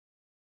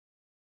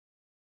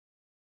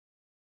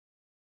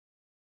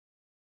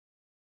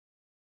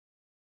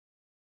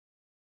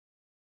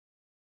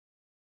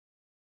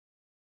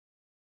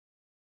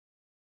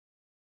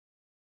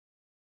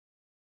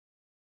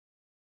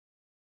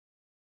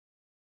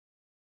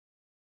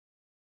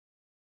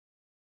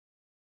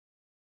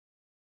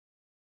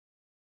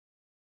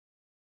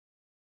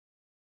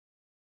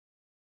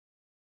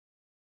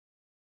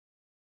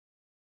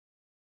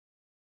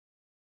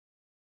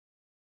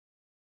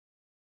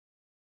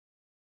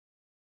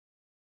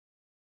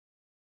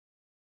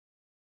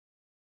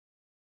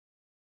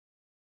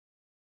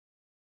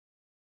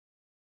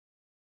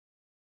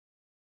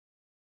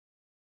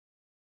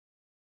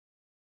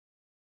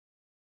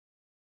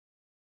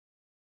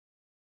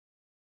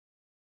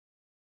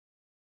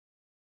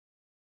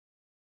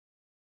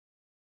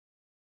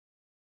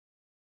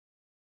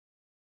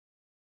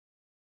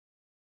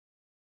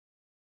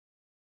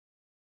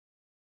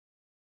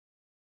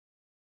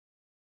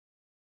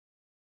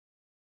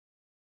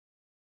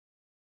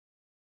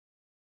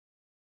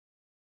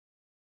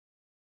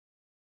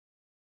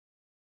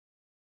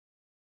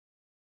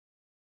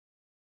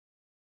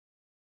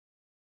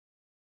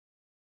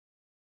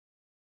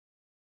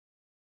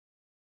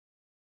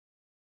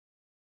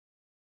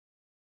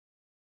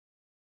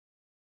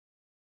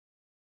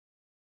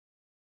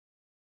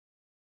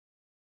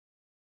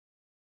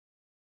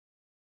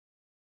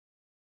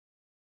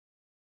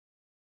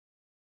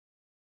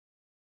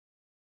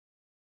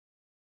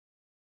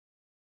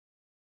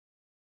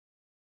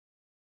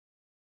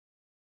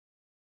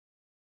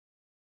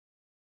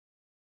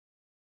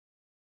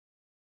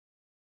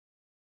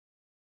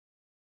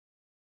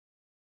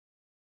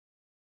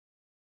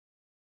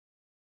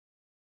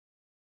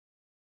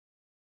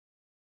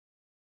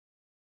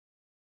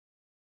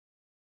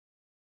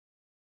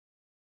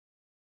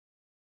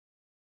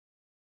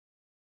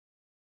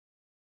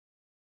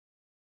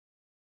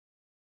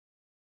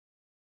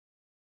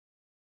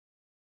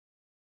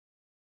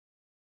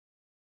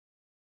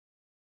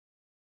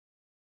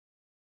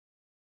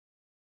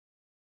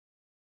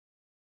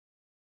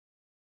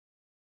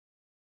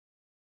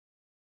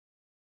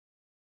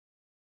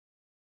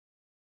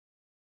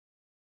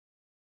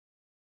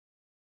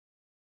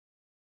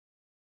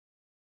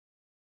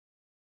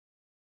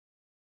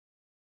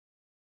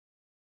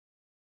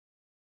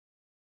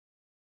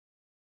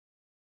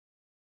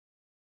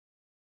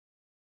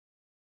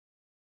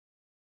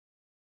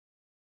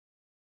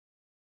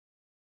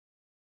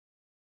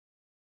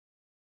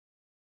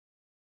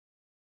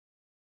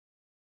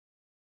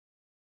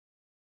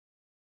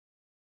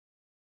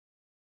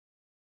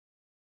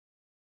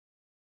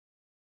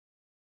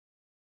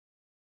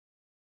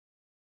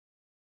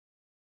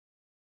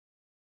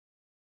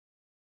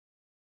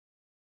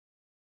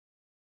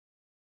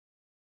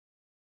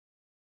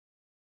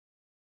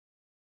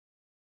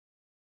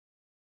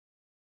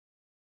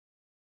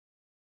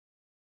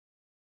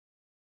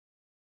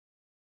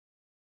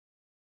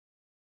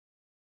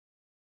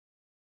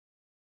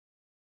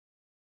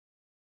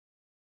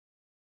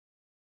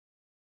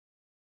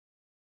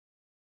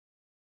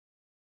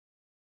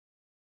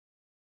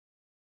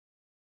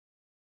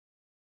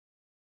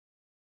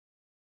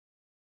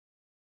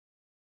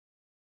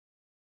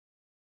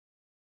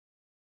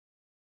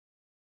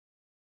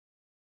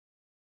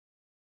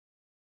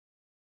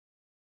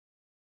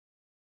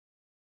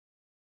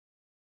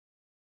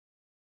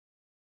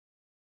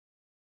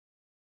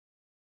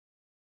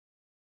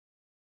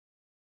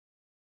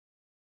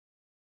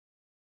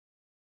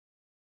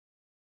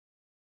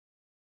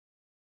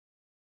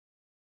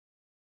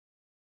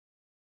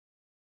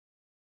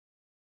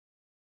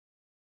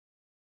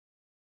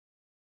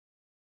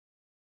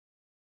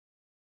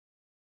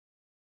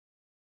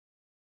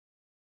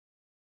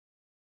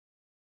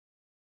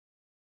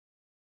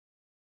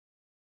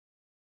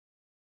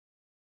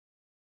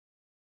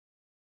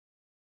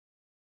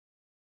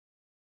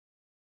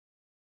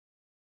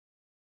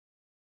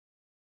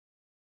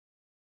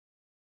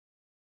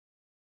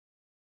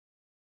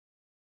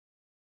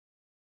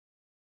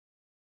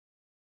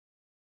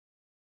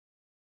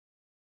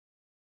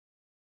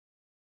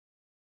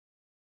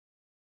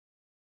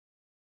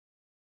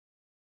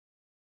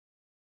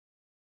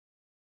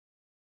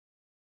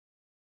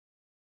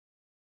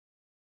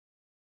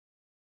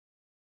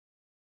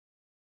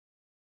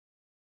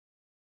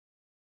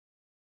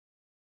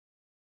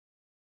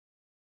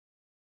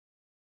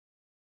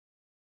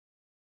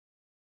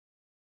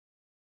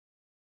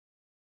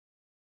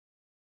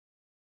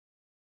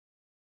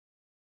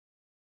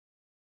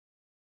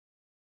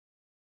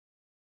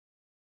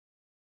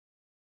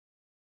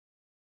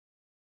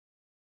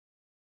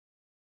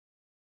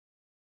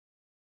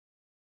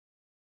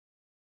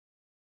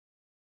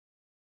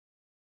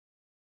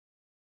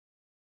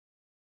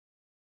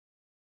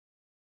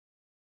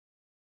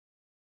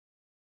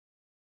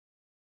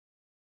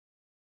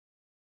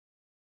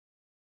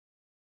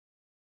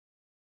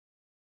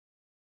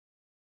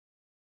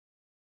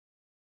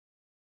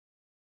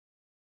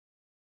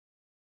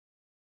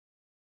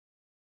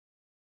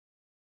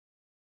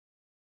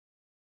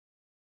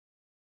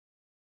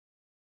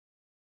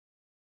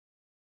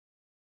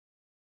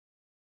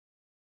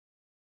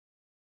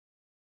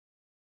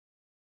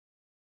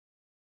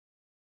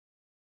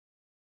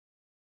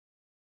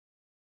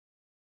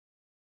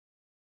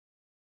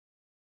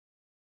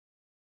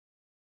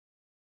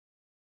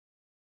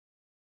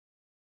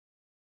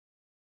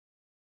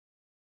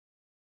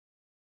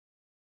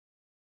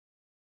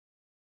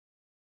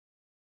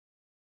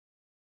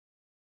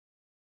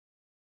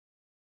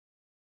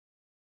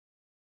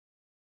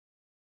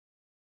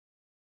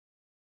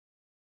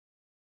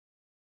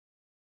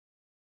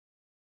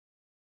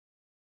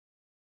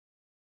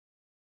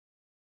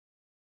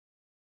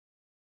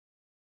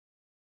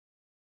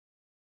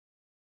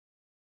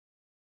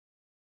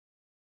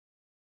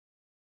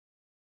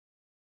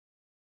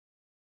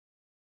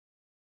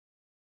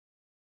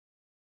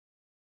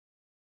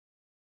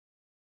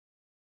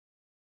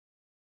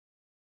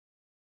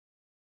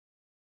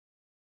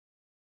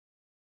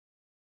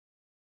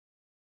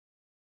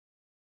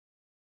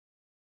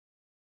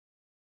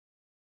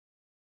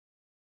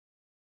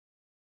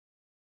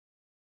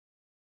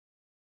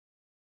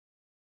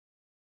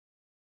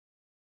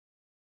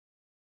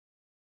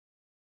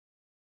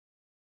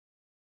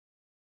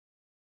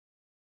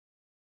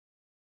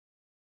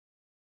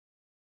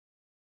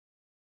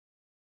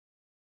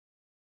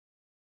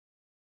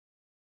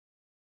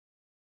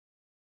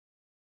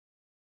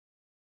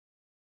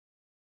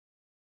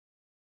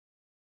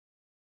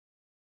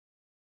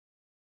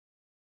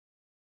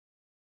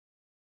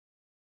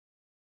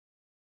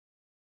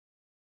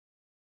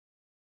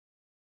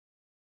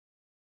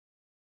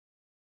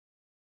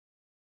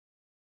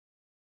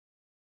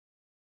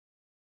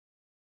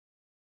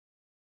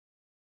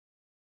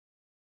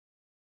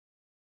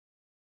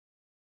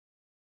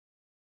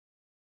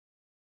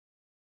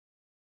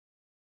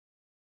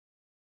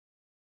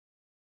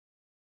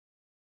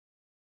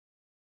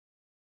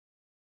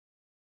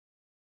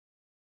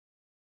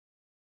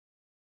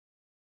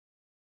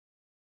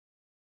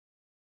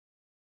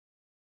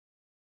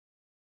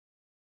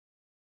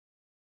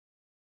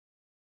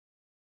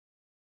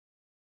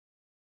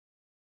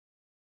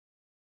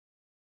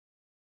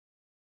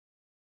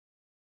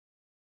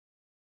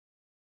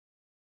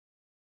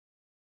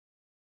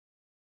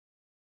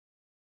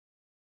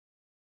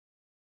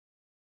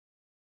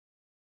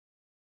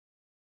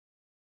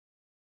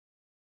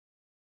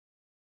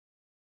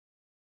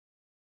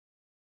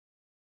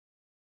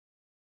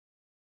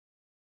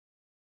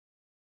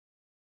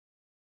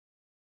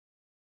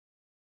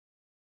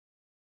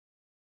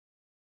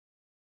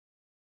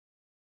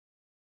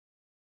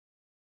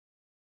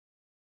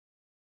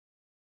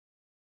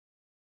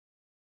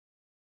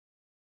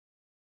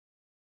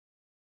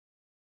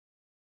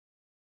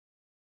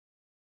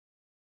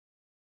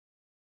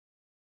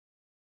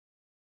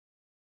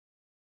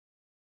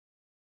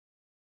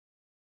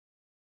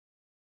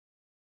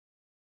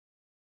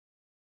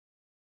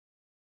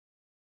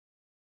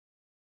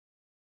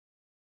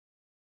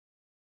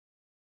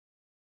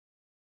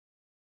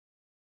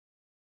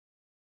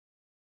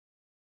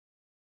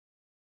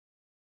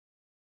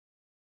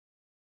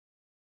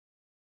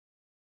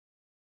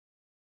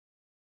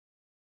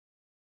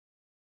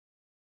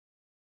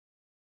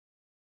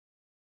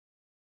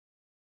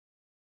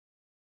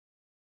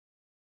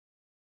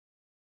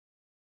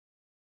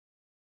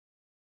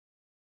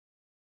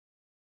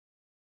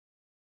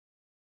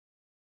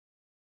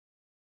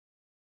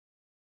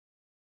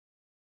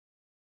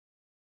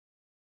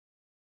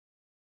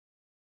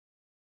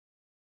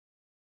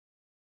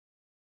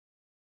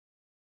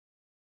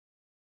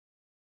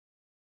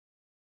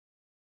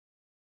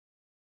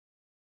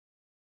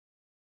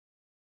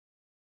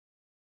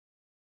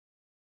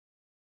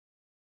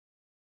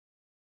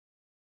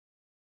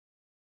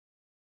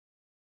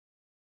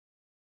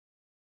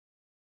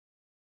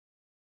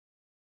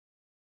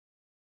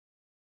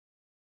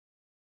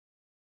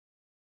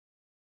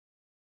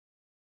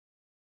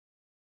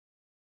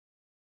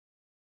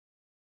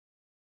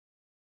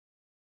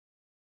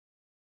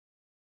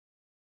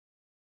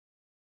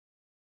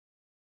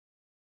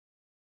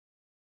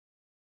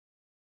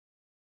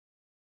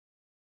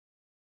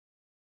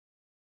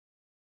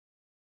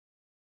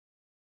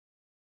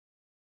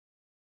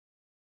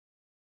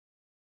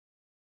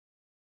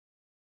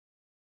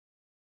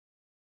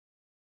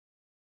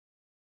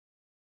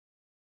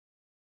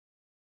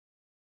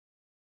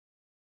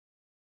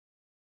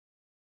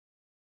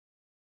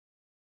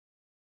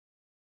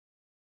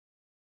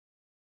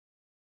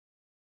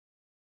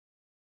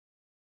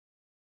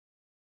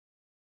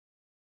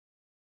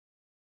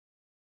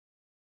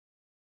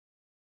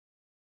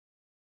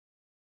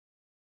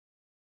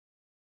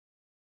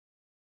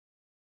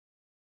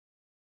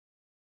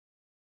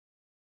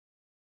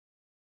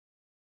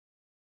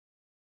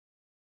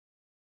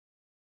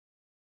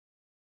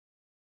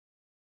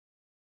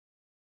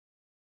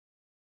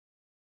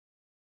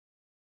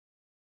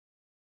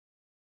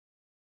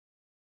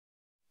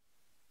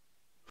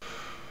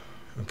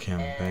 Okay, I'm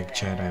back,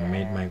 chat. I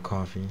made my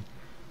coffee.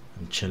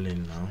 I'm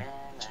chilling now.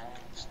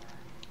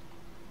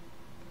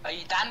 Are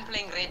you done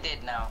playing Red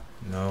Dead now?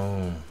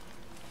 No.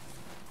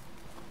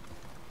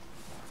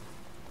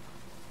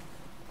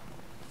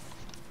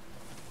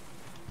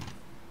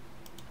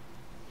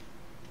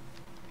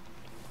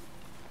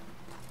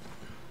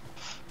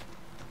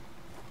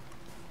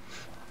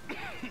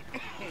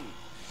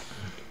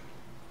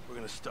 We're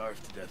gonna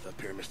starve to death up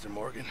here, Mr.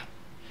 Morgan.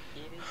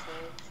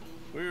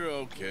 We're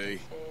okay.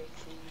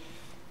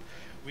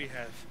 We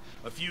have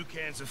a few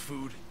cans of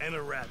food and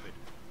a rabbit.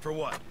 For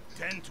what?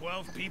 10,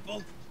 12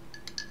 people?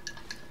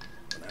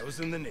 When I was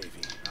in the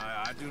Navy.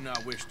 I do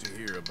not wish to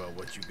hear about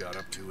what you got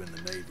up to in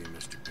the Navy,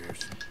 Mr.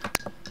 Pearson.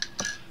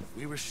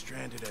 We were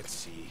stranded at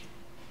sea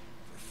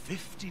for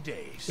 50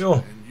 days. Yo.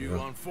 And you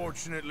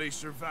unfortunately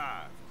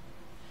survived.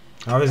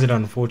 How is it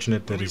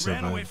unfortunate that When he we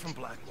ran away survived? from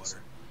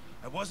Blackwater,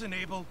 I wasn't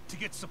able to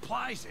get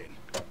supplies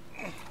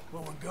in.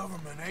 Well, when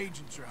government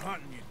agents are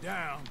hunting you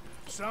down,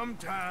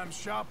 sometimes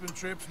shopping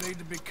trips need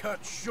to be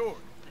cut short.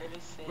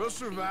 We'll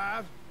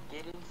survive.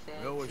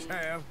 We always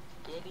have.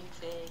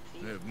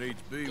 And if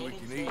needs be, we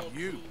can eat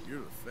you.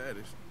 You're the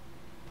fattest.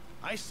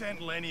 I sent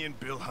Lenny and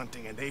Bill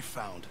hunting and they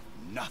found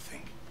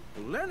nothing.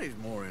 Well, Lenny's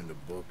more into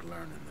book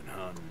learning than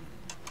hunting.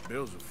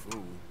 Bill's a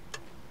fool.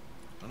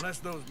 Unless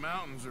those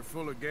mountains are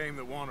full of game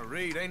that want to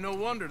read, ain't no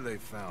wonder they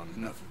found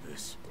Enough of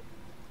this.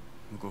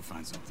 We'll go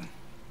find something.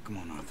 Come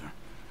on, Arthur.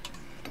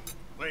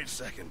 Wait a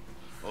second.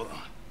 Hold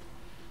on.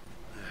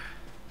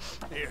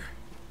 Here.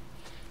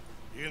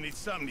 You're gonna need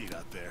something to eat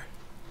out there.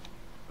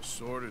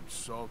 assorted,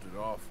 salted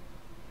off.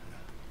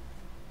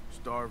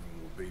 Starving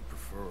will be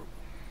preferable.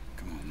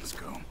 Come on, let's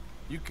go.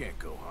 You can't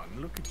go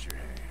hunting. Look at your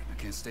hand. I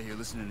can't stay here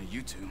listening to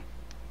you two.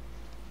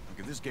 Look,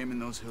 if there's game in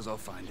those hills, I'll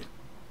find it.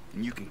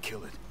 And you can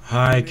kill it.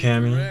 Hi,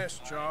 Cammy.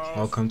 Rest, Charles.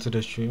 Welcome to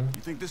the stream.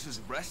 You think this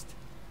is rest?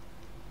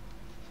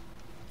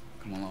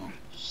 Come along.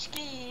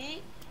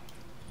 Ski.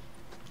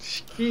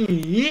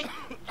 Ski.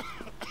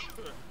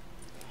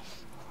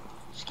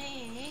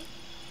 Ski.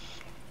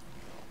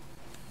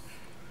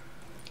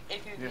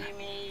 If you Yeah. give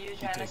me, you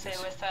trying to take say this.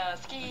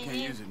 what's Ski. I can't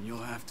use it, and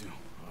you'll have to.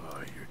 Oh,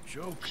 you're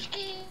joking.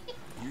 Ski.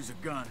 Use a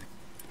gun,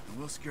 and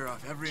we'll scare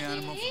off every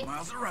animal for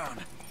miles around.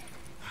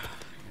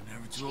 You're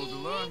never too old to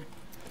learn,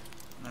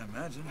 I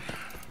imagine.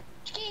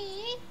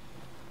 Ski.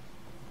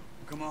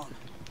 Come on,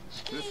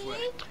 this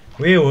way.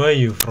 Where were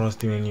you,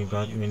 Frosty, when you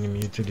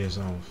muted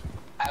yourself?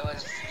 I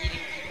was eating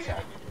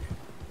pizza.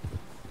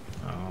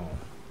 Oh.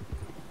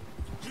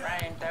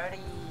 Ryan 30.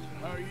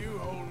 How are you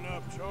holding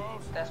up,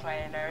 Charles? That's my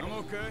nerd. I'm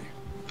okay.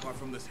 Apart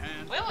from this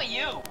hand. Where were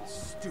you?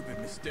 Stupid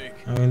mistake.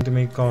 I went to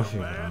make coffee,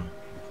 bro.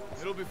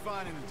 It'll be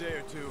fine in a day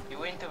or two. You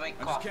went to make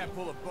I just coffee. can't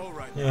pull a bow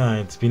right now. Yeah,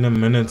 it's been a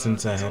minute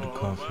since I had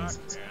coffee.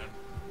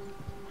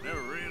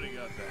 Never really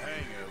got the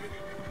hang of it.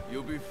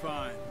 You'll be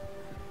fine.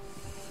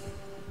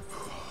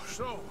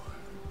 So,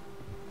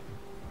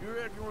 you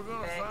reckon we're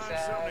gonna find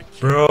Thanks, something to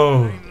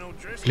Bro, Ain't no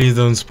driscoll? please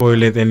don't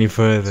spoil it any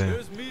further.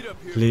 There's meat up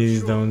here.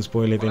 Please don't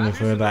spoil it any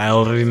further. I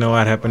already know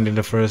what happened in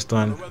the first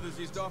one.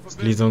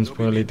 Please don't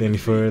spoil it any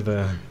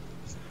further.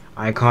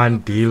 I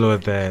can't deal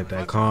with that.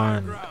 I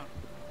can't.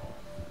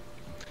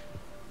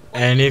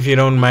 And if you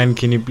don't mind,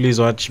 can you please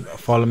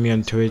follow me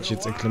on Twitch?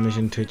 It's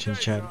exclamation Twitch in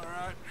chat.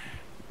 Alright.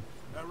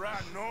 That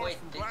right north Wait,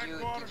 from did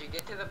Blackwater? you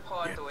get to the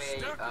part Getting where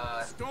stuck in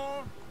the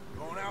storm?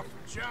 Going out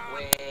for John?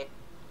 where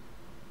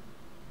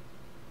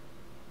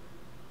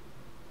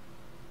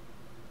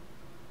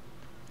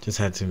Just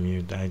had to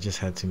mute. I just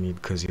had to mute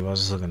because he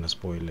was also gonna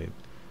spoil it.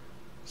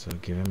 So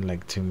give him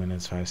like 2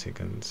 minutes, 5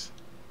 seconds.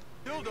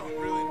 Still don't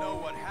really know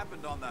what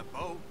happened on that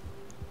boat.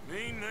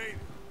 Me neither.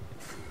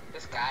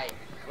 this guy?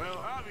 Well,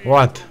 Javier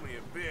What? told me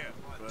a bit,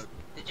 but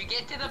Did you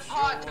get to the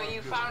part where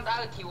you found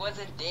out he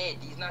wasn't dead?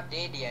 He's not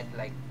dead yet.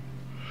 Like,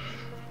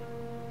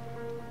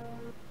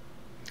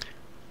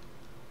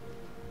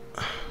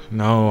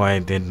 No, I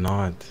did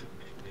not.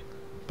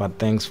 But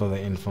thanks for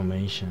the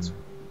information.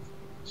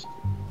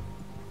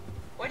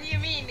 what do you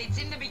mean? It's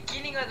in the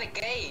beginning of the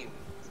game.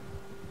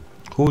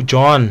 Who,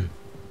 John?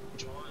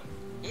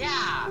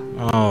 Yeah.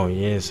 Oh,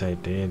 yes, I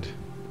did.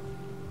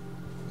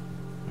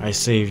 I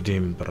saved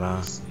him,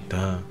 bruh.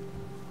 Duh.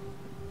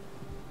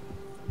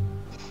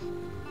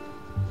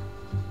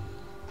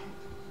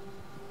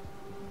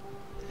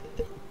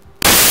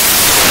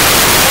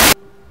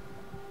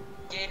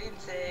 Getting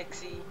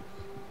sexy.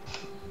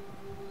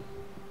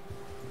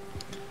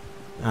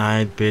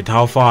 Alright, but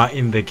how far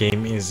in the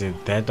game is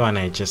it? That one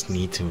I just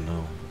need to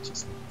know.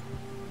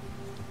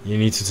 You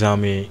need to tell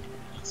me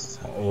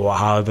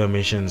how the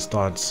mission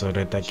starts so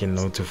that I can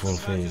know to full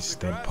face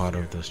that part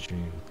of the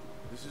stream.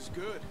 This is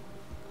good.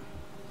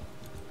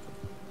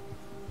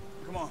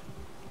 Come on,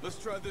 let's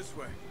try this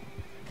way.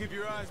 Keep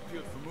your eyes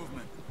peeled for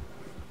movement.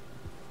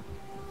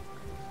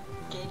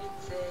 Getting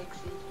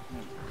sexy.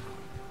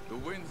 The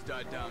wind's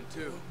died down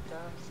too.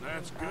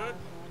 that's good.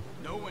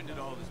 No wind at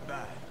all is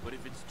bad, but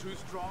if it's too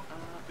strong,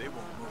 they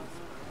won't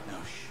move.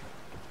 Now shh.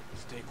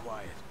 Stay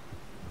quiet.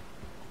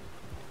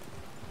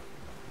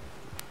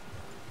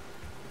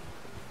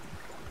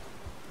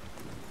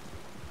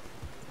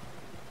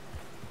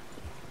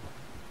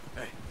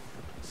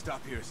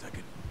 Stop here a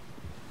second.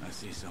 I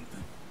see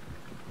something.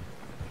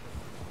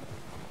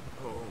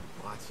 Oh,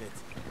 watch it.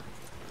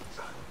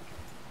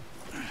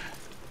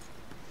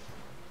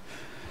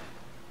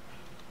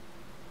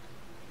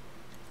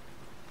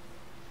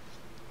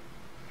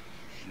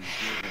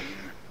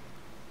 Here.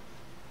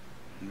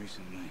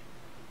 Recently.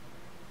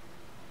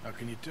 How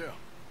can you tell?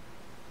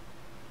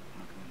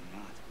 How can you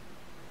not?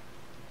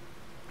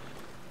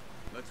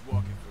 Let's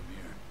walk it from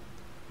here.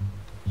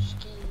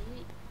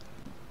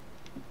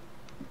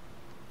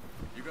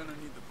 You're gonna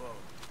need the bow.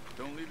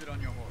 Don't leave it on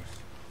your horse.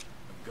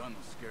 A gun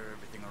will scare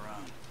everything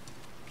around.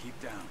 Keep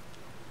down.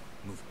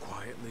 Move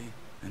quietly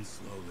and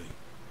slowly.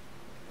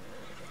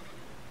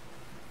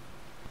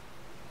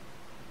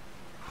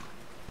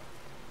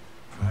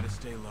 Try to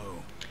stay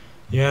low.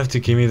 You have to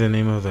give me the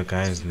name of the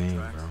guy's name,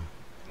 bro.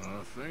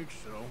 I think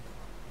so.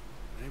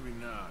 Maybe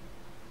not.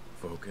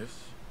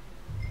 Focus.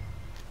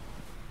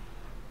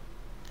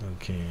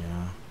 Okay,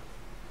 yeah.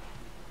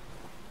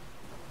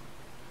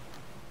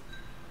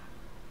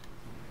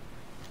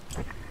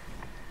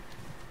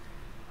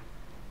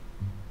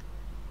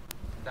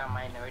 The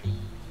minority.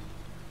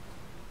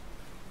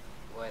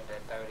 What the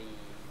 30.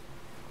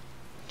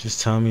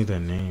 Just tell me the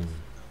name.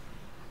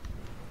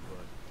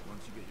 But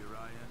once you get your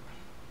eye in,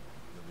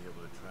 you'll be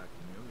able to track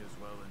nearly as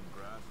well in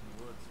grass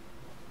and woods.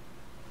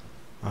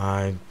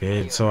 I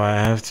bet. So I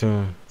have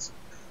to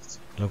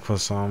look for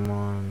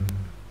someone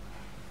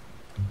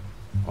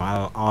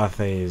while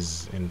Arthur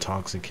is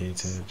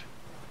intoxicated.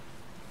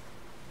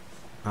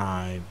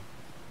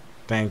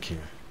 Thank you.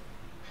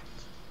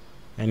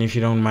 And if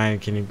you don't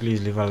mind, can you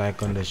please leave a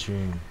like on the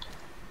stream?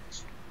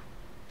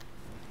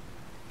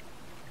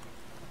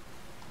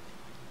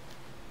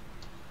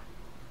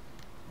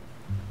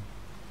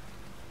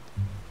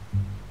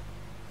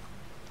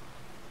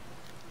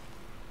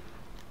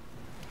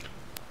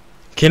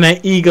 Can I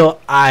eagle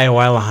eye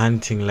while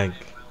hunting? Like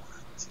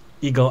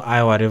eagle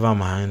eye whatever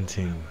I'm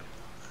hunting.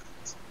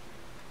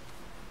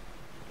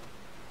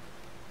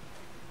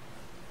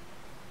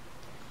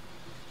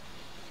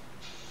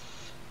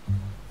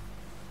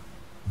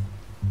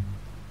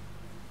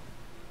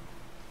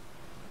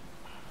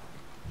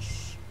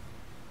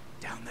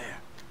 Down there.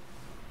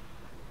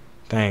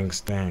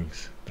 Thanks,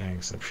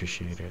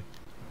 appreciate it.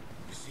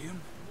 You see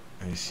him?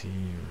 I see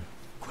you.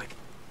 Quick,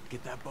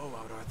 get that bow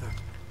out, Arthur.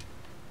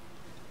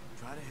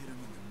 Try to hit him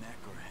in the neck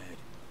or head.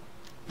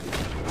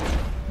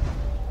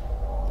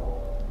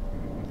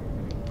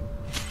 Nice.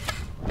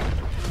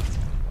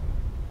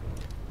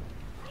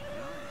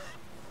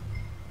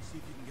 See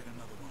if you can get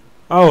another one.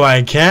 Oh,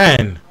 I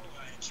can.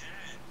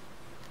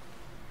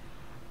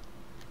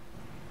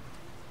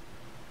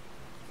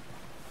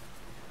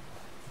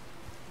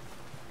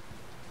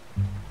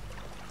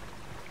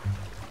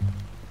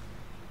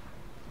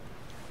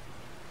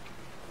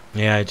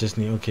 Yeah, I just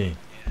need, okay.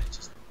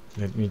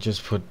 Let me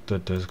just put the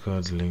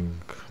Discord link,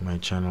 my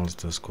channel's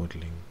Discord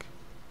link.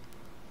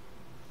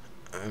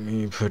 Let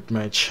me put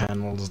my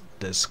channel's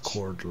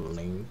Discord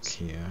link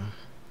here.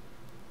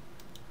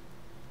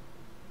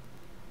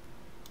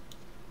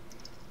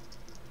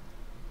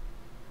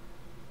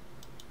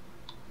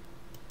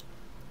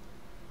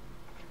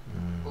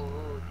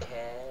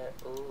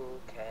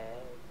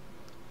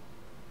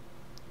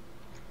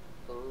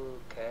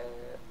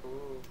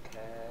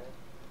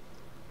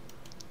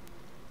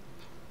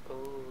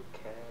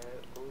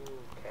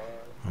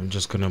 I'm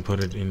just gonna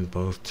put it in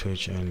both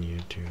Twitch and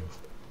YouTube.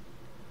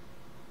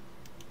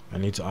 I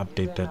need to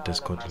update that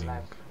Discord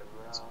link.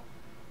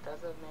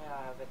 Doesn't mean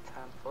I have a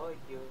time for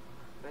you.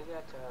 Maybe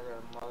I try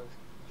the most.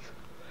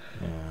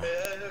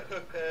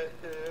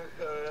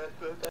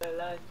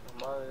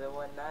 More than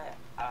one night.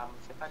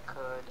 If I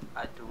could,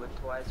 I'd do it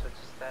twice, what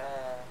you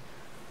said.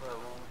 But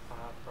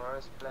for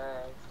first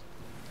place.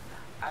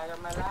 I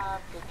got my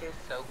life, it gets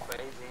so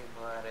crazy,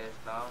 but as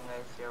long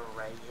as you're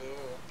right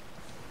here.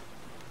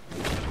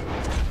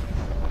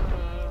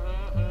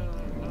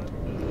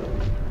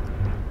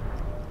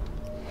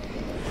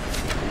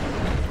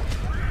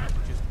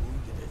 Just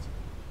wounded it.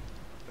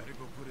 Better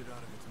go put it out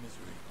of its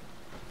misery.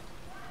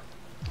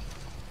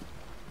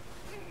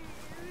 You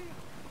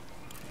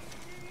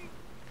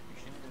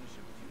should finish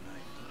it with your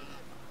knife.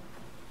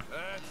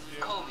 That's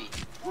it. Koby.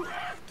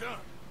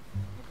 Done.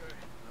 Okay,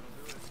 that'll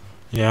do it.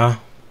 Yeah.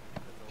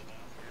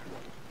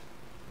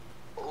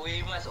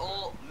 We must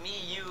all, me,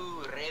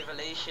 you,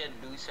 Revelation,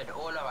 Lucid,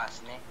 all of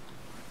us, ne?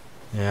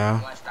 Yeah.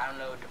 We must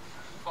download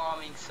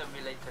Farming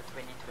Simulator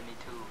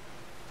 2022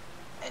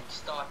 and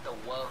start the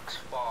Works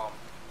Farm.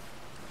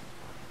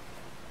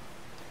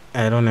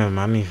 I don't have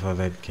money for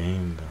that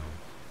game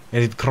though.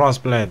 Is it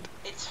crossblade?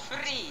 It's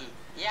free,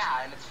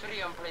 yeah, and it's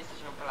free on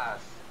PlayStation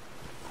Plus.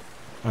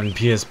 On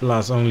PS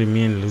Plus, only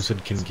me and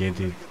Lucid can get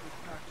it.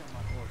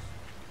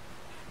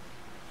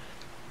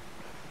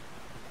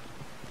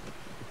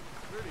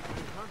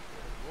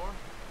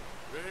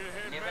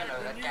 Never know,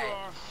 that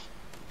guy.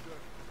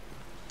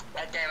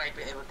 That guy might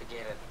be able to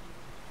get it.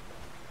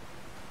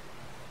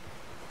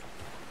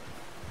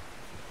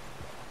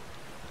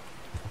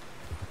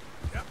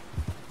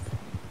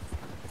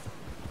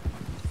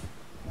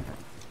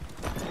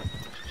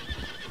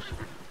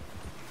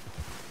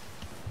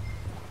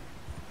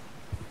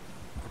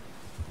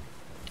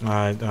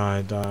 Alright.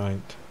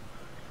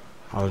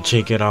 I'll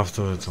check it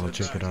afterwards. I'm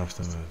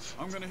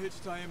gonna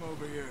hitch tie him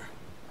over here.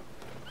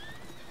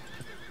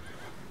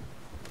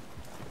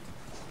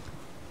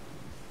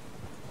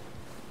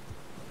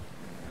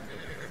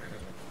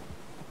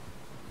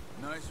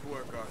 Nice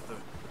work, Arthur.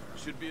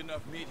 Should be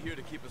enough meat here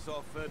to keep us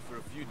all fed for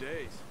a few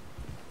days.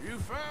 You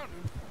found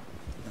him.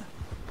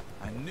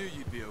 I knew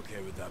you'd be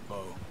okay with that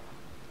bow.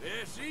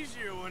 It's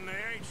easier when they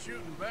ain't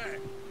shooting back.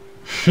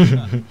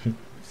 We've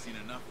seen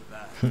enough of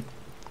that.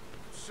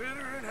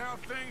 Considering how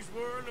things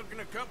were looking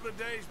a couple of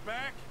days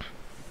back,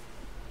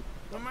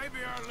 well,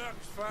 maybe our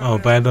luck's fine. Oh,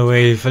 by the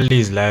way,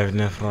 Philly's live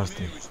now,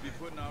 Frosty. We should be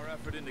putting our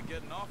effort into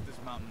getting off this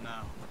mountain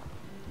now.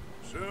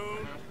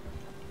 Soon.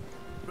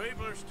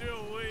 People are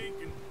still weak,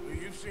 and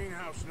you've seen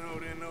how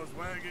snowed in those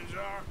wagons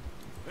are.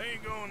 They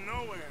ain't going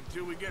nowhere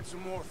until we get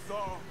some more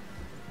thaw.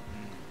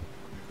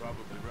 You're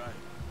probably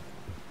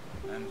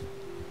right. And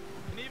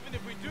even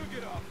if we do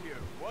get off here,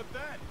 what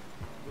then?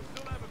 We'll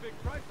still have a big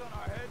price on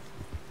our heads.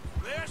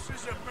 This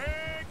is a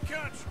big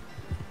country.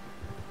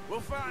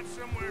 We'll find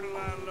somewhere to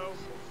lie low.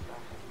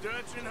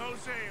 Dutch and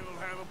Jose will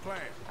have a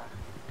plan.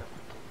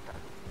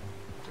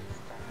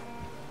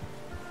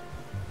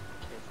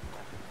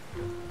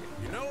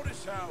 You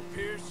notice how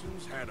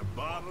Pearson's had a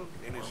bottle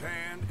in his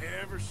hand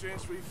ever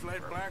since we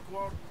fled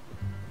Blackwater?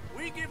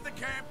 We give the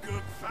camp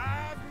cook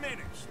 5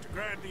 minutes to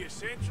grab the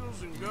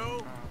essentials and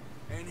go,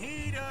 and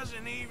he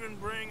doesn't even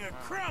bring a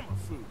crumb of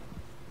food.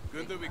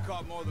 Good that we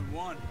caught more than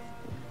one.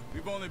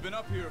 We've only been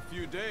up here a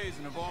few days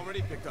and have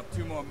already picked up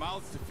 2 more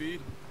mouths to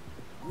feed.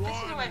 This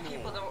is why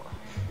people don't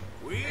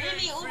We really ain't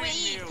feeding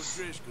overeat. Neil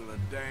Driscoll a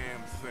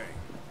damn thing.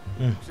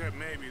 Except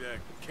maybe that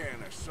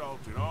can of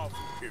salted offal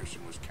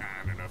Pearson was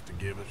kind enough to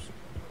give us.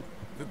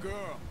 The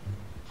girl,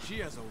 she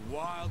has a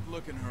wild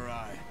look in her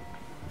eye.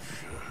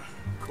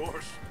 Of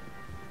course.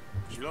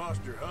 She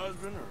lost her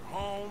husband, her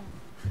home,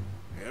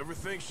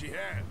 everything she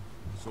had.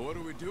 So what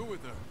do we do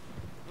with her?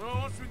 Well,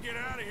 once we get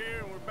out of here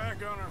and we're back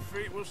on our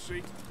feet, we'll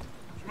see.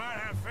 She might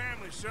have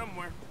family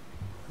somewhere.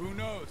 Who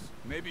knows?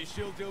 Maybe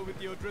she'll deal with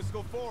the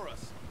O'Driscoll for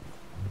us.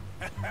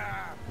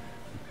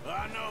 Well,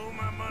 I know who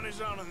my money's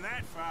on in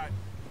that fight.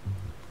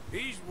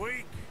 He's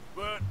weak,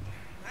 but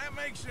that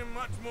makes him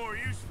much more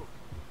useful.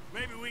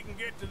 Maybe we can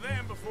get to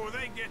them before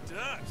they get to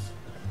us.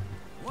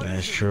 What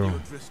That's is it true.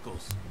 with the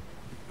O'Driscolls?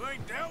 You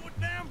ain't dealt with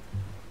them?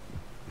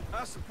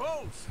 I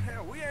suppose.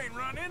 Hell, we ain't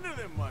run into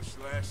them much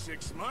the last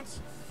 6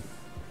 months.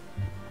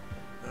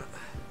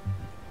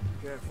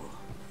 Careful.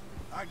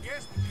 I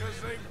guess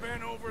because they've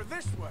been over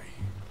this way.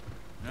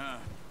 Nah.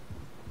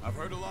 I've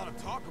heard a lot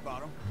of talk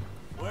about them.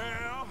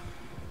 Well,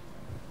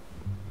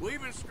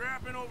 we've been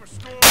scrapping over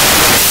scores.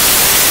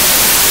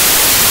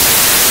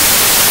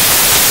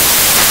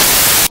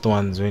 The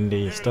ones when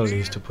they still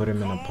used to put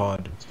him in a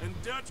pod. And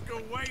Dutch go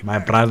way My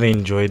back. brother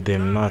enjoyed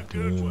them, not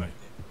Good me. way.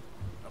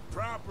 A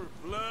proper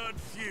blood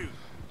feud.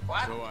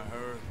 What? So I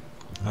heard.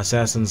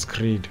 Assassin's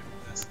Creed.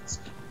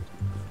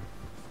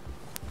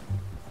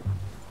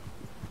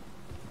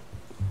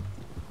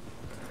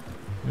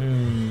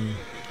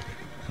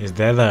 Is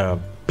that a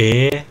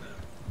bear?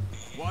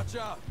 Watch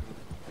out.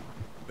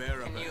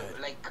 Bear up Can you, ahead.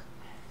 like...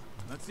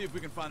 Let's see if we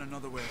can find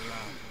another way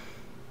around.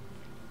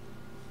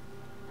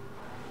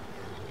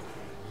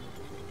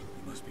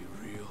 You must be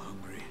real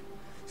hungry.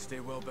 Stay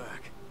well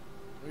back.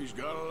 He's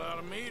got a lot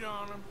of meat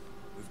on him.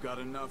 We've got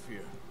enough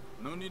here.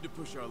 No need to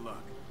push our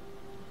luck.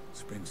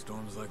 Spring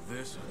storms like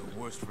this are the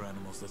worst for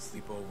animals that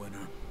sleep all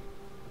winter.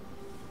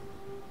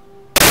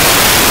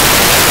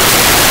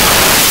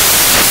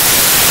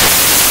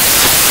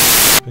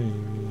 Baby,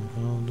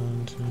 hold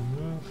on to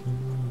nothing.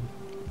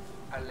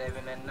 I live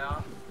in the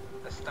north,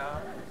 the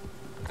star,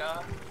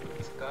 go,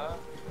 let's go,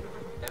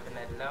 living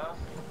in love.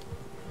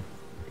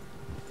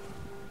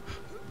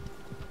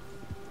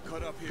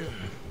 Cut up here,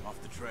 off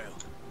the trail.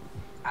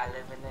 I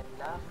live in the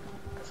love,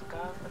 let's go,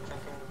 let's take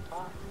it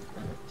apart.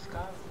 Let's go,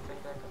 let's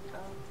take it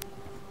apart.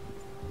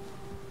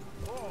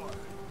 Boy.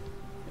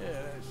 Yeah,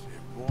 that's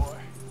it, boy.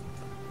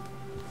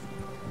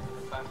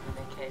 If I'm in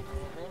the cave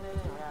and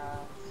living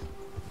around,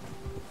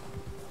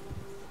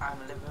 I'm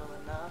living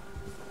with love.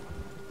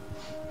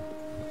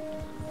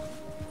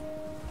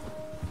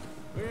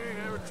 We ain't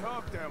ever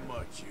talked that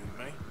much, you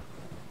and me.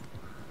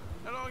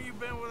 How long you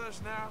been with us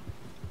now?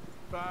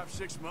 5,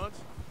 6 months?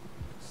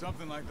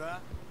 Something like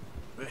that?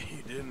 Bet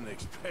you didn't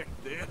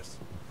expect this.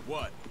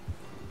 What?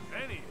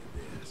 Any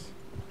of this.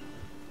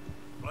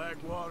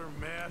 Blackwater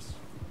mess.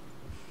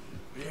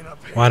 Being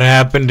up here. What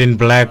happened in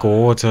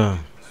Blackwater?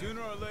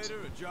 Sooner or later,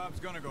 a job's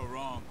gonna go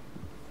wrong.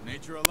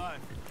 Nature of life.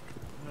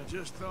 I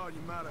just thought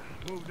you might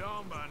have moved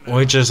on by now.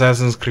 Which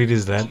Assassin's Creed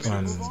is that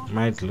one?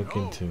 Might look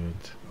into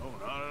it. No,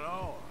 not at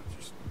all. I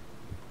just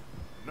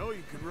know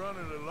you could run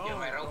it alone. Yeah,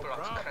 my no Roblox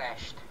problem.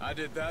 crashed. I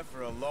did that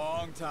for a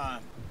long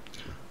time.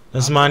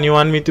 This man, you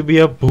want me to be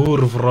a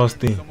boor,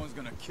 Frosty? Someone's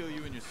gonna kill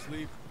you in your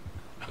sleep.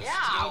 Yeah,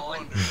 Still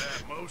wonder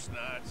that most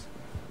nights.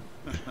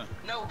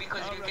 no,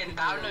 because you can reckon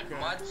download you're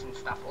okay. mods and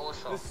stuff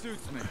also. This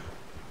suits me.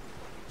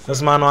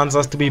 This man wants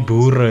us to be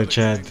boor,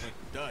 Chad.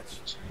 Dutch.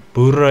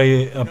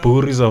 A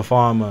boer is a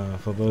farmer,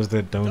 for those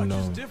that don't Dutch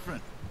is know.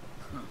 different.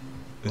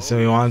 So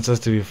he wants us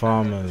to be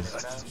farmers.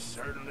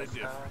 Certainly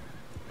different.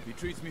 He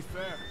treats me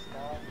fair.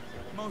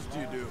 Most of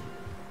you do.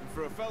 And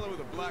for a fellow with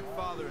a black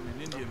father and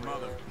an Indian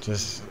mother,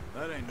 Just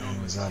that ain't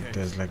normally it's the up case.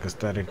 there's like a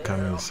static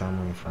coming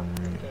somewhere from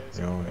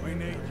your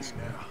areas.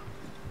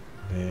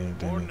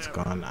 Then it's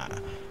gone.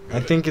 I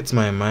think it's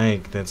my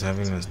mic that's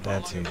having a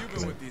static.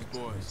 Like,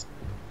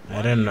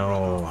 I don't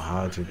know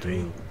how to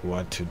do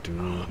what to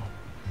do.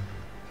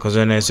 Cause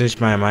when I switch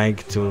my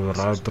mic to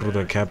route through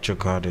the capture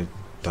card, it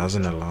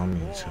doesn't allow me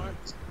to.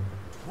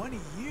 20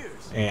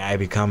 years. I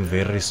become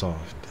very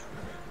soft.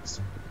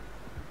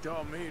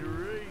 Taught me to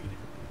read.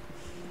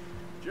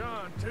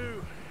 John,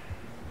 too.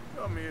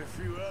 Taught me a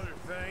few other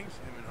things,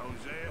 him and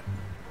Hosea.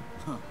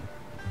 Huh.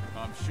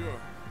 I'm sure.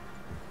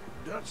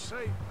 Dutch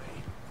saved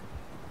me.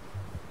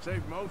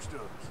 Saved most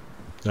of us.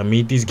 The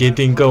meat is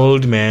getting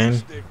cold, man.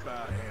 Stick by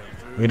him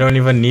through. We don't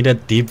even need a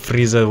deep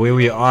freezer where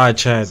we are,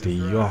 chat.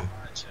 Yo.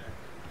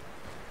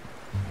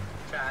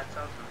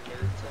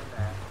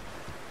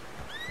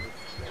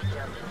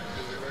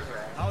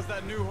 How's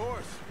that new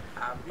horse?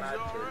 He's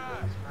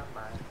alright.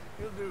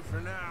 He'll do for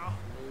now.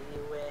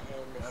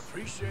 I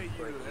appreciate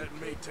you letting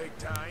me take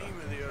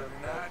Taima the other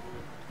night.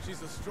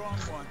 She's a strong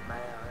one.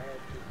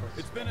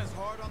 It's been as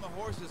hard on the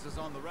horses as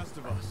on the rest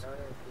of us.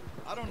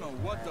 I don't know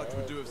what Dutch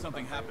would do if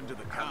something happened to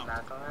the Count.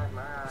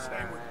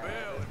 Same with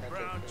Bill and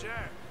Brown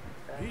Jack.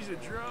 He's a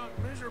drunk,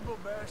 miserable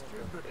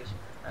bastard, but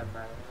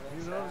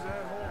he loves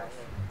that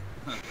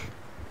horse.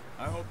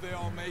 I hope they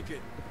all make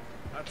it.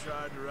 I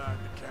tried to ride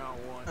the Count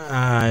once.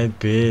 I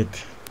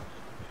bet.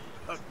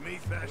 Hucked me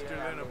faster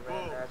than a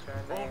bull.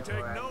 Won't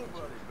take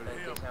nobody but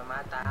him.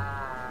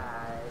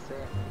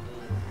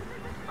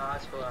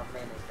 Pause for a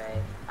minute,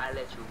 babe. I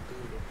let you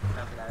beat it.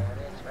 I'm like,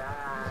 that's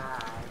right.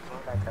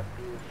 Move like a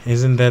beat.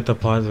 Isn't that the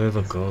part where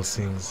the girl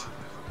sings?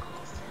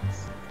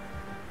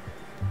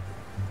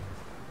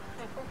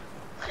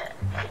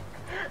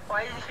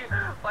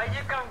 Why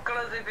you come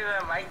closer to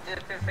the mic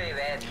just to say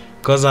that?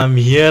 Cause I'm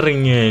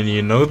hearing it and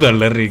you know the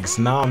lyrics.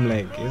 Now I'm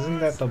like, isn't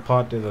that the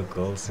part where the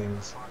girl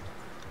sings?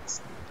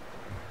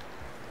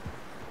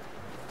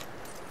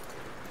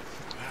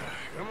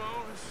 Come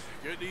on, let's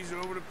get these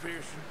over to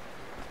Pearson.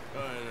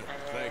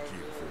 Thank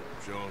you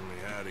for showing me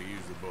how to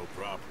use the bow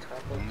properly.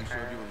 I only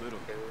showed you a little.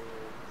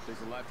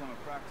 Takes a lifetime of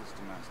practice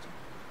to master.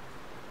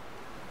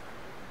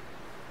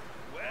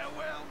 Well.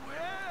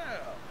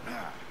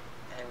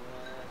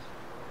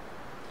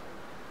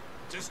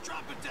 Just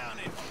drop it down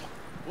in.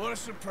 What a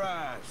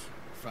surprise.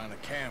 Find a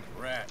camp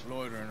rat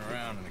loitering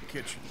around in the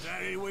kitchen. Is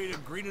that any way to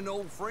greet an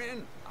old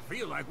friend? I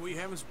feel like we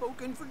haven't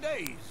spoken for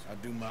days. I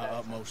do my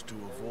utmost to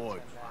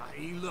avoid.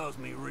 He loves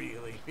me,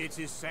 really. It's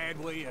his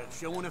sad way of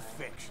showing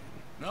affection.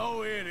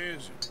 No, it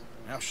isn't.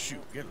 Now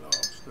shoot, get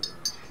lost.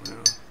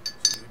 Well,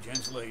 see you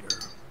gents later.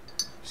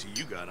 See,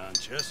 you got on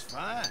just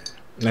fine.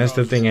 That's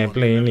the thing, I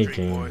play any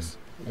game.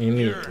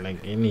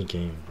 Any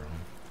game, bro.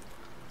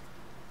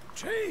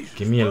 Jesus,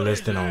 give me a what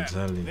list is and I'll that?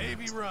 tell you.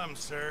 Navy rum,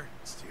 sir.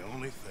 It's the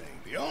only thing.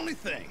 The only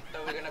thing. So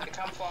we're gonna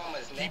become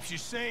farmers next. Keeps you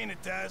sane,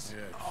 it does.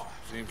 Yeah,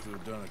 seems to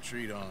have done a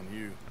treat on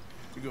you.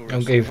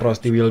 Okay,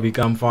 Frosty, we'll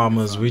become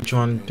farmers. Which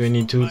one?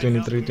 22,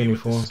 23,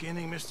 24?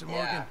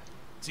 Yeah.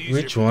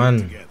 Which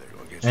one?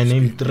 I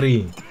named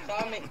 3.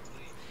 Farming.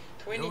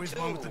 You're always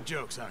one with the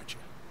jokes, aren't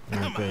you?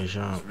 Okay,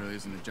 sharp. This really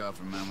isn't a job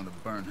for a man with a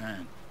burnt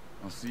hand.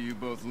 I'll see you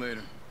both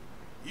later.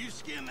 You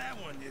skinned that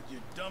one that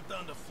you dumped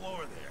on the floor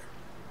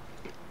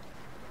there.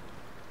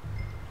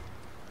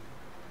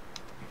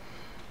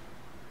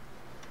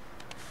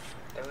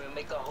 Then we'll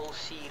make a whole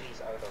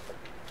series out of it.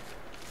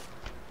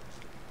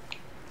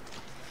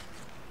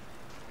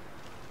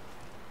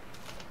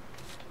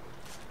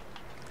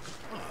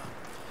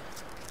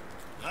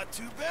 Not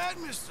too bad,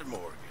 Mr.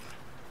 Morgan.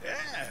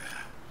 Yeah.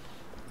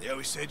 They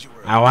always said you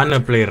were. I wanna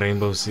play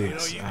Rainbow You know,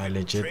 Six. you I can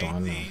legit trade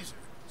wanna. these,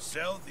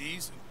 sell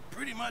these in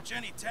pretty much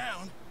any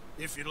town.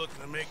 If you're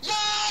looking to make a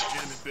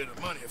legitimate bit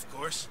of money, of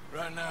course.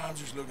 Right now, I'm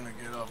just looking to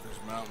get off this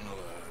mountain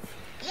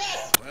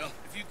alive. Well,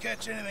 if you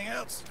catch anything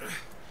else,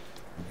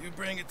 you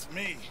bring it to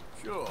me.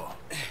 Sure.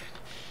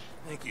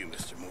 Thank you,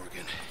 Mr.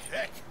 Morgan.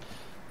 Heck,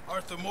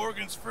 Arthur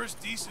Morgan's first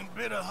decent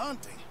bit of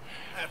hunting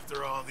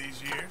after all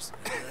these years.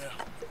 Yeah.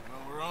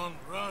 Well, we're on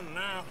the run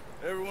now.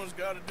 Everyone's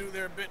got to do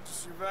their bit to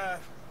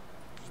survive.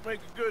 Just make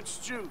a good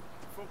stew.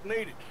 Folk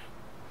need it.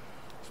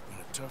 It's been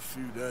a tough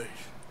few days.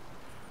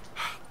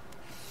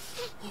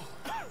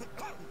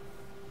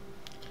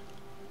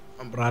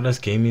 My brother's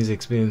game is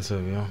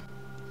expensive, yo.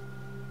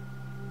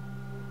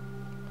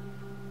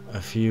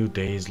 A few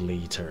days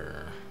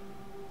later.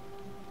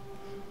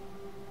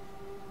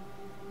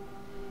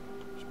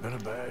 It's been a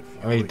bad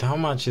few Wait, weeks. how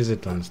much is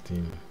it on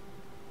Steam?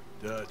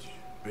 Dutch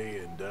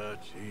being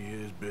Dutch, he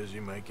is busy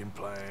making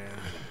plans.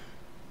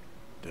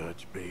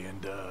 Dutch being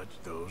Dutch,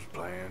 those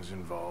plans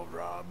involve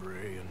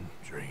robbery and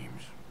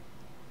dreams.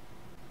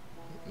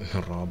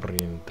 Robbery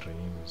and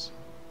dreams.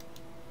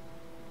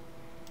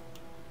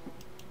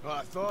 Well,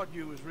 I thought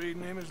you was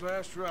reading him his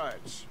last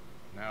rites.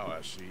 Now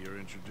I see you're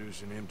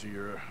introducing him to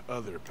your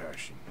other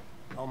passion.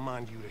 I'll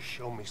mind you to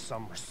show me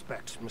some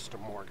respect, Mr.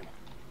 Morgan.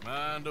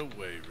 Mind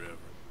away, Reverend.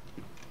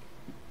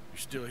 You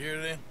still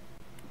here then?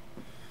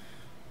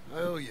 I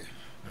owe you.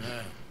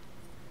 Yeah.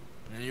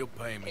 And you'll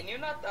pay me. Can you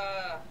not,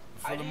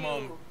 For the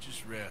moment,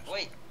 just rest.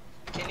 Wait,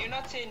 can you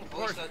not send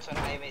voice notes on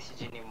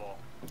iMessage anymore?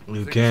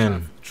 You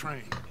can.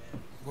 Train.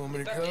 Want me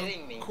to Stop come?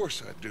 hitting me. Of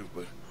course I do,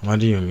 but What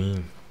do you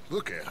mean?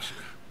 look at you.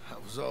 I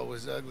was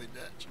always ugly,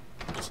 Dutch.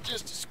 It's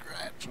just a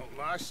scratch. Don't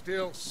lie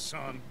still,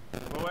 son.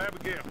 Oh,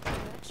 Abigail.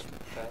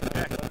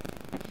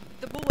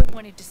 The boy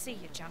wanted to see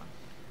you, John.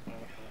 You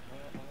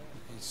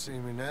see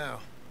me now.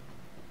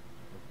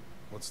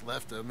 What's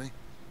left of me?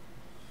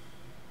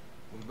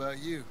 What about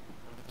you?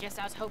 Guess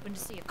I was hoping to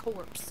see a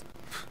corpse.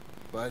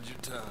 Bide your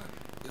time.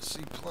 You'll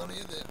see plenty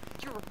of them.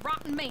 You're a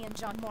rotten man,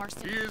 John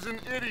Marston. He is an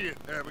idiot,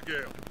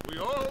 Abigail. We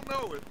all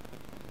know it.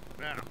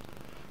 Now,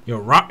 You're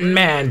a rotten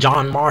man,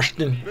 John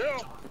Marston.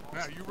 Bill,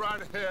 now you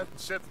ride ahead and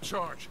set the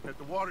charge at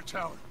the water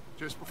tower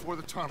just before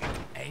the tunnel.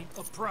 Ain't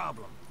a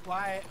problem.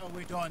 Why are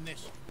we doing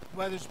this?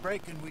 Weather's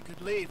breaking, we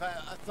could leave. I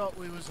thought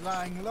we was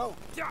lying low.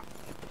 Yeah,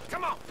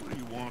 come on. What do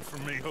you want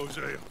from me,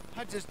 Hosea?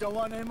 I just don't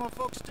want any more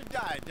folks to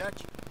die,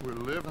 Dutch. We're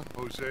living,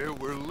 Hosea.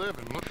 We're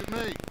living. Look at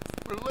me.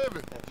 We're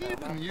living.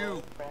 Even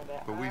you.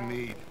 But we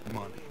need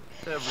money.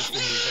 Everything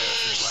we have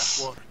in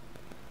Blackwater.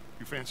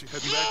 You fancy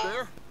heading back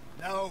there?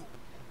 No.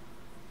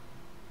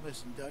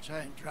 Listen, Dutch,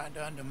 I ain't trying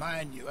to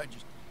undermine you.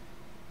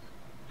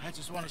 I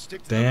just want to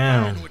stick to the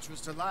Damn. plan, which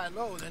was to lie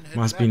low, then head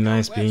Must back be out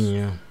nice west. being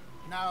you.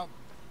 Now,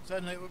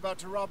 suddenly we're about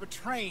to rob a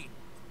train.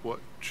 What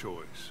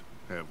choice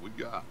have we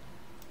got?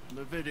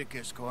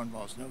 Leviticus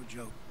Cornwall's no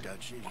joke,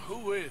 Dutch.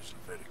 Who is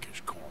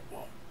Leviticus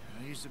Cornwall?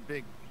 He's a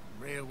big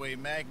railway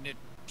magnate,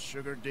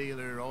 sugar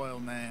dealer, oil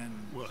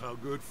man. Well, how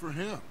good for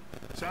him.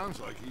 Sounds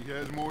like he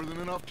has more than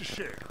enough to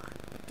share.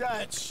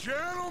 Dutch!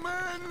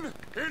 Gentlemen,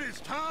 it is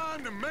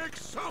time to make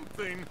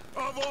something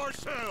of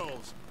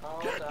ourselves.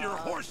 Get your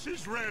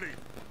horses ready.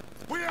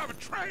 We have a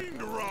train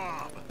to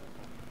rob.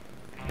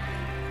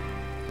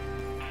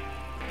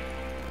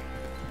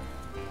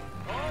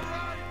 All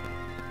right,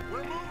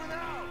 we're moving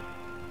out.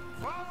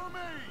 Follow me.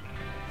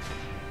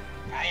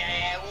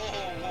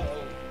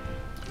 Whoa.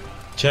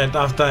 Chat,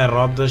 after I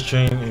rob this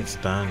train, it's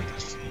done.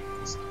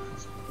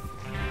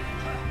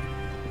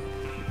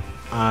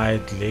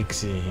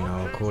 Lexi.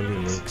 I'll call you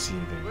Lexi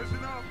then.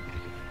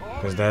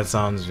 Because that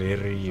sounds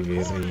very,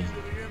 very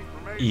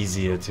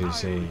easier to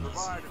say. The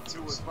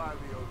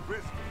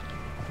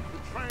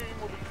train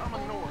will be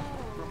coming north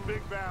from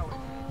Big Valley.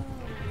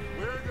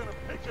 We're gonna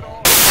pick it all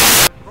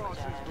up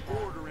crosses the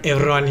border.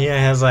 Everyone here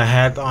has a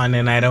hat on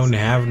and I don't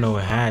have no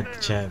hat,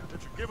 chat.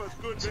 That should give us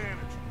good advantage.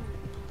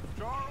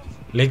 Charles,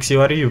 Lexi,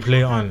 what do you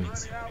play on?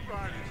 how's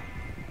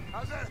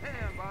that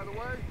hand, by the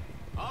way?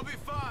 I'll be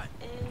fine.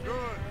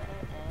 Good.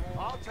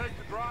 I'll take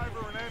the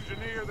driver and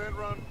engineer, then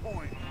run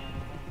point.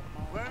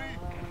 Lenny,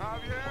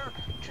 Javier,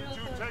 you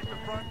two take the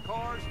front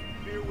cars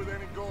and deal with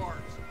any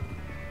guards.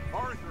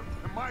 Arthur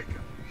and Micah,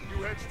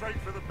 you head straight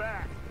for the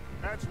back.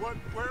 That's what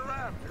we're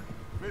after.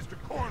 Mr.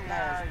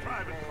 Cornwall's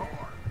private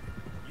car.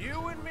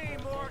 You and me,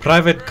 Morgan.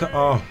 Private car.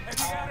 Oh. Have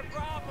you got a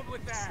problem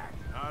with that?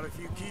 Not if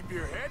you keep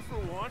your head for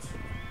once.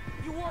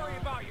 You worry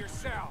about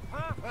yourself,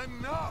 huh?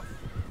 Enough!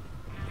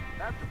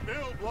 After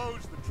Bill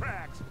blows the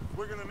tracks,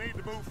 we're gonna need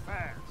to move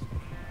fast.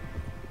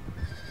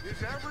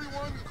 Is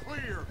everyone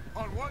clear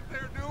on what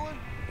they're doing?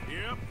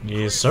 Yep.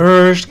 Yes,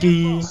 sir,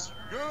 Ski.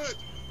 Good.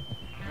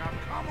 Now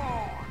come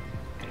on.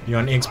 You're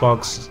on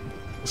Xbox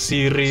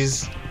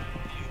Series.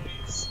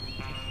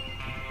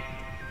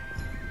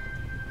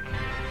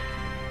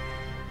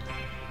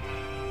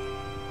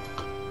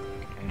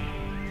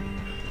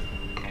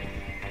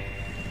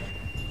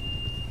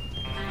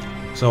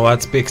 So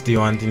what specs do you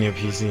want in your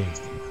PC?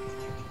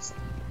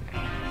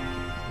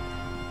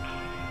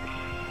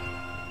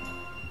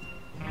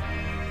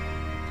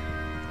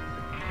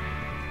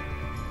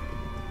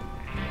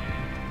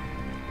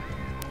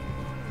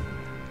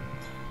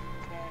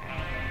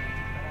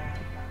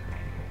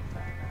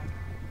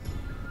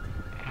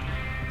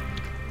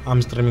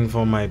 I'm streaming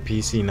for my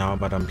PC now,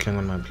 but I'm playing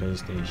on my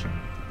PlayStation.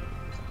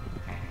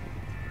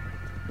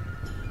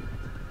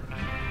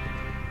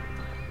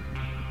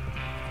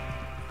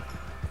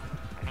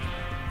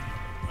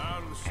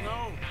 Out of the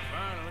snow,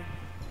 finally.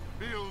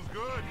 Feels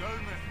good,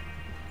 doesn't it?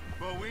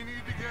 But we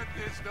need to get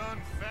this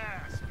done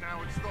fast.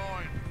 Now it's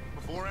thawing,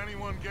 before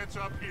anyone gets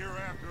up here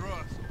after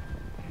us.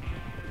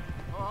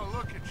 Oh,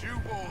 look at you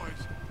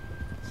boys.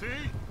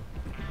 See?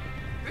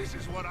 This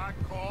is what I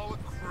call a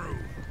crew.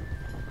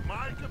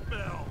 Micah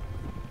Bell,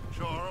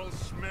 Charles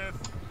Smith,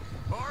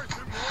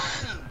 Arthur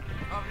Morgan,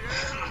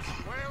 Javier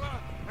Escuela,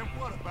 and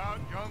what about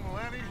young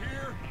Lenny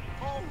here?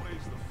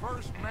 Always the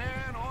first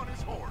man on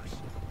his horse.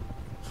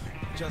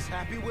 Just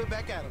happy we're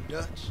back at him,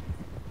 Dutch.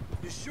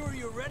 You sure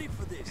you're ready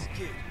for this,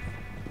 kid?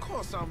 Of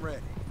course I'm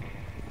ready.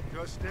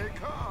 Just stay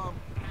calm.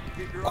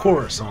 Keep your Of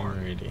course eyes I'm sharp.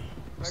 ready.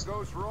 That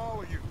goes for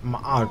all of you. I'm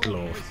an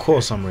outlaw. Of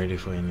course I'm ready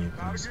for anything.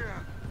 Not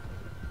again.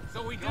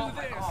 So we do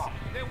this,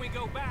 then we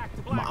go back to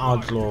I'm Black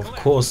outlaw. Of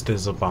course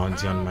there's a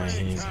bounty on my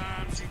head.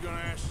 Times you gonna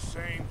ask the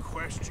same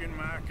question,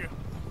 Micah?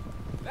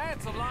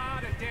 That's a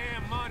lot of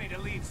damn money to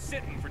leave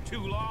sitting for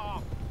too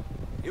long.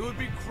 It would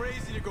be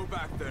crazy to go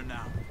back there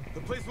now.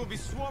 The place will be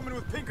swarming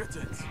with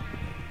Pinkertons.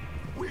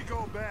 We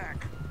go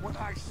back when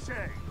I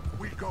say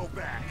we go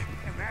back,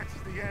 and that's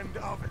the end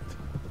of it.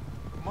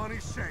 The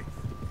money's safe.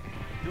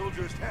 You'll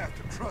just have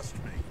to trust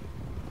me.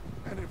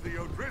 And if the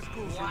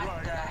O'Driscolls are right,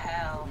 What the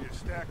hell? you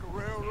stack of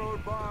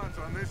railroad bonds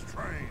on this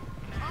train.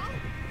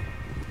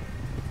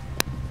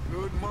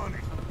 Good money,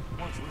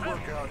 once we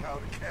work out how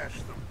to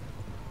cash them.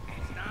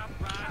 Stop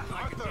riding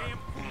like a damn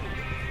fool.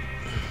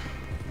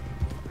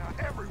 Now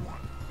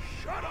everyone,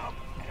 shut up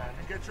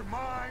and get your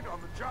mind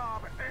on the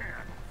job at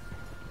hand.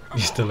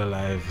 He's still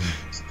alive.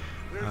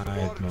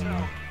 Alright,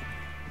 man.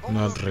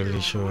 Not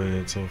really sure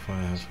yet. So far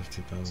I have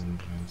 50,000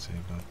 rand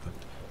saved up, but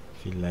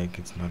feel like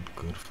it's not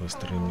good for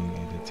streaming,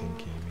 editing,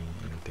 gaming,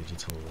 and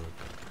digital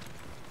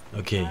work.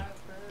 Okay,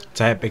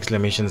 type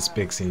exclamation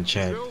specs in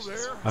chat.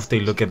 After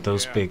you look at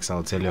those specs,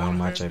 I'll tell you how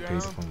much I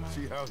paid for mine.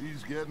 See how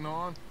he's getting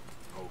on?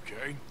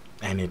 Okay.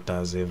 And it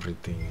does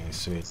everything, I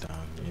swear it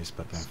down. Yes,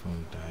 but my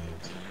phone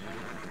died.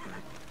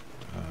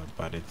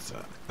 But it's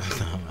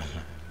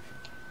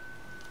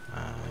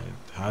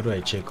how do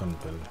I check on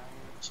bill?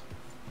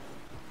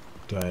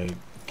 Do I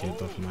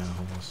get off my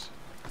horse?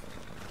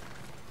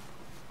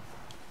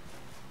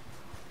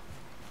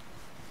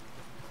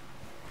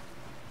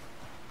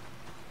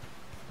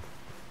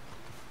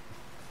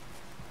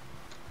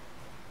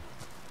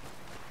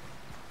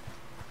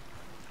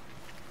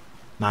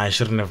 Nah, I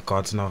shouldn't have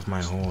gotten off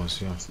my horse,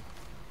 yeah.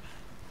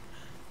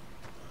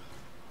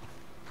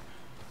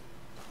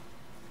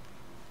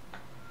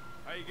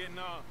 How you getting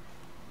on?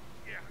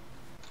 Yeah.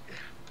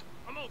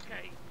 I'm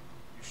okay.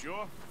 You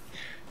sure?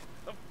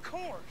 Of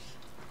course.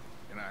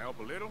 Can I help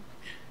a little?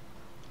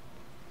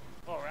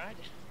 All right.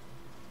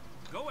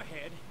 Go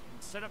ahead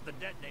and set up the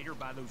detonator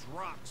by those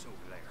rocks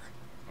over there.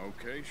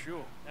 Okay,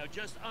 sure. Now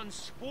just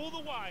unspool the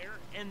wire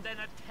and then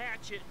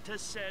attach it to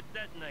said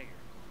detonator.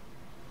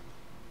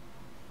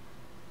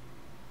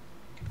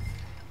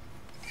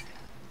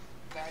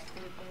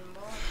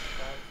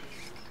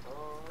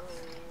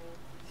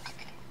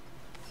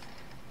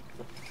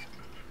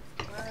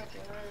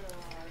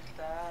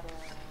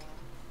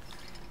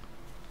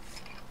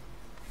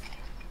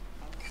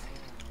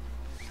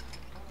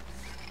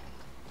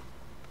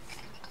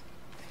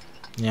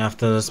 Yeah,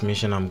 after this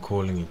mission I'm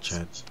calling it,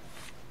 chat.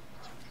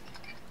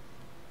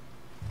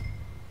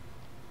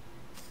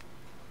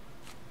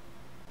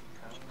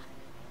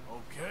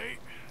 Okay,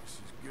 this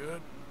is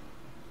good.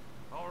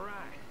 All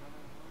right.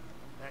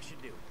 That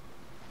should do it.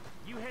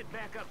 You head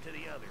back up to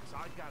the others.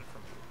 I got it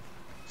from here.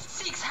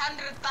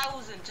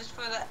 600,000 just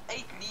for the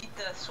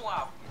 8-liter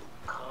swap.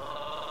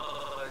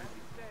 God.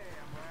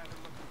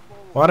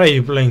 What are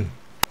you playing?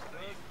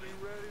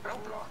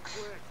 Roblox.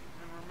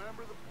 And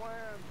remember the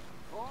plan.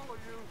 All of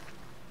you,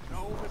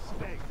 no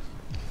mistakes.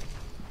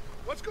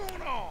 What's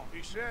going on?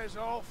 He says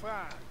all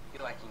fine. You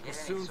like can get an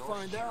Soon exhaust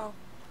find shoe. out.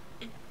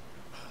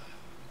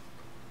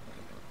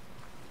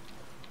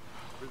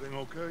 Everything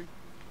okay?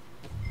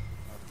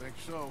 I think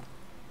so.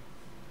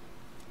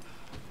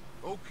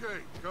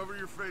 Okay, cover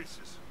your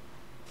faces.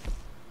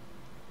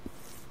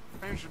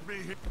 Man should be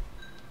here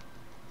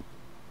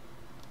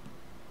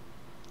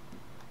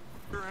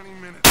any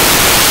minute.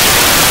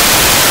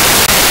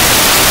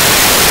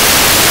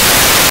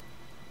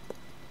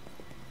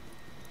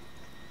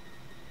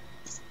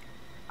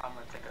 I'm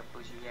gonna take a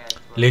bougie ass.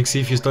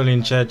 Lexi, if you're still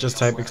in chat, just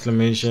type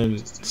exclamation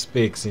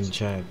specs in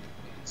chat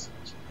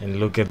and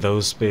look at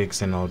those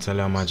specs and I'll tell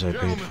you how much I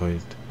paid for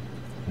it.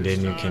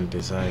 Then you can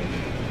decide.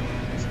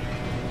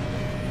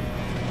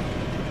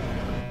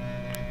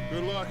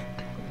 Good luck,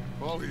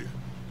 all of you.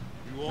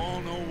 You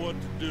all know what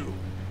to do.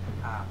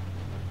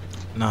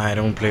 No, I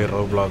don't play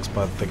Roblox,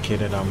 but the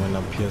kid that I'm in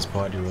a PS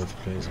party with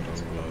plays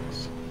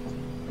Roblox.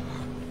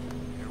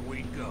 Here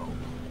we go.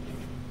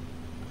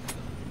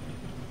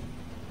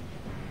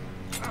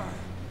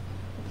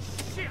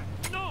 Shit!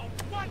 No!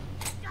 What?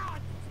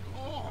 God!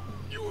 Oh,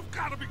 you have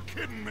got to be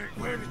kidding me.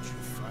 Where did you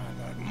find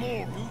that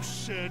moron? Who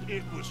said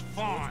it was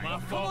fine? My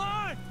fault. Come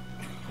on!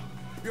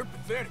 You're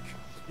pathetic.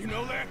 You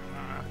know that?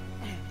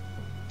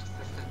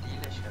 This is the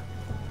dealership.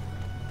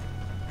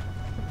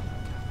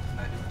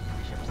 No, the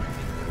dealership's the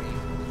victory.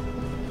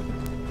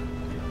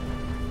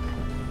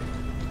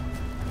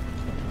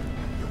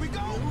 Here we go!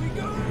 Here we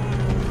go!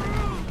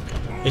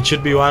 It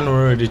should be one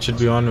word, it should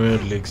be one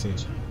word,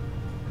 Lexi.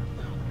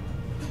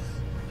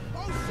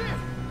 Oh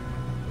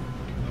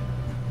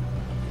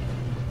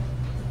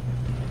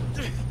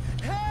shit!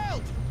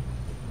 Help!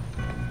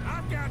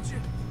 I've got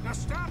you. Now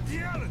stop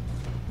yelling.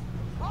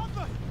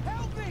 Arthur,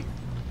 help me!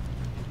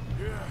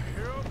 Yeah,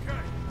 you're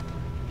okay.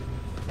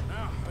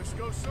 Now let's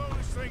go slow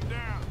this thing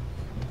down.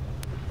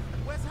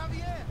 Where's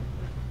Javier?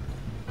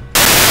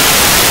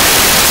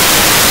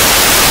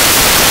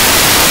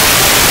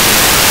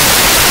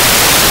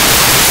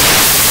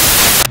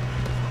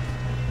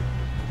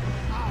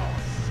 Oh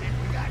shit,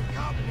 we got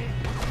company.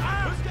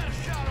 Who's got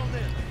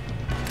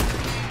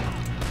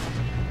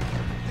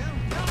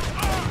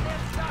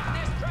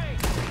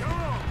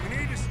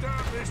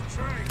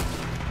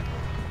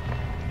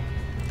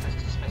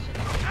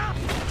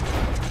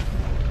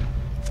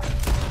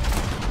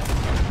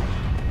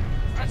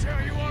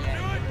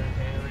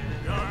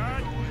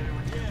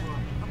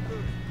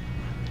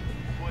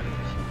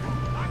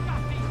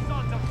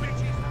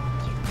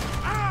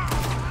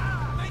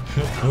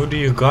Who do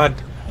you got?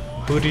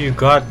 Who do you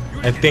got?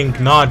 I think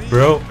not,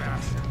 bro.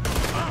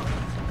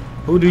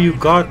 Who do you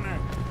got?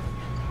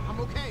 I'm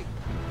okay.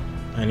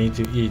 I need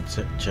to eat,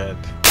 chat.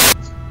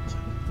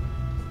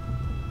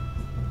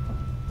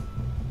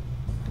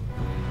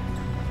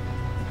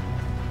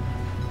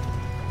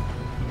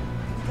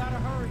 We gotta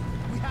hurry.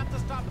 We have to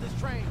stop this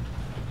train.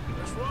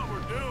 That's what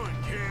we're doing,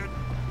 kid.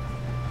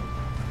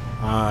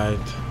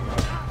 Alright.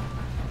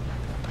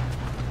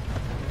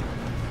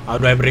 How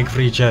do I break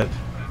free, chat?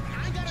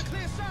 I got a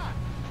clear shot.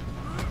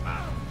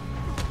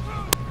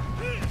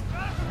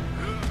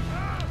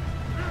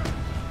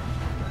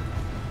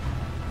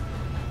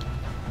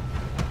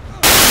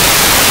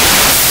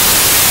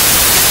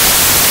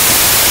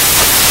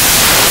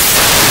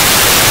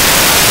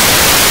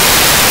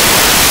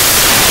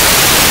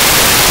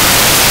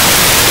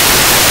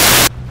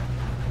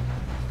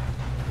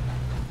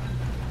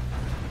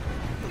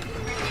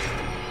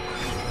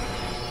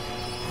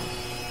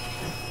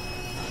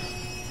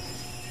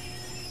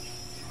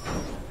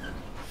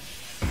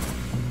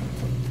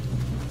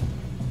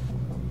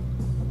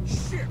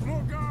 Shit,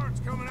 more guards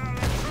coming out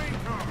of that train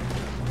car.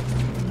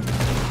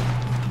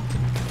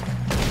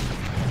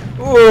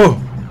 Oh!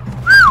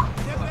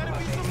 There better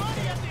be some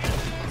money at the end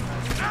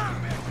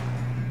of this.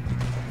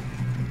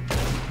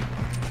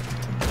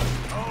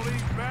 All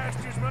these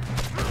bastards,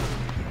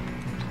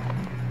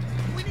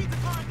 We need to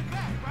find the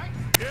back, right?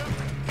 Yep,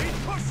 keep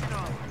pushing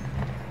on.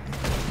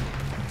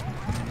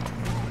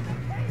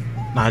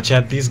 Nah,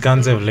 chat, these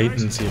guns have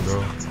latency,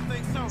 bro. I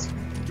think so.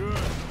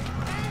 Good.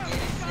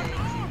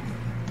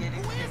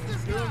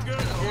 Doing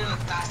good.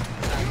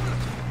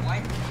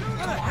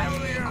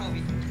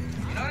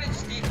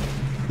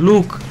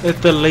 Look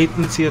at the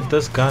latency of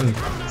this gun.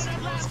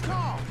 Last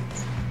call.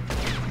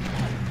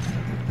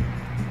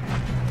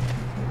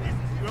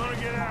 We're gonna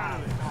get out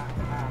of this.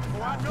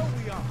 Oh, I know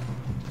we are.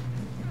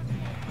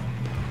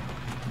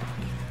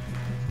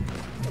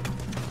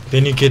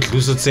 Then you get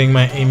lucid saying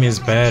my aim is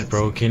bad,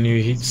 bro. Can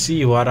you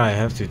see what I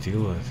have to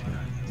deal with here?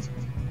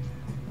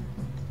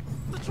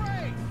 The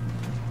train.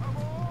 Come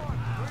on,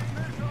 bring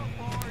this up,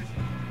 boys.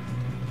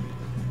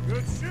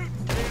 Good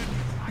shooting, kid.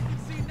 I can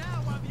see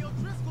now why the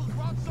O'Driscolls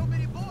brought so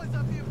many boys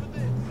up here for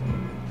this.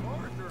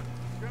 Arthur,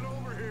 get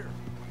over here.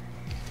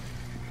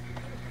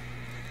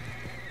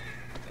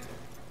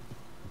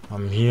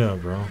 I'm here,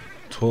 bro.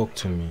 Talk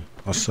to me.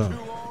 What's up? You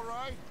all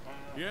right?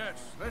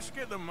 Yes, let's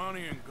get the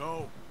money and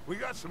go. We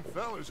got some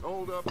fellas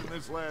holed up in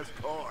this last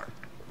car.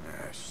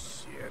 Ah,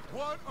 shit.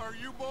 What are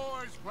you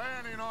boys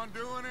planning on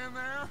doing in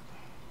there?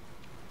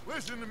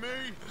 Listen to me.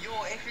 Yo,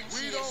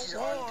 We don't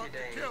want to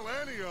kill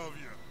any of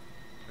you.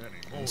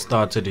 Anymore.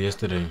 Started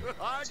yesterday.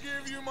 I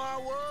give you my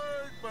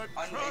word, but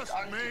trust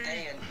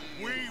me,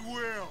 we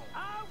will.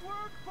 I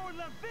work for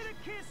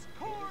Leviticus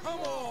Corps. Come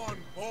on,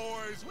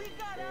 boys. We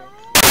got our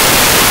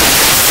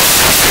own.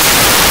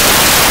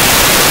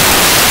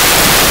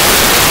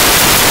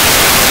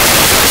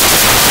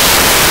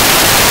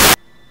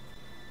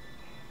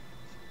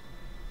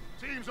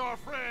 Seems our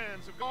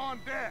friends have gone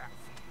deaf.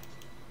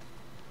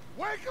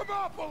 Wake them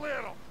up a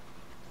little.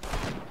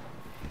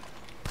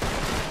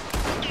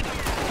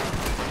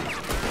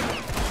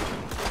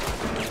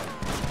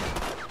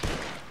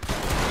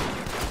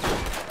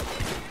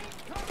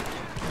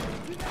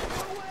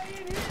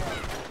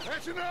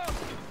 That's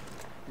enough.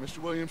 Mr.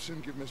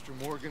 Williamson, give Mr.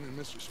 Morgan and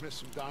Mr. Smith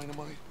some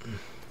dynamite.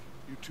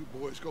 You two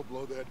boys go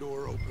blow that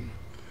door open.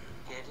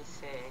 Getting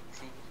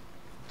sexy.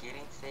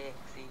 Getting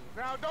sexy.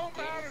 Now, don't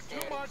matter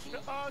too much to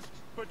us,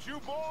 but you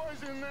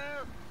boys in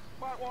there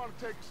might want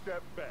to take a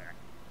step back.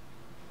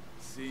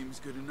 Seems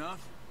good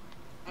enough.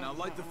 Now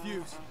light the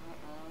fuse.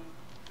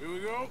 Here we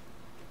go.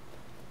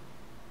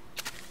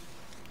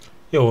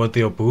 Yo, what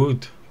your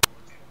boot?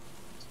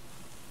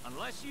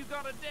 Unless you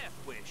got a death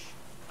wish,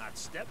 I'd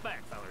step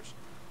back, fellers.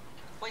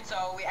 Wait, so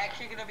are we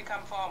actually gonna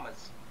become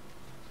farmers?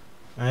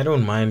 I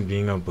don't mind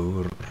being a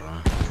boor, bro.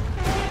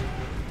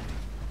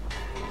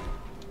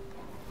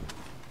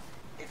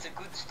 It's a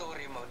good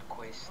story mode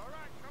quest.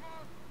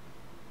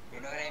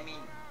 You know what I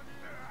mean?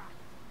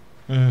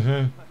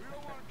 Mm-hmm.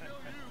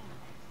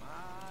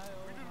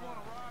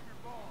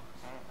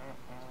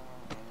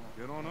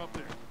 Get on up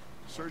there.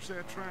 Search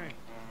that train.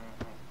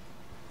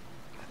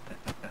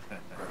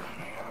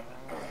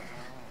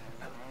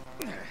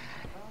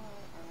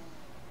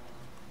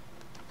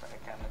 I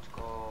cannot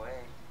go away.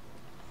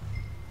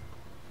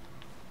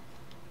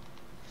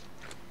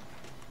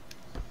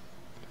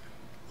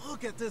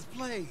 Look at this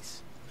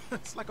place.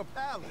 It's like a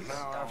palace.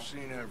 Now I've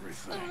seen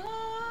everything.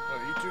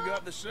 Oh, you two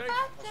got the safe?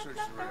 I'll search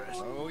the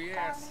rest. Oh,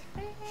 yes.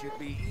 Should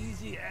be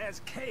easy as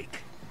cake.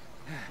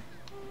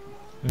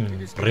 Mm,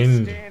 Just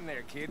Brind. stand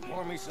there, kid.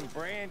 Pour me some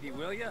brandy,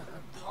 will ya?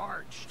 I'm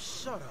parched.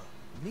 Shut up.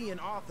 Me and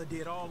Arthur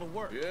did all the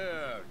work.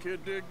 Yeah,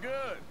 kid did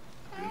good.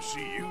 Didn't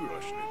see you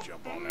rushing to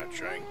jump on that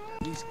train.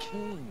 He's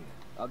keen.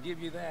 I'll give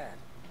you that.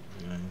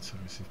 Yeah, it's a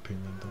receive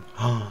payment.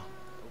 Ah,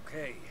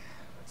 Okay,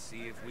 let's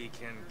see if we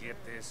can get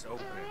this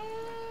open.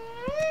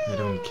 I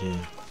don't care.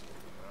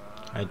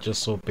 I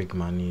just saw big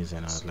monies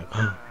and I was like,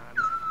 ah,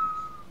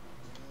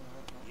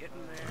 Getting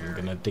I'm there.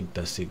 gonna take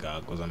the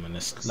cigar because I'm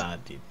gonna slide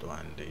it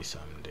one day,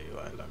 someday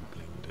while I'm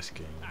playing this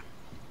game.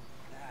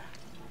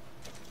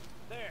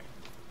 There.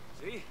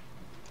 See?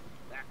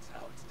 That's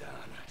how it's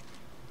done.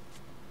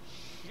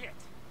 Shit.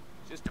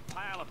 Just a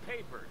pile of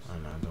papers.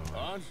 Another one.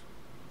 Bonds?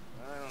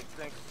 I don't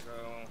think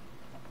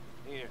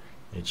so. Here.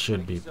 It should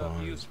Make be yourself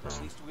bonds, useful. bro.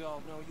 At least we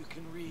all know you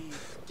can read.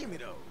 Give me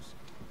those.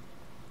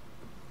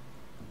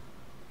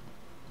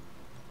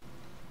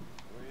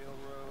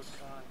 Railroad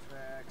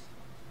contracts,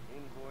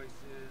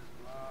 invoices,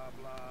 blah,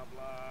 blah,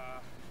 blah.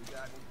 You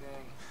got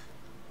anything?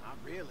 Not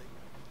really.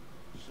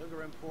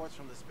 Sugar imports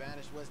from the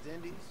Spanish West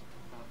Indies.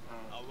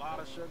 A lot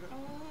of sugar.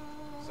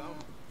 Some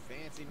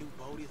fancy new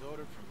boaties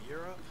ordered from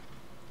Europe.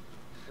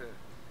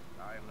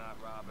 I am not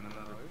robbing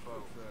another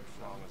boat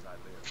as long as I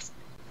live.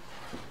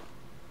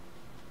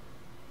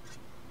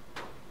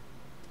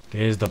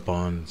 There's the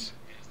bonds.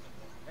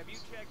 Have you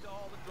checked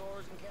all the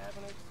drawers and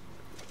cabinets?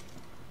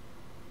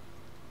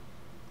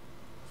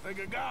 Think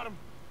I got him.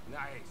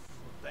 Nice.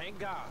 Thank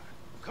God.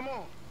 Come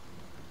on.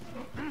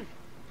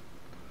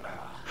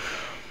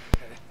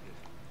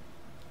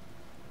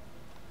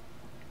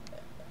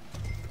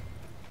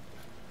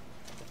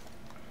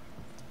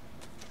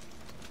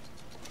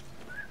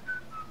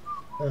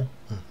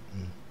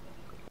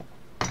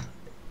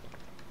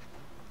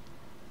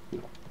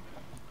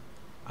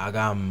 I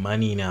got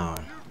money now.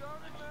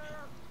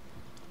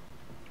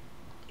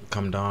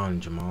 Come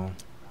down, Jamal.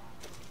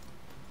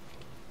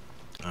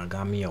 I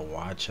got me a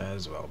watch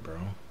as well, bro.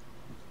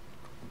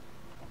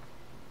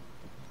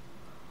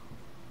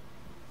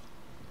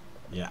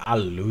 Yeah, I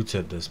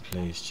looted this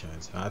place,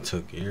 Chance. I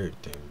took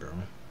everything, bro.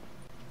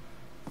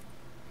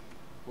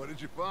 What did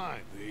you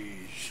find?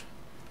 These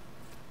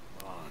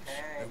bonds.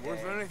 They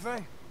worth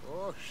anything?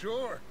 Oh,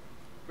 sure.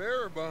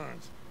 Bearer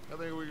bonds. I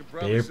think we can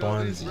probably Bear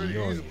sell these bonds, pretty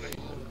yo. easily.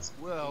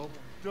 Well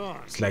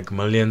done. It's like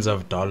millions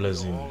of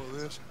dollars in. All of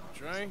this.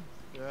 Train?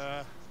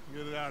 Yeah,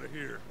 get it out of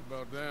here.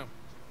 About them.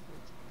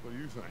 What do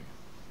you think?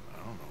 I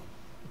don't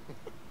know.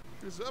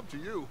 It's up to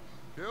you.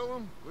 Kill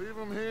them, leave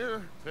them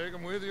here, take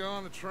them with you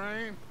on the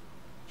train.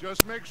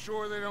 Just make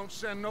sure they don't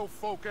send no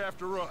folk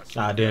after us.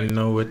 I didn't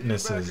know Back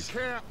witnesses. to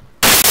camp.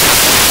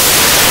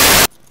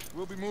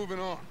 We'll be moving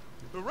on.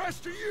 The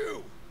rest of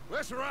you,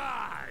 let's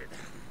ride.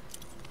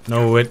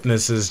 No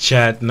witnesses,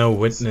 chat. No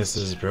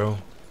witnesses, bro.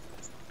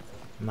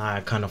 Nah,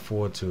 I can't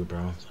afford to,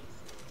 bro.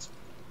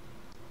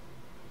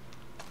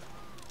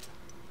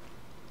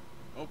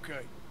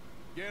 Okay.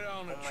 Get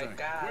on the Oh my train.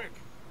 God. Quick.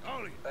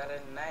 Ollie. Better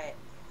than that.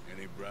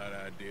 Any bright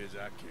ideas,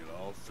 I kill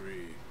all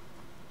three.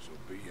 So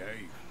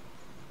behave.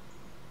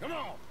 Come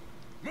on.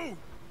 Move.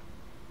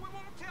 We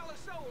won't tell a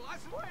soul, I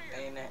swear.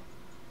 Ain't it?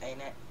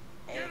 Ain't it?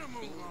 Get a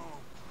move on.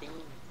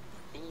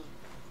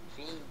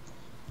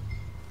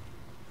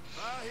 If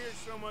I hear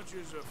so much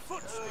as a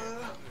footstep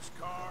in this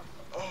car,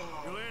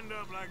 you'll end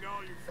up like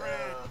all your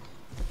friends.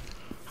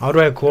 How do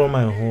I call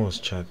my horse,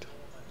 chat?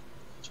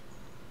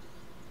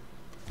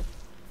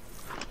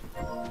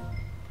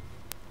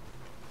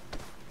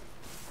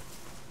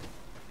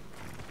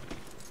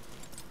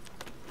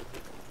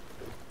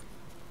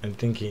 I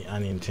think he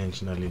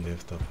unintentionally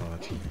left the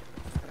party.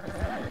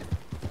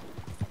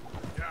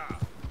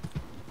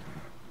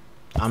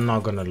 I'm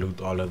not gonna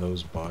loot all of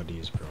those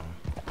bodies, bro.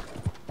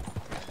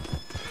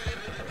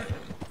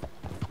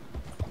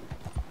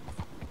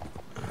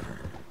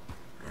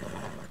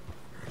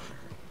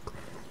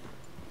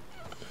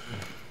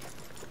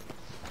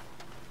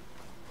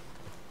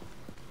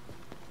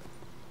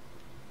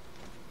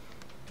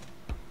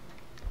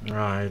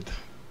 Right.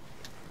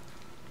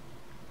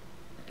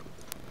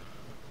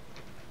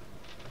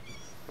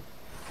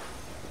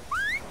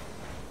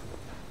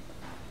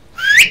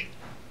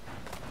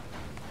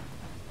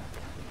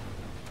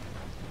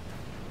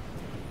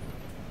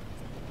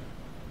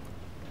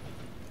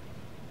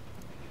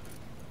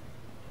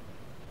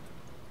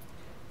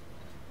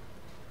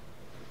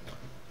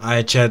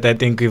 Alright chat, I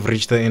think we've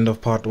reached the end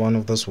of part 1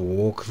 of this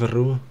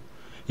walkthrough.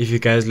 If you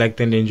guys liked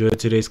and enjoyed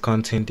today's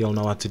content, you'll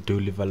know what to do.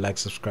 Leave a like,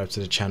 subscribe to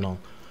the channel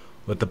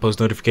with the post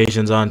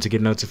notifications on to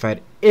get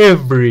notified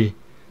every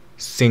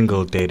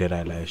single day that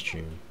I live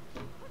stream.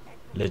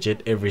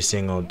 Legit every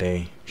single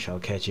day. Shall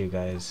catch you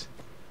guys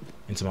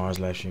in tomorrow's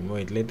live stream.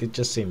 Wait, let it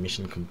just say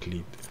mission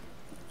complete.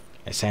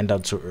 I signed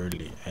out too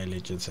early. I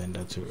legit signed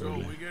out too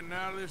early. So we getting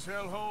out of this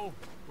hellhole?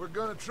 We're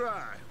gonna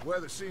try.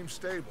 Weather seems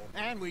stable.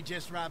 And we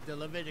just robbed the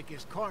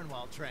Leviticus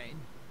Cornwall train.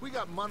 We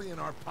got money in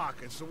our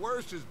pockets. The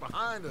worst is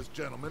behind us,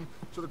 gentlemen.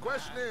 So the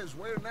question is,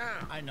 where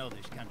now? I know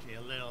this country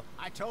a little.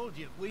 I told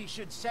you, we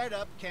should set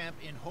up camp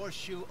in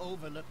Horseshoe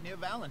Overlook near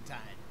Valentine.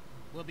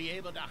 We'll be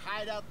able to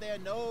hide out there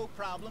no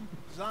problem,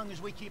 as long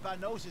as we keep our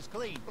noses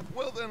clean.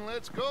 Well then,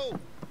 let's go.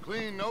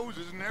 Clean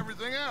noses and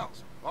everything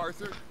else.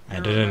 Arthur, I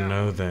didn't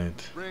know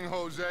that. bring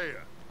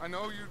Hosea. I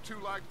know you two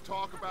like to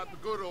talk about the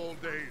good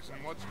old days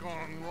and what's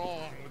gone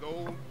wrong with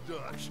old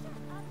Dutch.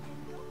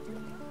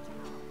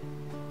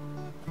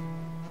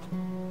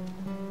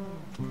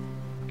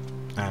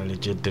 I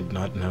legit did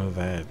not know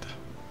that.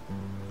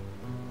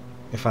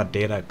 If I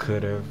did, I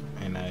could have,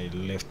 and I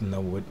left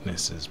no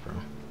witnesses, bro.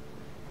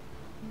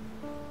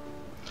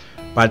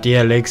 But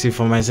yeah, Lexi,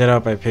 for my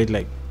setup I paid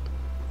like,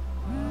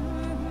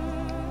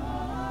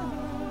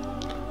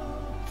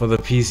 for the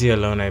PC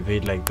alone I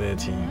paid like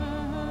 30.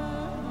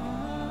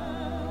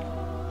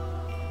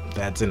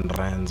 That's in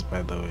rands,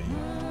 by the way.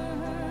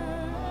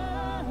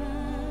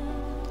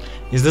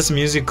 Is this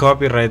music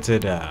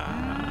copyrighted?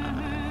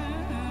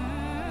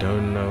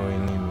 Don't know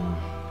anymore.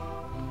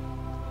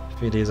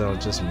 If it is, I'll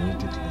just mute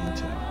it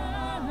later.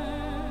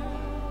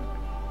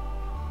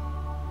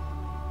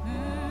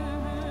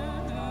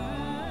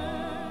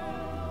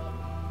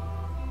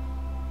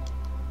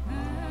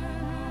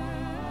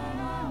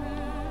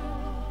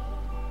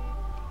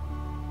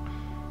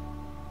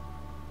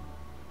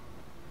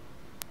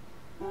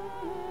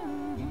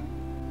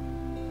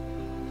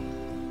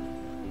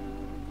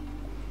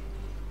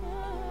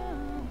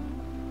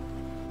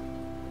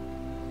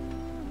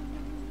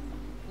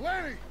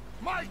 Lenny!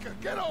 Micah,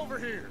 get over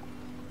here!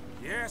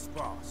 Yes,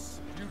 boss.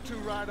 You two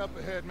ride up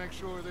ahead, make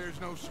sure there's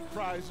no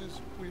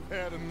surprises. We've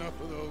had enough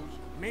of those.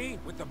 Me?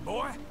 With the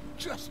boy?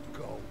 Just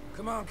go.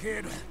 Come on,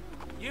 kid.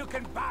 You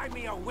can buy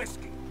me a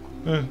whiskey.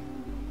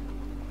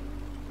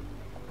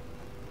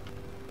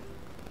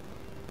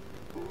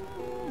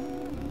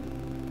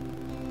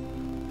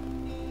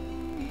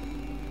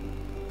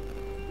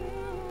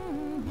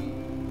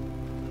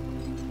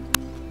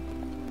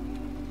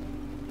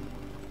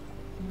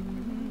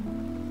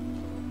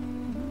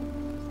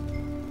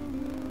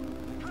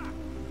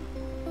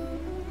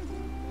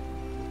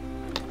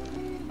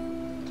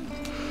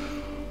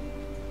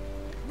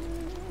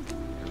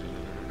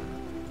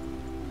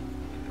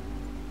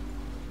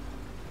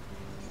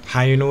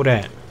 How you know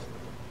that?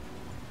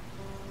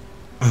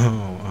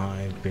 Oh,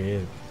 I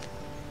bet.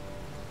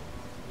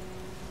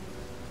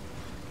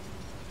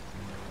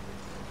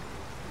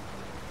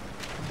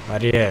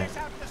 But yeah.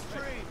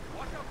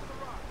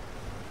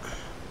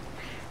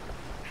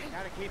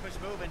 Gotta keep us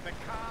moving, but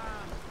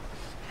calm.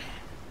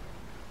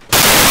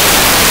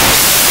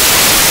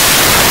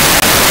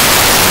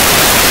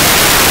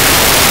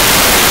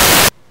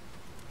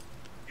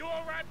 You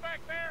all right back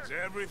there? Does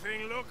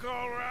everything look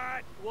all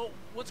right? Well,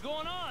 what's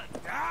going on?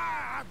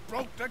 I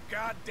broke the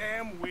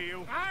goddamn wheel.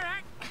 All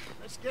right,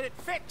 let's get it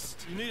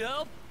fixed. You need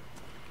help?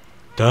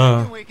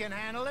 Duh. We can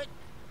handle it.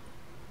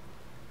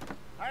 All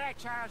right,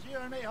 Charles, you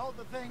and me hold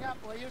the thing up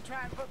while you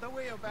try and put the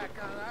wheel back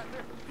on,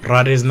 Arthur.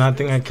 Right, there's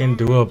nothing I can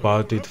do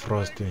about it,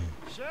 Frosty.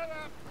 Shut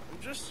up.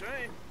 I'm just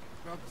saying.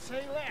 Well,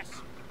 say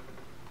less.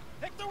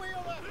 Pick the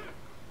wheel up.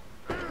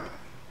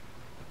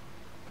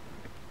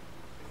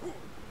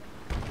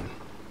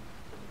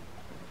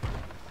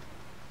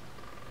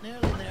 Nearly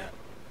there.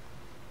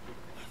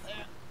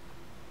 There.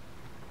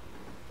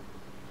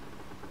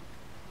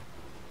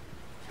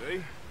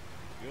 See?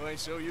 You ain't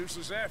so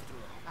useless after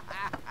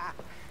all.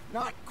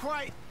 Not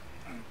quite.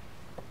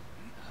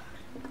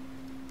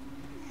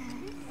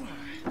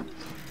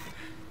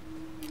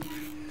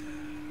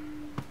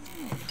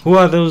 Who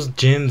are those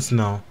gins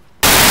now?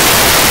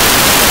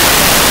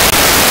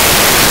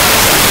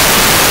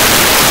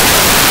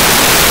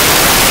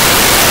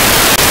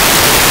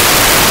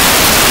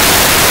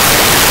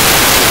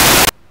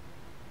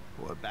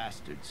 Poor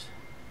bastards.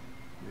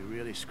 We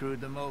really screwed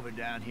them over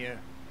down here.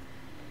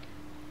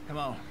 Come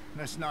on,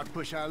 let's not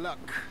push our luck.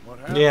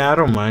 Yeah, I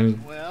don't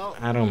mind. Well,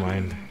 I don't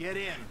mind. get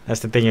in.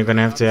 That's the thing, you're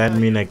gonna have to add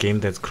me in a game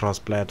that's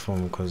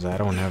cross-platform because I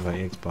don't have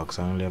an Xbox.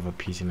 I only have a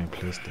PC and a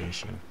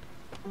PlayStation.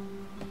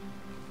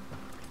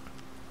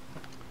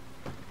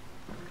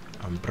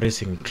 I'm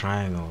pressing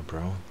triangle,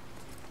 bro.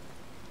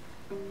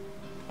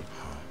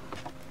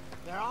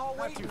 They're all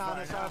waiting on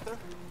us, Arthur.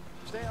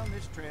 Stay on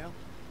this trail.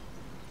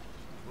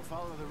 We'll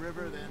follow the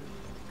river, then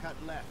cut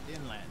left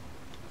inland.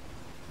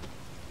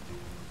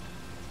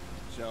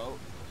 So,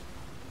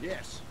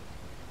 yes.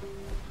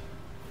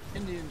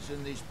 Indians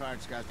in these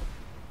parts got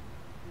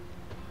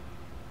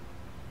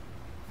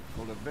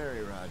pulled a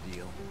very raw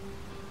deal.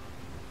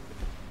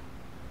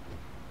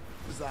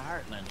 This is the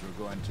heartlands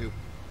we're going to.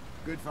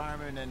 Good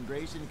farming and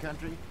grazing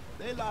country,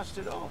 they lost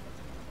it all.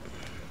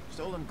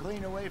 Stolen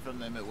clean away from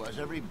them it was,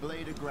 every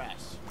blade of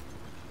grass.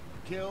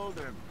 Killed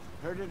or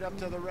herded up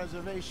to the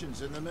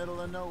reservations in the middle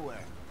of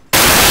nowhere.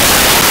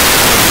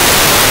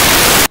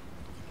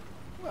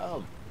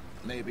 Well,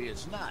 maybe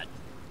it's not.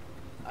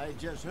 I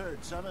just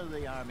heard some of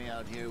the army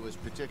out here was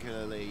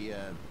particularly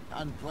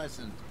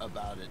unpleasant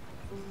about it.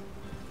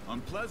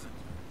 Unpleasant?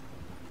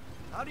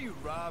 How do you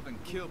rob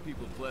and kill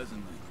people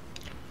pleasantly?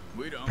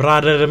 We don't.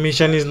 Brother, the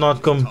mission is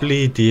not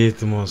complete yet,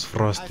 most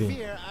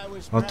Frosty.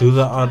 I'll do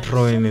the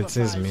outro and it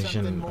says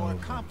mission over.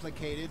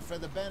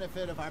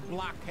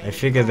 I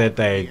figured that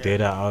I did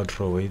an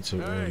outro way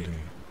too early.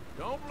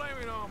 Don't blame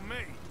it on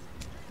me.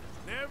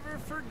 Never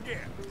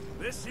forget,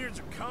 this here's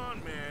a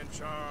con man,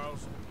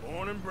 Charles,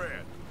 born and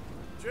bred.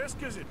 Just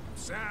 'cause it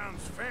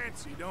sounds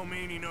fancy don't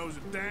mean he knows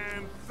a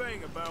damn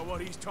thing about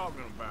what he's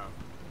talking about.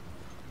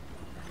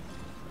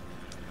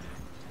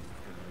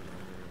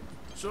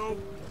 So,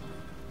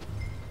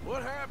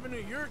 what happened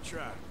to your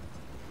tribe?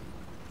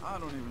 I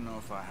don't even know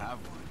if I have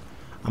one.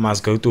 I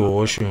must go to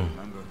Oshu.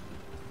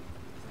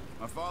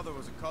 My father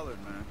was a colored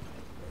man.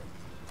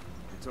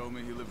 told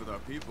me he lived with our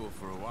people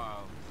for a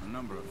while. A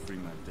number of free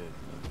men did.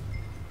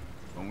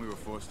 When we were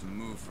forced to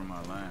move from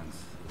our lands,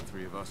 the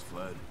three of us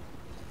fled.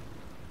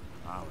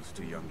 I was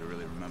too young to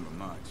really remember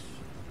much.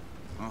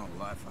 My whole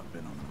life I've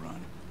been on the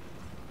run.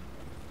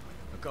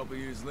 A couple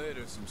years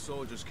later, some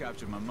soldiers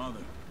captured my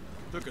mother.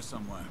 Took her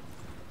somewhere.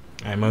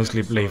 I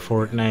mostly play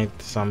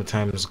Fortnite,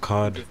 sometimes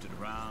COD.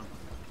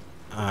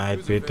 I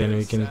bet then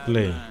we can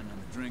play. And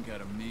the drink had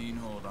a mean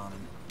hold on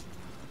him.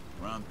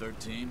 Around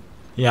 13.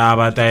 Yeah,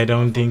 but I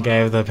don't think I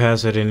have the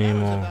password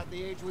anymore.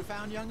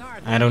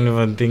 I don't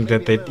even think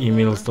that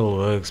email still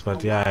works,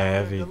 but yeah, I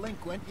have it.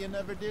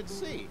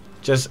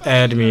 Just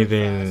add me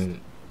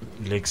then,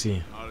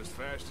 Lexi. Not as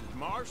fast as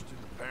Marston,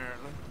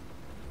 apparently.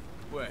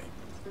 Wait,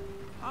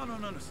 I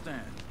don't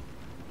understand.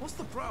 What's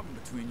the problem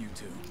between you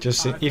two?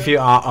 Just if you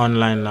are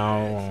online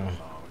now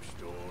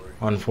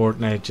on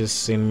Fortnite,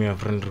 just send me a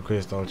friend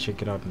request. I'll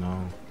check it out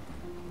now.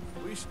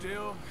 We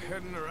still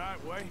heading the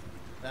right way?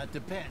 That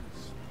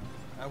depends.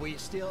 Are we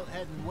still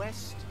heading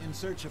west in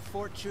search of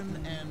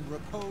fortune and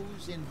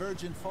repose in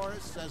virgin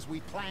forests as we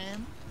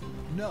planned?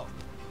 No.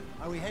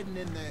 Are we heading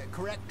in the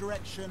correct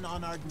direction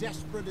on our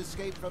desperate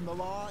escape from the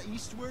law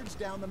eastwards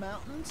down the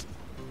mountains?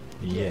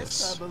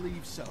 Yes. I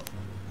believe so.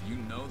 You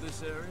know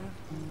this area?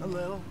 A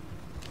little.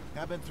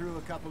 I've been through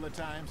a couple of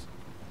times.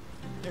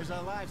 There's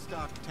a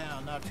livestock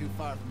town not too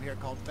far from here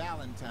called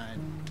Valentine.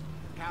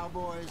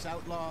 Cowboys,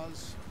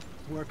 outlaws,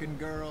 working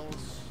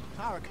girls,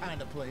 our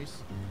kind of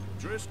place.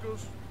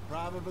 Driscoll's?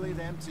 Probably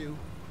them too.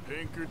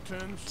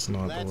 Pinkertons? It's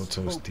not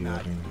auto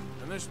steering.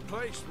 And this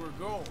place we're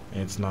going?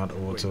 It's not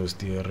auto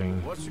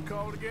steering. What's it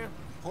called again?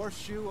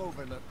 Horseshoe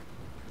Overlook.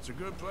 It's a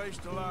good place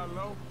to lie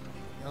low?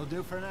 It'll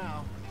do for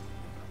now.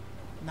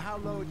 And how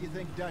low do you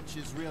think Dutch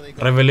is really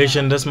going?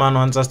 Revelation, this man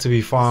wants us to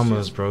be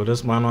farmers, bro.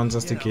 This man wants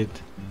us to get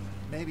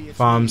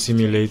farming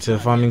simulator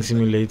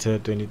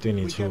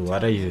 2022.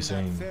 What are you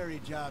saying? That ferry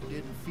job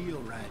didn't feel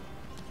right.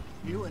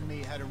 You and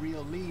me had a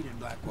real lead in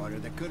Blackwater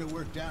that could have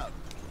worked out.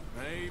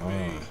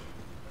 Maybe.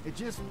 It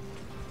just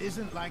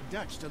isn't like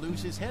Dutch to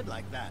lose his head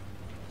like that.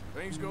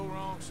 Things go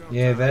wrong sometimes.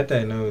 Yeah, that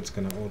I know it's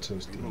gonna auto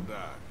steer. People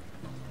die.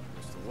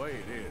 It's the way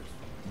it is.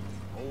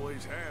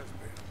 Always has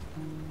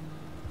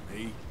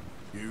been. Me,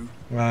 you.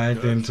 Right,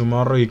 Dutch. then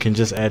tomorrow you can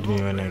just add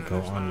me when I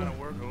go online.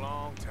 Work a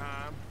long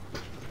time.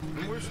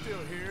 And we're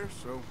still here,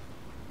 so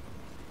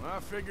well, I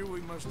figure we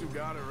must have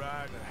got it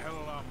right a hell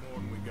of a lot more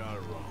than we got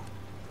it wrong.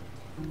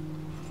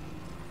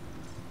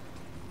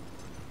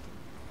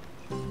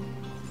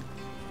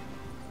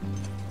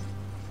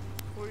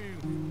 What are you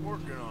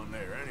working on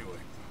there, anyway?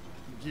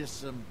 Just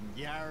some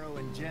yarrow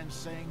and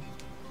ginseng.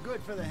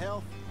 Good for the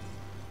health.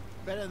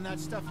 Better than that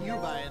stuff you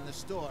buy in the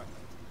store.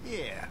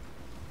 Yeah,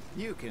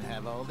 you can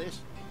have all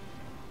this.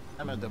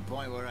 I'm at the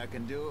point where I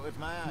can do it with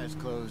my eyes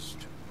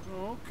closed.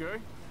 Oh, okay.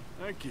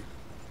 Thank you.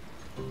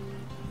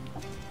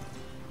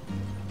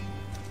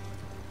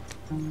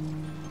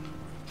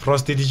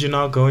 Frosty, did you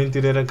now go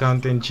into that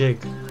account and check?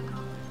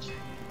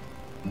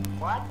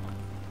 What?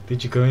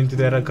 Did you go into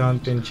that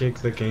account and check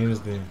the games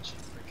there?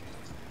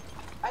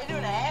 I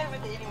don't have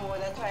it anymore,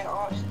 that's why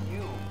I asked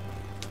you.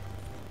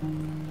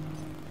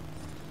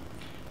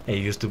 I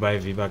used to buy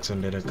V-Bucks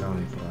on that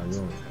account,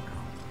 bro.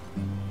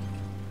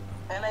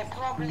 And I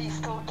probably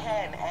still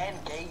can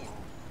and gain.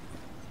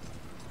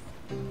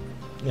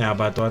 Yeah,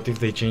 but what if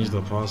they change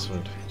the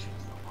password?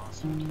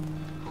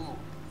 Who?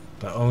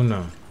 The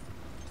owner.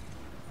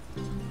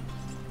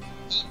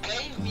 He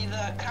gave me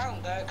the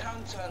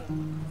account's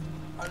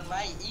on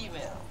my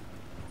email.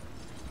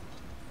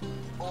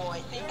 Oh, I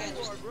think I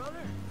just...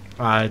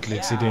 Alright,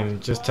 let's see then.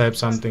 Just type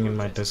something in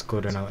my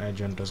Discord and I'll add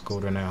you on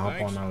Discord. When I hop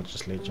on, I'll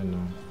just let you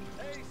know.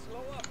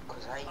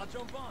 Cause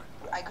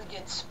I could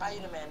get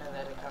Spider-Man on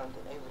that account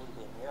and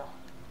everything, yeah.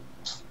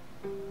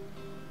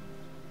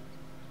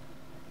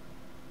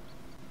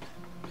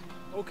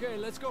 Okay,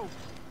 let's go.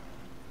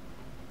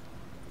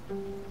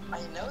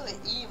 I know the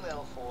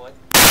email for it.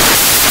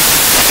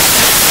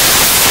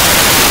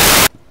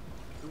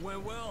 It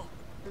went well.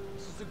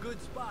 This is a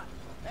good spot.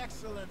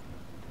 Excellent.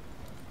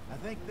 I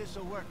think this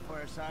will work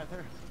for us,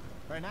 Arthur.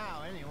 For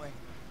now, anyway.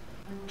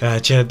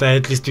 Chat,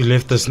 at least you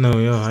left the snow,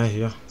 yo. Hi,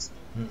 yo.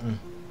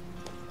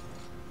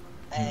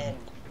 And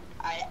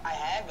I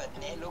have it,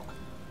 and look,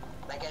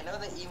 like I know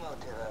the email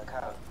to the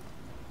account.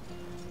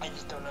 I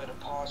just don't know the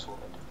password.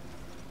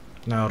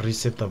 Now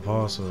reset the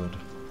password.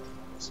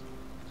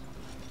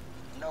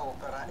 No,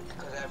 but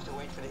because I have to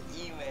wait for the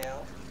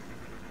email,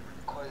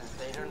 because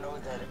they don't know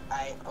that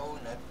I own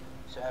it,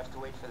 so I have to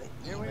wait for the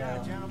email. Here we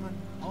are, gentlemen.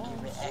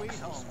 Give me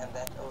access, and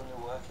that's only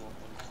working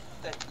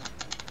in 30.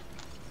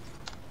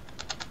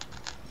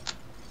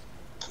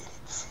 Get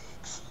it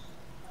sexy.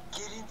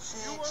 Get it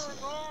sexy. You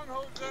weren't wrong,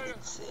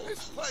 Jose.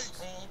 This place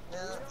is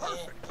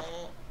perfect.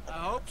 I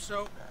hope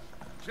so.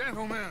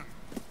 Gentlemen,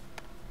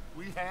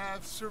 we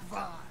have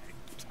survived.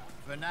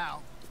 For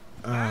now.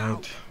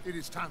 Now, it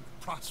is time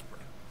to prosper.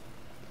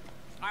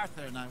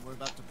 Arthur and I were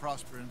about to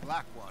prosper in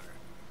Blackwater.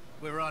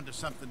 We were onto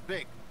something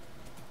big.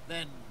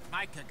 Then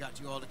Micah got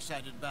you all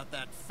excited about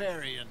that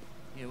ferry, and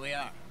here we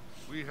are.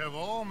 We have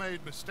all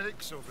made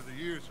mistakes over the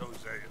years,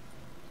 Hosea.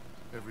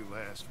 Every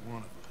last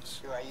one of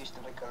us.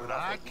 But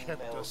I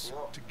kept us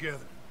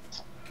together.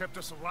 Kept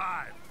us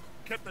alive.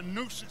 Kept the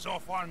nooses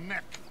off our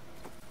neck.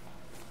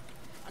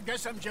 I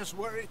guess I'm just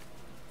worried.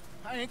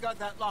 I ain't got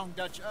that long,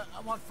 Dutch.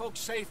 I want folks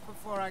safe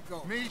before I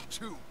go. Me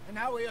too. And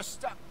now we are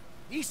stuck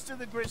east of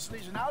the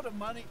Grizzlies and out of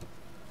money.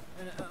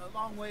 And a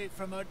long way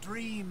from a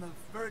dream of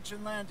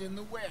virgin land in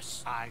the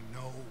west. I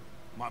know,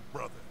 my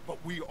brother.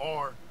 But we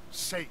are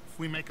safe.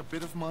 We make a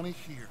bit of money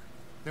here.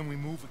 Then we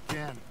move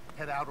again.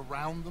 Head out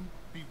around them.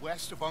 Be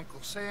west of Uncle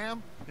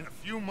Sam. In a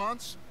few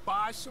months,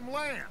 buy some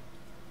land.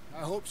 I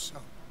hope so.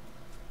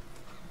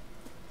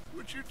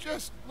 Would you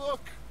just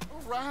look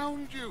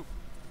around you?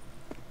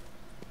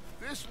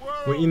 This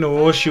world We in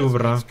Oshu,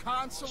 bro. has its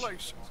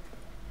consolations.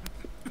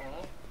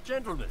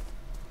 Gentlemen,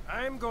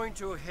 I'm going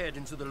to head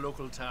into the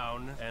local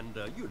town and,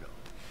 you know,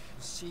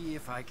 see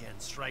if I can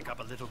strike up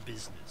a little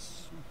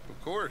business.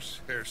 Of course,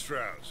 Herr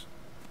Strauss.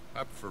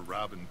 I prefer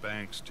robbing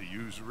banks to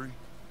usury.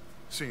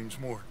 Seems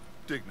more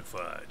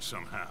dignified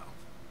somehow.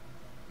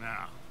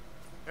 Now,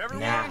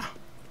 everyone,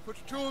 put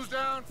your tools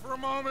down for a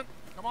moment.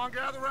 Come on,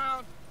 gather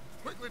round.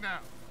 Quickly now.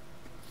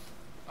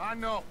 I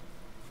know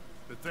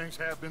that things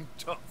have been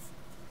tough,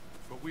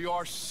 but we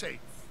are safe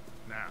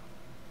now,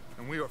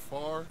 and we are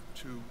far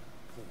too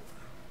poor.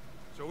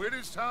 So it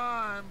is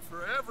time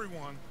for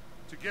everyone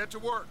to get to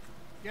work.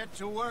 Get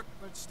to work,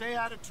 but stay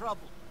out of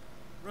trouble.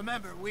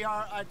 Remember, we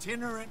are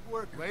itinerant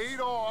workers. Laid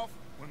off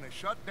when they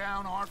shut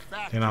down our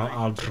factory. And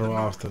I'll draw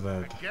after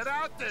that. And get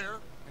out there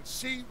and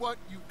see what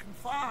you can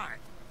find.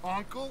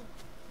 Uncle,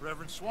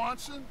 Reverend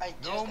Swanson,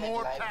 no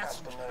more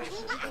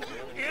passengers.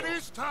 It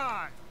is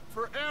time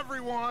for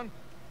everyone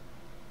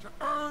to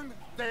earn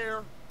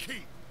their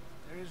keep.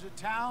 There is a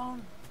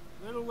town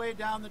a little way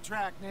down the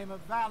track named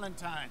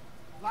Valentine.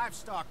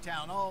 Livestock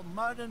town, all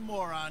mud and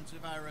morons,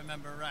 if I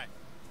remember right.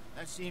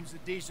 That seems a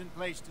decent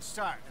place to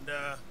start. And,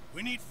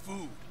 we need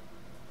food.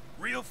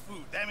 Real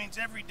food. That means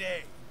every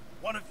day.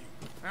 One of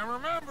you. And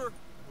remember,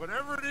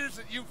 whatever it is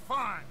that you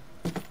find,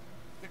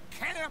 the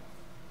camp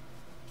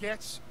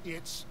gets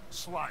its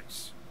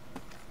slice.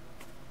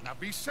 Now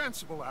be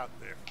sensible out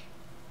there.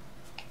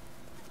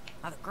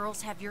 Now the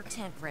girls have your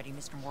tent ready,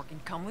 Mr.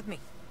 Morgan. Come with me.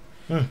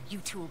 You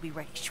two will be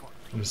ready shortly.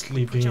 I'm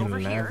sleeping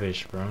in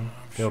lavish, bro.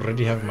 They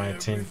already have my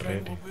tent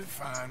ready. Will be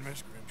fine,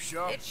 Miss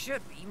Grimshaw. It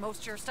should be.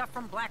 Most of your stuff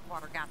from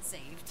Blackwater got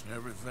saved.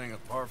 Everything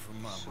apart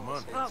from my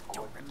money. Oh,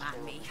 don't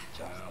remind me.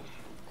 Well,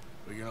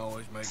 we can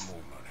always make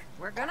more money.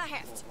 We're gonna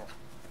have to.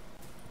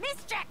 Miss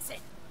Jackson,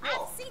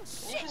 I've seen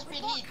shit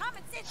with more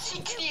common sense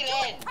than you.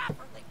 Do it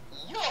properly.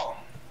 Yo,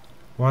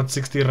 What,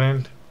 60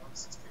 rand?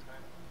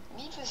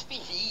 need for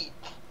speed.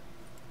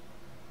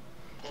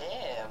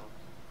 Damn.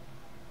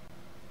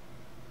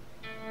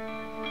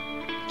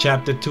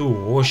 Chapter 2,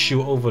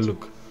 Horseshoe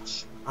Overlook.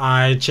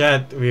 Alright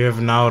chat, we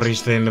have now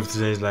reached the end of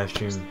today's live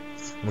stream.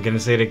 I'm gonna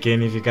say it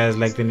again, if you guys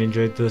liked and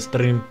enjoyed the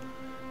stream,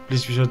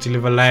 please be sure to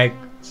leave a like,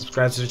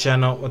 subscribe to the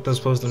channel with those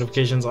post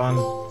notifications on.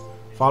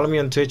 Follow me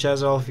on Twitch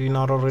as well if you're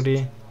not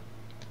already.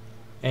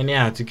 And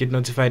yeah, to get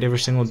notified every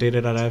single day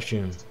that I live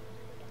stream.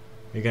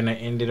 We're gonna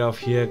end it off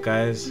here,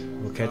 guys.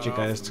 We'll catch you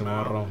guys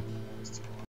tomorrow.